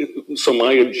so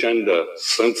my agenda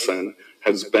since then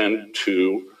has been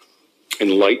to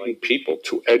enlighten people,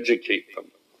 to educate them.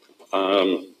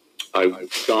 I've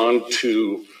gone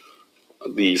to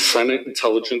the Senate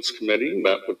Intelligence Committee,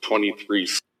 met with 23.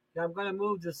 Yeah, I'm going to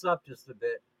move this up just a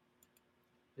bit.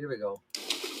 Here we go.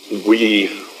 We,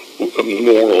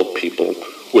 moral people,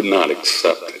 would not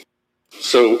accept it.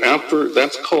 So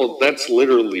that's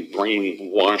literally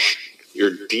brainwashed.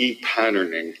 You're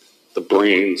de-patterning the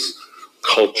brain's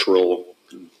cultural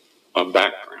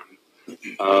background,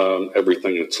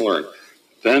 everything it's learned.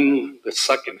 Then the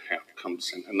second half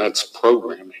comes in, and that's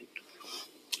programming.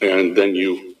 And then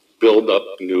you build up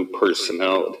new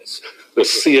personalities. The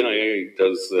CIA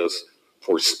does this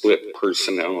for split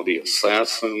personality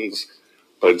assassins,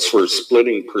 but it's for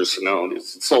splitting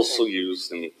personalities. It's also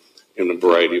used in a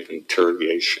variety of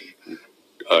interrogation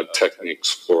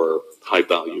techniques for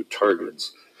high-value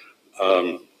targets.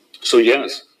 So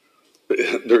yes,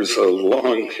 there's a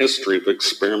long history of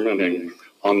experimenting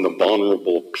on the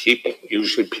vulnerable people,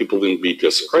 usually people who can be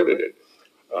discredited.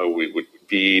 We would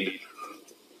feed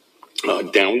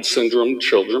Down syndrome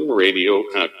children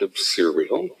radioactive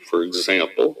cereal, for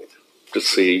example, to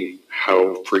see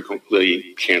how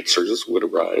frequently cancers would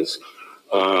arise.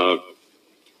 The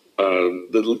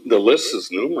list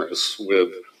is numerous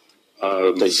with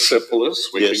syphilis.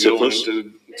 We could go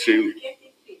into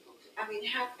I mean,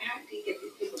 how do you get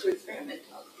these people to experiment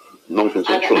on?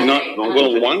 non-consensual.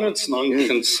 Well, one, it's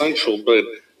non-consensual, but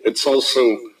it's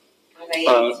also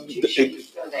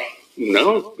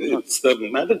no, it's the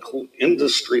medical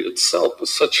industry itself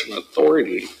is such an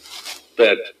authority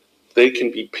that they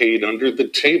can be paid under the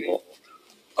table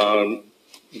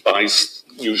by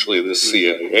usually the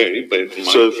CIA, but in my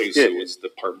case it was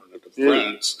Department of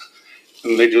Defense.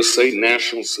 And they just say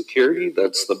national security,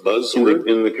 that's the buzzword.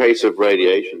 In the case of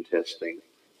radiation testing,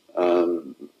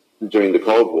 during the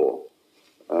Cold War,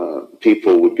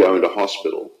 people would go into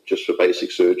hospital just for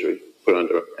basic surgery, put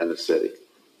under anesthetic,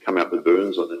 come out with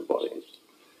burns on their bodies.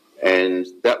 And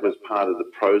that was part of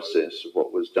the process of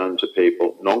what was done to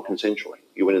people non-consensually.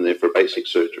 You went in there for basic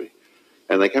surgery,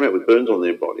 and they came out with burns on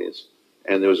their bodies,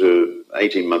 and there was a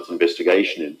 18-month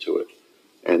investigation into it.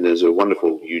 And there's a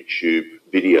wonderful YouTube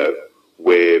video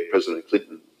where President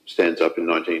Clinton stands up in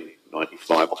October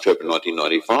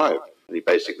 1995, and he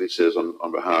basically says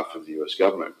on behalf of the US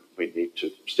government, we need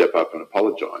to step up and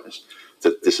apologise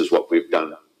that this is what we've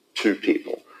done to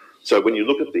people. So when you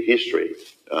look at the history,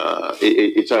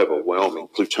 it's overwhelming.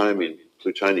 Plutonium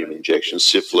injections,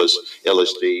 syphilis,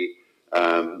 LSD,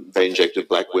 they injected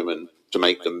black women to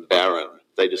make them barren.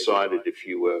 They decided if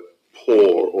you were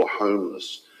poor or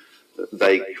homeless,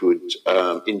 they could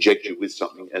inject you with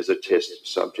something as a test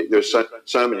subject. There's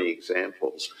so many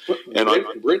examples. And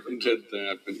Britain did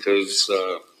that because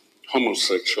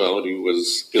homosexuality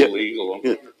was illegal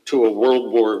to a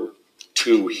World War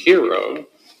II hero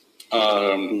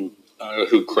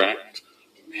who cracked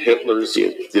Hitler's...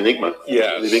 the Enigma.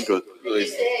 Yes. The Enigma.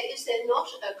 Is there not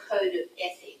a code of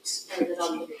ethics that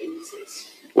underpins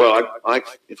this? Well,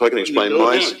 if I can explain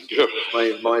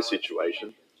my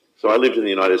situation. So I lived in the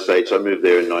United States. I moved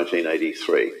there in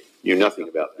 1983. Knew nothing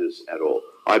about this at all.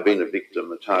 I've been a victim,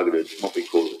 what we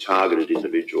call a targeted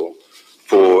individual,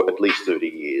 for at least 30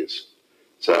 years.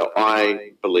 So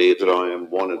I believe that I am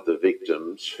one of the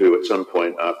victims who at some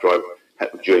point after I've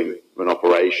had, during an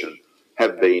operation,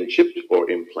 have been chipped or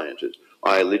implanted.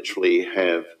 I literally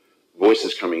have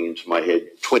voices coming into my head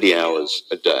 20 hours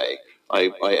a day. I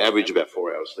average about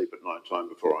 4 hours sleep at night time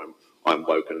before I'm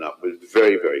woken up with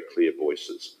very, very clear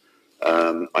voices.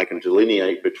 I can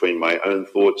delineate between my own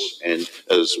thoughts and,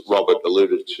 as Robert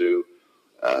alluded to,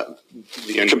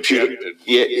 the computer.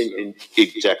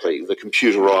 Exactly. The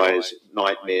computerized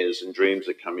nightmares and dreams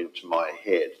that come into my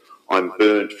head. I'm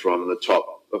burnt from the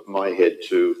top of my head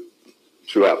to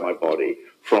throughout my body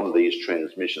from these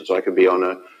transmissions. I can be on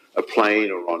a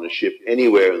plane or on a ship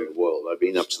anywhere in the world. I've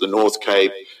been up to the North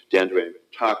Cape, down to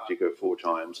Antarctica 4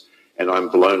 times, and I'm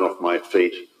blown off my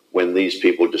feet when these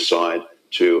people decide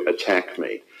to attack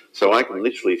me. So I can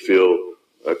literally feel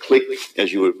a click,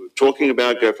 as you were talking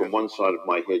about, go from one side of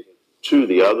my head to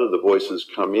the other. The voices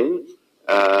come in,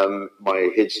 my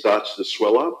head starts to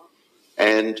swell up,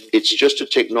 and it's just a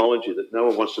technology that no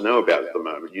one wants to know about at the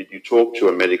moment. You talk to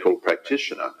a medical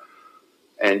practitioner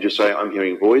and you say, I'm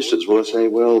hearing voices. Well, I say,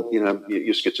 well,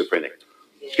 you're schizophrenic.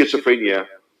 Schizophrenia,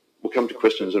 we'll come to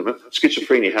questions in a minute.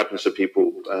 Schizophrenia happens to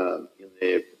people in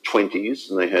their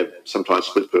 20s, and they have sometimes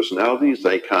split personalities.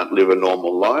 They can't live a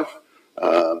normal life.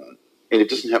 And it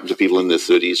doesn't happen to people in their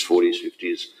 30s, 40s,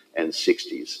 50s, and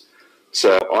 60s.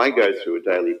 So I go through a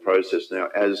daily process now,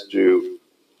 as do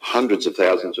hundreds of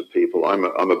thousands of people. I'm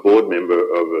a board member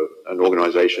of an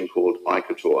organisation called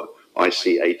ICATOR,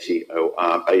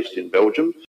 ICATOR, based in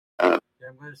Belgium. I'm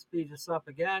going to speed this up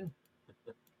again.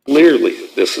 Clearly,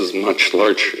 this is much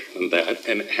larger than that,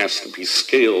 and it has to be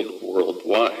scaled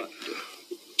worldwide.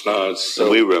 So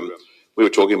we were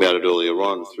talking about it earlier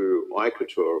on. Through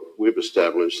ICATOR, we've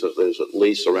established that there's at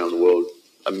least around the world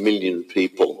 1 million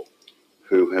people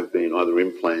who have been either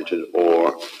implanted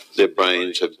or their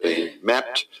brains have been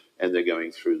mapped, and they're going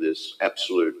through this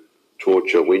absolute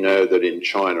torture. We know that in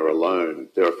China alone,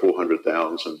 there are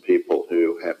 400,000 people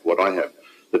who have what I have,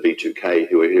 the B2K,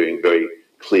 who are hearing very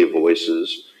clear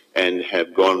voices and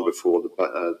have gone before the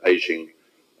Beijing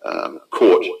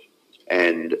court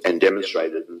and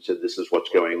demonstrated and said, this is what's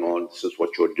going on, this is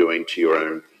what you're doing to your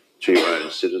own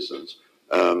citizens.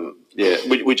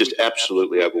 We're just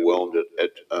absolutely overwhelmed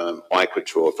at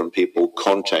ICATOR from people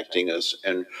contacting us.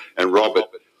 And Robert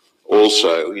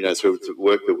also, through the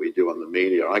work that we do on the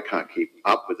media, I can't keep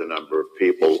up with the number of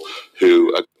people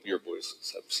who are. Your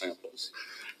voices have samples,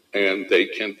 and they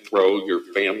can throw your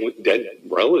family, dead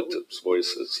relatives'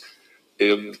 voices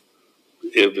if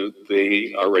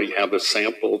they already have a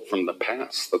sample from the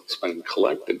past that's been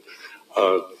collected.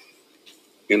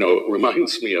 It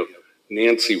reminds me of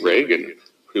Nancy Reagan,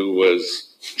 who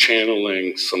was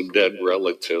channeling some dead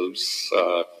relatives.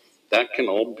 That can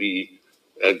all be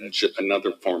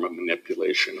another form of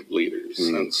manipulation of leaders.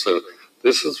 And so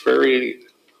this is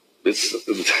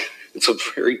it's a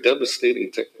very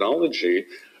devastating technology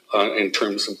in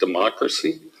terms of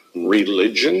democracy,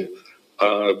 religion.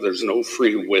 There's no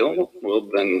free will. Well,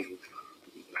 then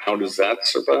how does that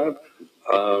survive?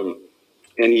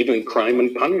 And even crime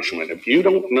and punishment. If you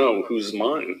don't know whose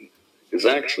mind is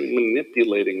actually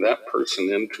manipulating that person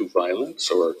into violence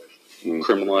or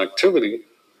criminal activity,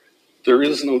 there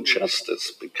is no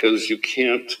justice, because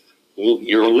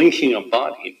you're linking a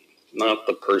body, not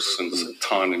the person's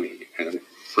autonomy and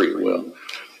free will.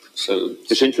 So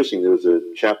it's interesting. There was a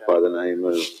chap by the name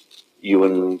of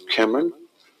Ewan Cameron,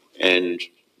 and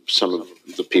some of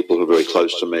the people who are very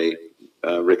close to me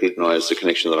recognise the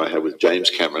connection that I have with James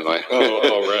Cameron. Right.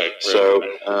 So,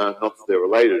 not that they're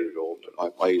related at all,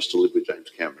 but I used to live with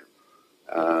James Cameron,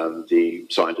 the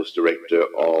scientist director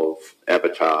of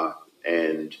Avatar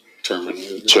and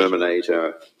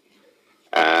Terminator.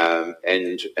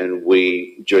 And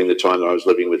we, during the time that I was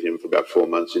living with him for about 4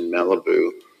 months in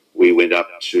Malibu, we went up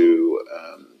to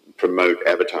promote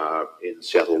Avatar in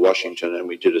Seattle, Washington, and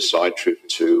we did a side trip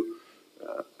to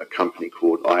a company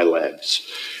called iLabs.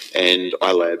 And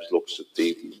iLabs looks at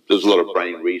there's a lot of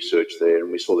brain research there,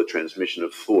 and we saw the transmission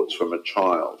of thoughts from a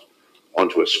child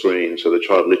onto a screen. So the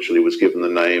child literally was given the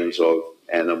names of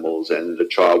animals, and the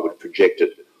child would project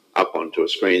it up onto a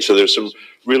screen. So there's some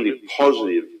really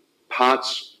positive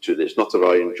parts to this. Not that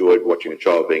I enjoyed watching a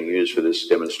child being used for this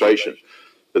demonstration,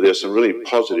 but there's some really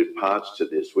positive parts to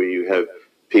this, where you have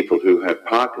people who have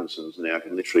Parkinson's now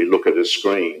can literally look at a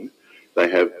screen. They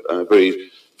have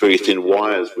very, very thin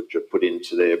wires which are put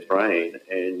into their brain,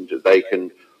 and they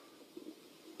can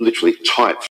literally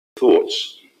type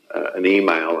thoughts, an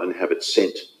email, and have it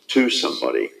sent to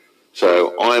somebody.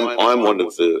 So I'm one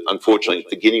of the, unfortunately,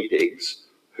 the guinea pigs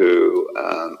who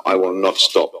I will not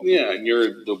stop. Yeah, and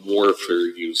you're the warfare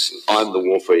uses. I'm the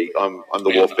warfare. I'm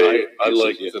the warfare. I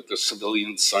like that the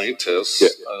civilian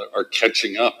scientists are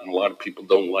catching up, and a lot of people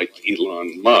don't like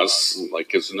Elon Musk,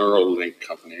 like his Neuralink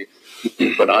company,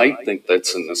 but I think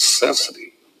that's a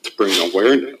necessity to bring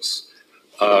awareness,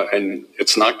 and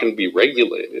it's not going to be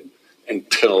regulated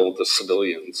until the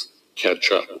civilians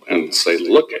catch up and say,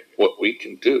 "Look at what we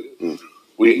can do.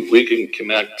 We can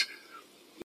connect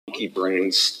monkey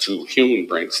brains to human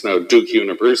brains." Now, Duke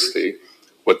University,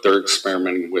 what they're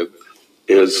experimenting with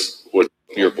is what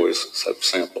your voices have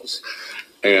samples,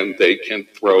 and they can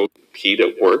throw heat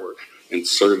at work,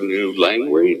 insert a new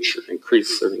language, or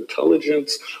increase their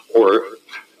intelligence, or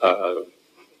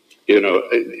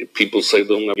people say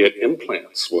they'll never get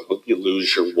implants. Well, you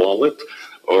lose your wallet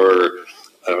or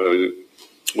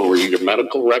your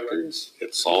medical records.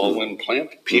 It's all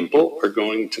implanted. People are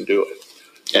going to do it.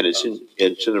 And it's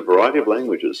in a variety of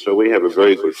languages. So we have a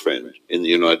very good friend in the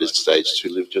United States who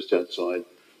lives just outside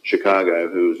Chicago,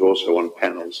 who's also on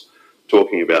panels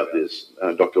talking about this,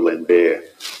 Dr. Len Baer,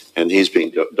 and he's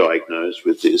been diagnosed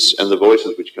with this. And the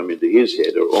voices which come into his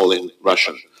head are all in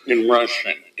Russian. In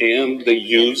Russian, and they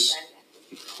use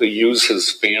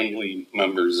his family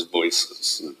members'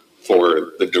 voices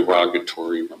for the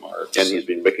derogatory remarks. And he's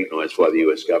been recognised by the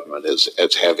US government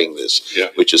as having this,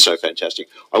 which is so fantastic.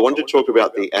 I wanted to talk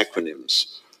about the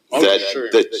acronyms that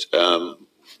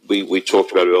we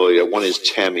talked about earlier. One is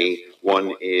TAMI,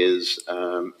 one is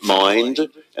MIND,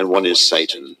 and one is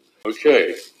Satan.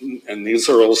 Okay, and these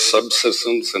are all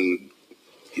subsystems and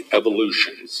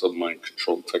evolutions of mind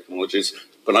control technologies.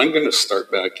 But I'm going to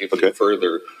start back even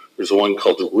further. There's one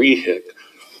called REHIC,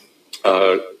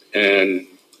 and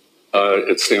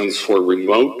it stands for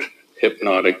Remote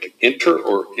Hypnotic Inter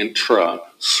or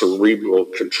Intra-Cerebral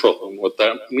Control. And what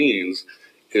that means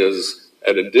is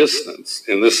at a distance,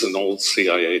 and this is an old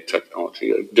CIA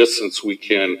technology, at a distance we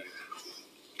can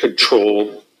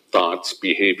control thoughts,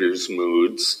 behaviors,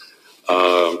 moods,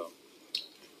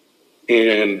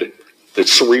 and the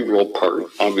cerebral part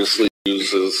obviously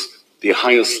uses the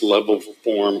highest level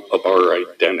form of our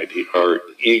identity, our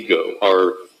ego,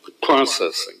 our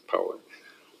processing power,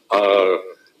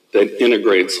 that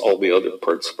integrates all the other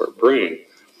parts of our brain.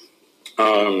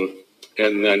 That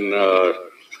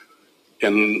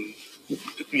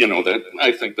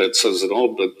I think that says it all.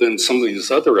 But then some of these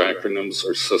other acronyms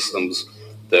or systems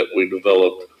that we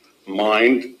developed.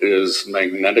 Mind is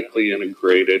magnetically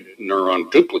integrated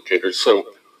neuron duplicator, so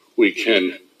we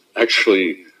can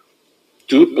actually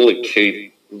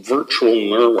duplicate virtual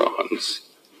neurons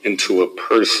into a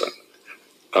person,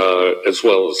 as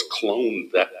well as clone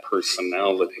that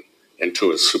personality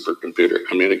into a supercomputer.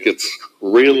 I mean, it gets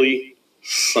really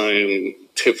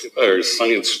scientific or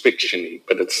science fiction-y,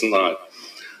 but it's not.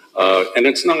 And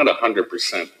it's not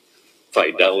 100%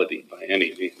 fidelity by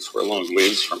any means. We're a long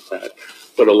ways from that.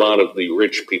 But a lot of the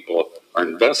rich people are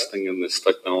investing in this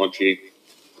technology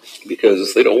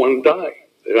because they don't want to die.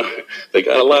 They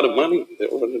got a lot of money. They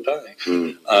don't want to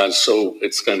die. So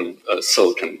it's kind of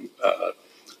silicon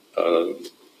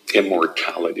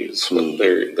immortality is what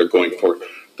they're going for.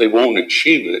 They won't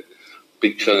achieve it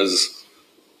because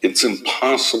it's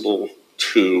impossible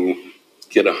to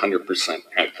get 100%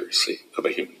 accuracy of a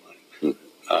human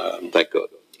mind. Thank God.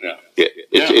 Yeah. Yeah.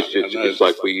 It's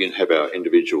like we have our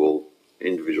individual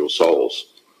souls,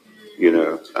 you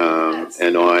know,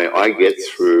 and I get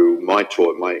through my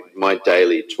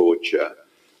daily torture,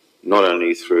 not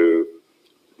only through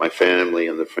my family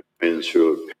and the friends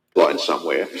who are blind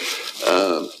somewhere.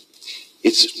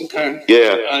 It's Okay.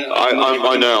 yeah.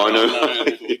 I know.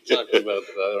 We'll talk about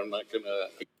that. I'm not gonna.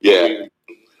 Yeah.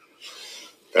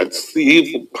 That's the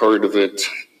evil part of it.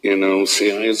 You know,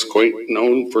 CIA is quite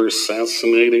known for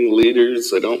assassinating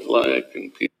leaders they don't like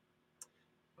and people.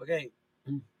 Okay.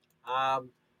 I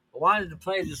wanted to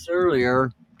play this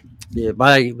earlier, but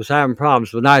I was having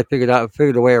problems. But now I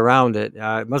figured a way around it.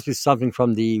 It must be something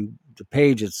from the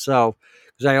page itself,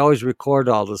 because I always record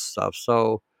all this stuff.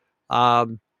 So,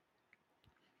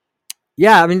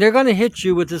 yeah, I mean, they're going to hit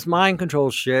you with this mind control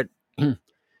shit.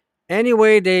 Any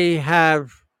way they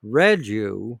have read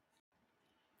you.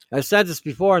 I said this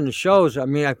before in the shows. I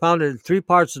mean, I found it in 3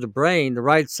 parts of the brain. The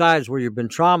right side is where you've been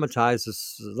traumatized.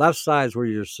 The left side is where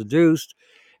you're seduced.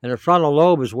 And the frontal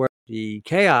lobe is where the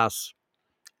chaos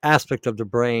aspect of the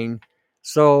brain.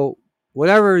 So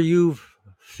whatever you've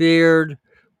feared,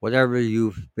 whatever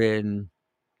you've been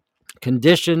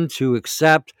conditioned to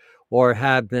accept, or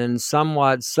have been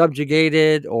somewhat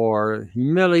subjugated or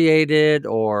humiliated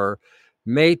or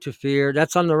made to fear,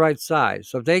 that's on the right side.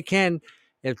 So if they can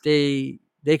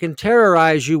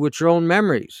terrorize you with your own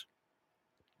memories,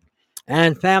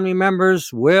 and family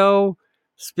members will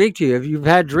speak to you. If you've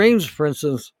had dreams, for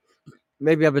instance,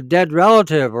 maybe of a dead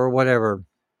relative or whatever,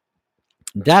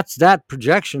 that's that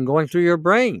projection going through your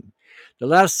brain. The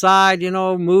left side,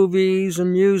 movies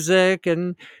and music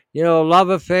and, love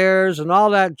affairs and all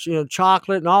that,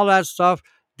 chocolate and all that stuff,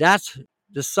 that's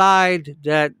the side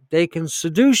that they can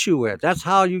seduce you with. That's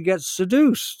how you get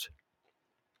seduced.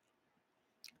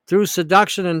 Through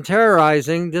seduction and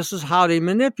terrorizing, this is how they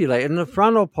manipulate. And the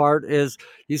frontal part is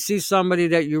you see somebody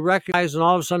that you recognize, and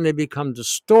all of a sudden they become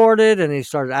distorted and they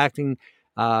start acting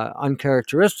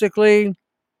uncharacteristically.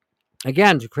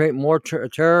 Again, to create more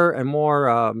terror and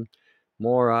more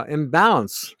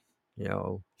imbalance,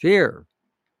 fear.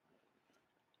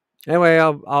 Anyway,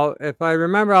 I'll if I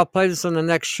remember, I'll play this on the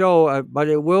next show, but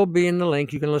it will be in the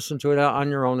link. You can listen to it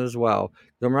on your own as well.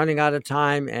 I'm running out of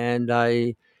time, and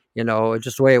it's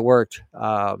just the way it worked.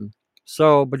 But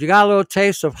you got a little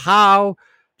taste of how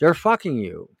they're fucking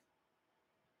you.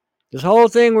 This whole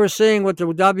thing we're seeing with the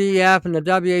WEF and the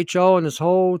WHO and this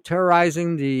whole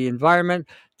terrorizing the environment,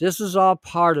 this is all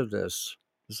part of this.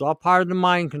 This is all part of the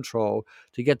mind control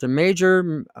to get the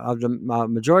majority of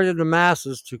the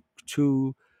masses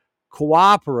to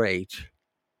cooperate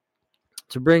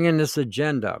to bring in this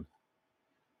agenda.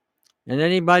 And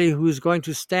anybody who's going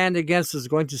to stand against is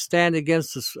going to stand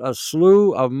against a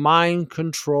slew of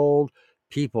mind-controlled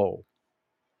people.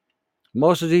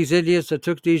 Most of these idiots that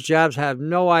took these jobs have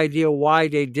no idea why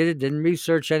they did it, didn't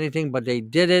research anything, but they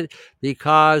did it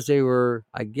because they were,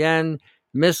 again,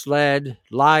 misled,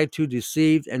 lied to,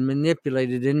 deceived, and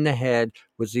manipulated in the head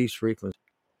with these frequencies.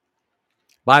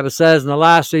 Bible says in the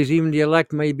last days, even the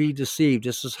elect may be deceived.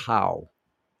 This is how.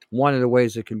 One of the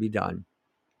ways it can be done.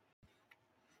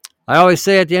 I always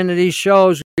say at the end of these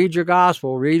shows, read your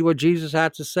gospel, read what Jesus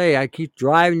had to say. I keep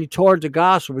driving you toward the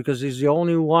gospel because he's the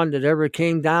only one that ever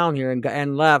came down here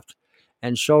and left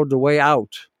and showed the way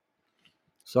out.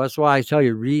 So that's why I tell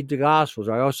you, read the gospels.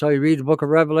 I also tell you, read the book of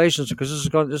Revelations, because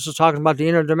this is talking about the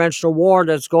interdimensional war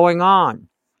that's going on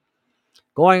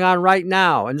right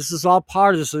now. And this is all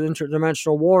part of this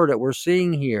interdimensional war that we're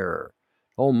seeing here.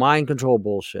 Oh, mind control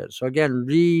bullshit. So again,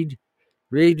 read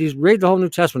the whole New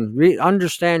Testament.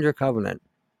 Understand your covenant.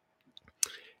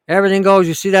 Everything goes.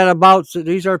 You see that about. So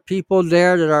these are people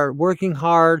there that are working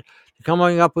hard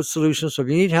coming up with solutions. So if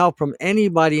you need help from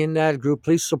anybody in that group,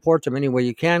 please support them any way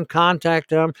you can. Contact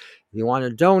them. If you want to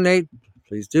donate,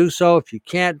 please do so. If you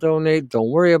can't donate,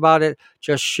 don't worry about it.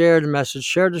 Just share the message.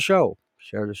 Share the show.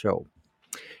 Share the show.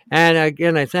 And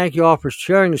again, I thank you all for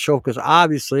sharing the show because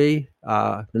obviously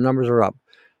the numbers are up.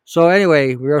 So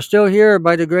anyway, we are still here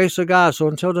by the grace of God. So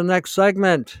until the next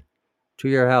segment, to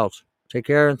your health. Take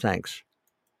care and thanks.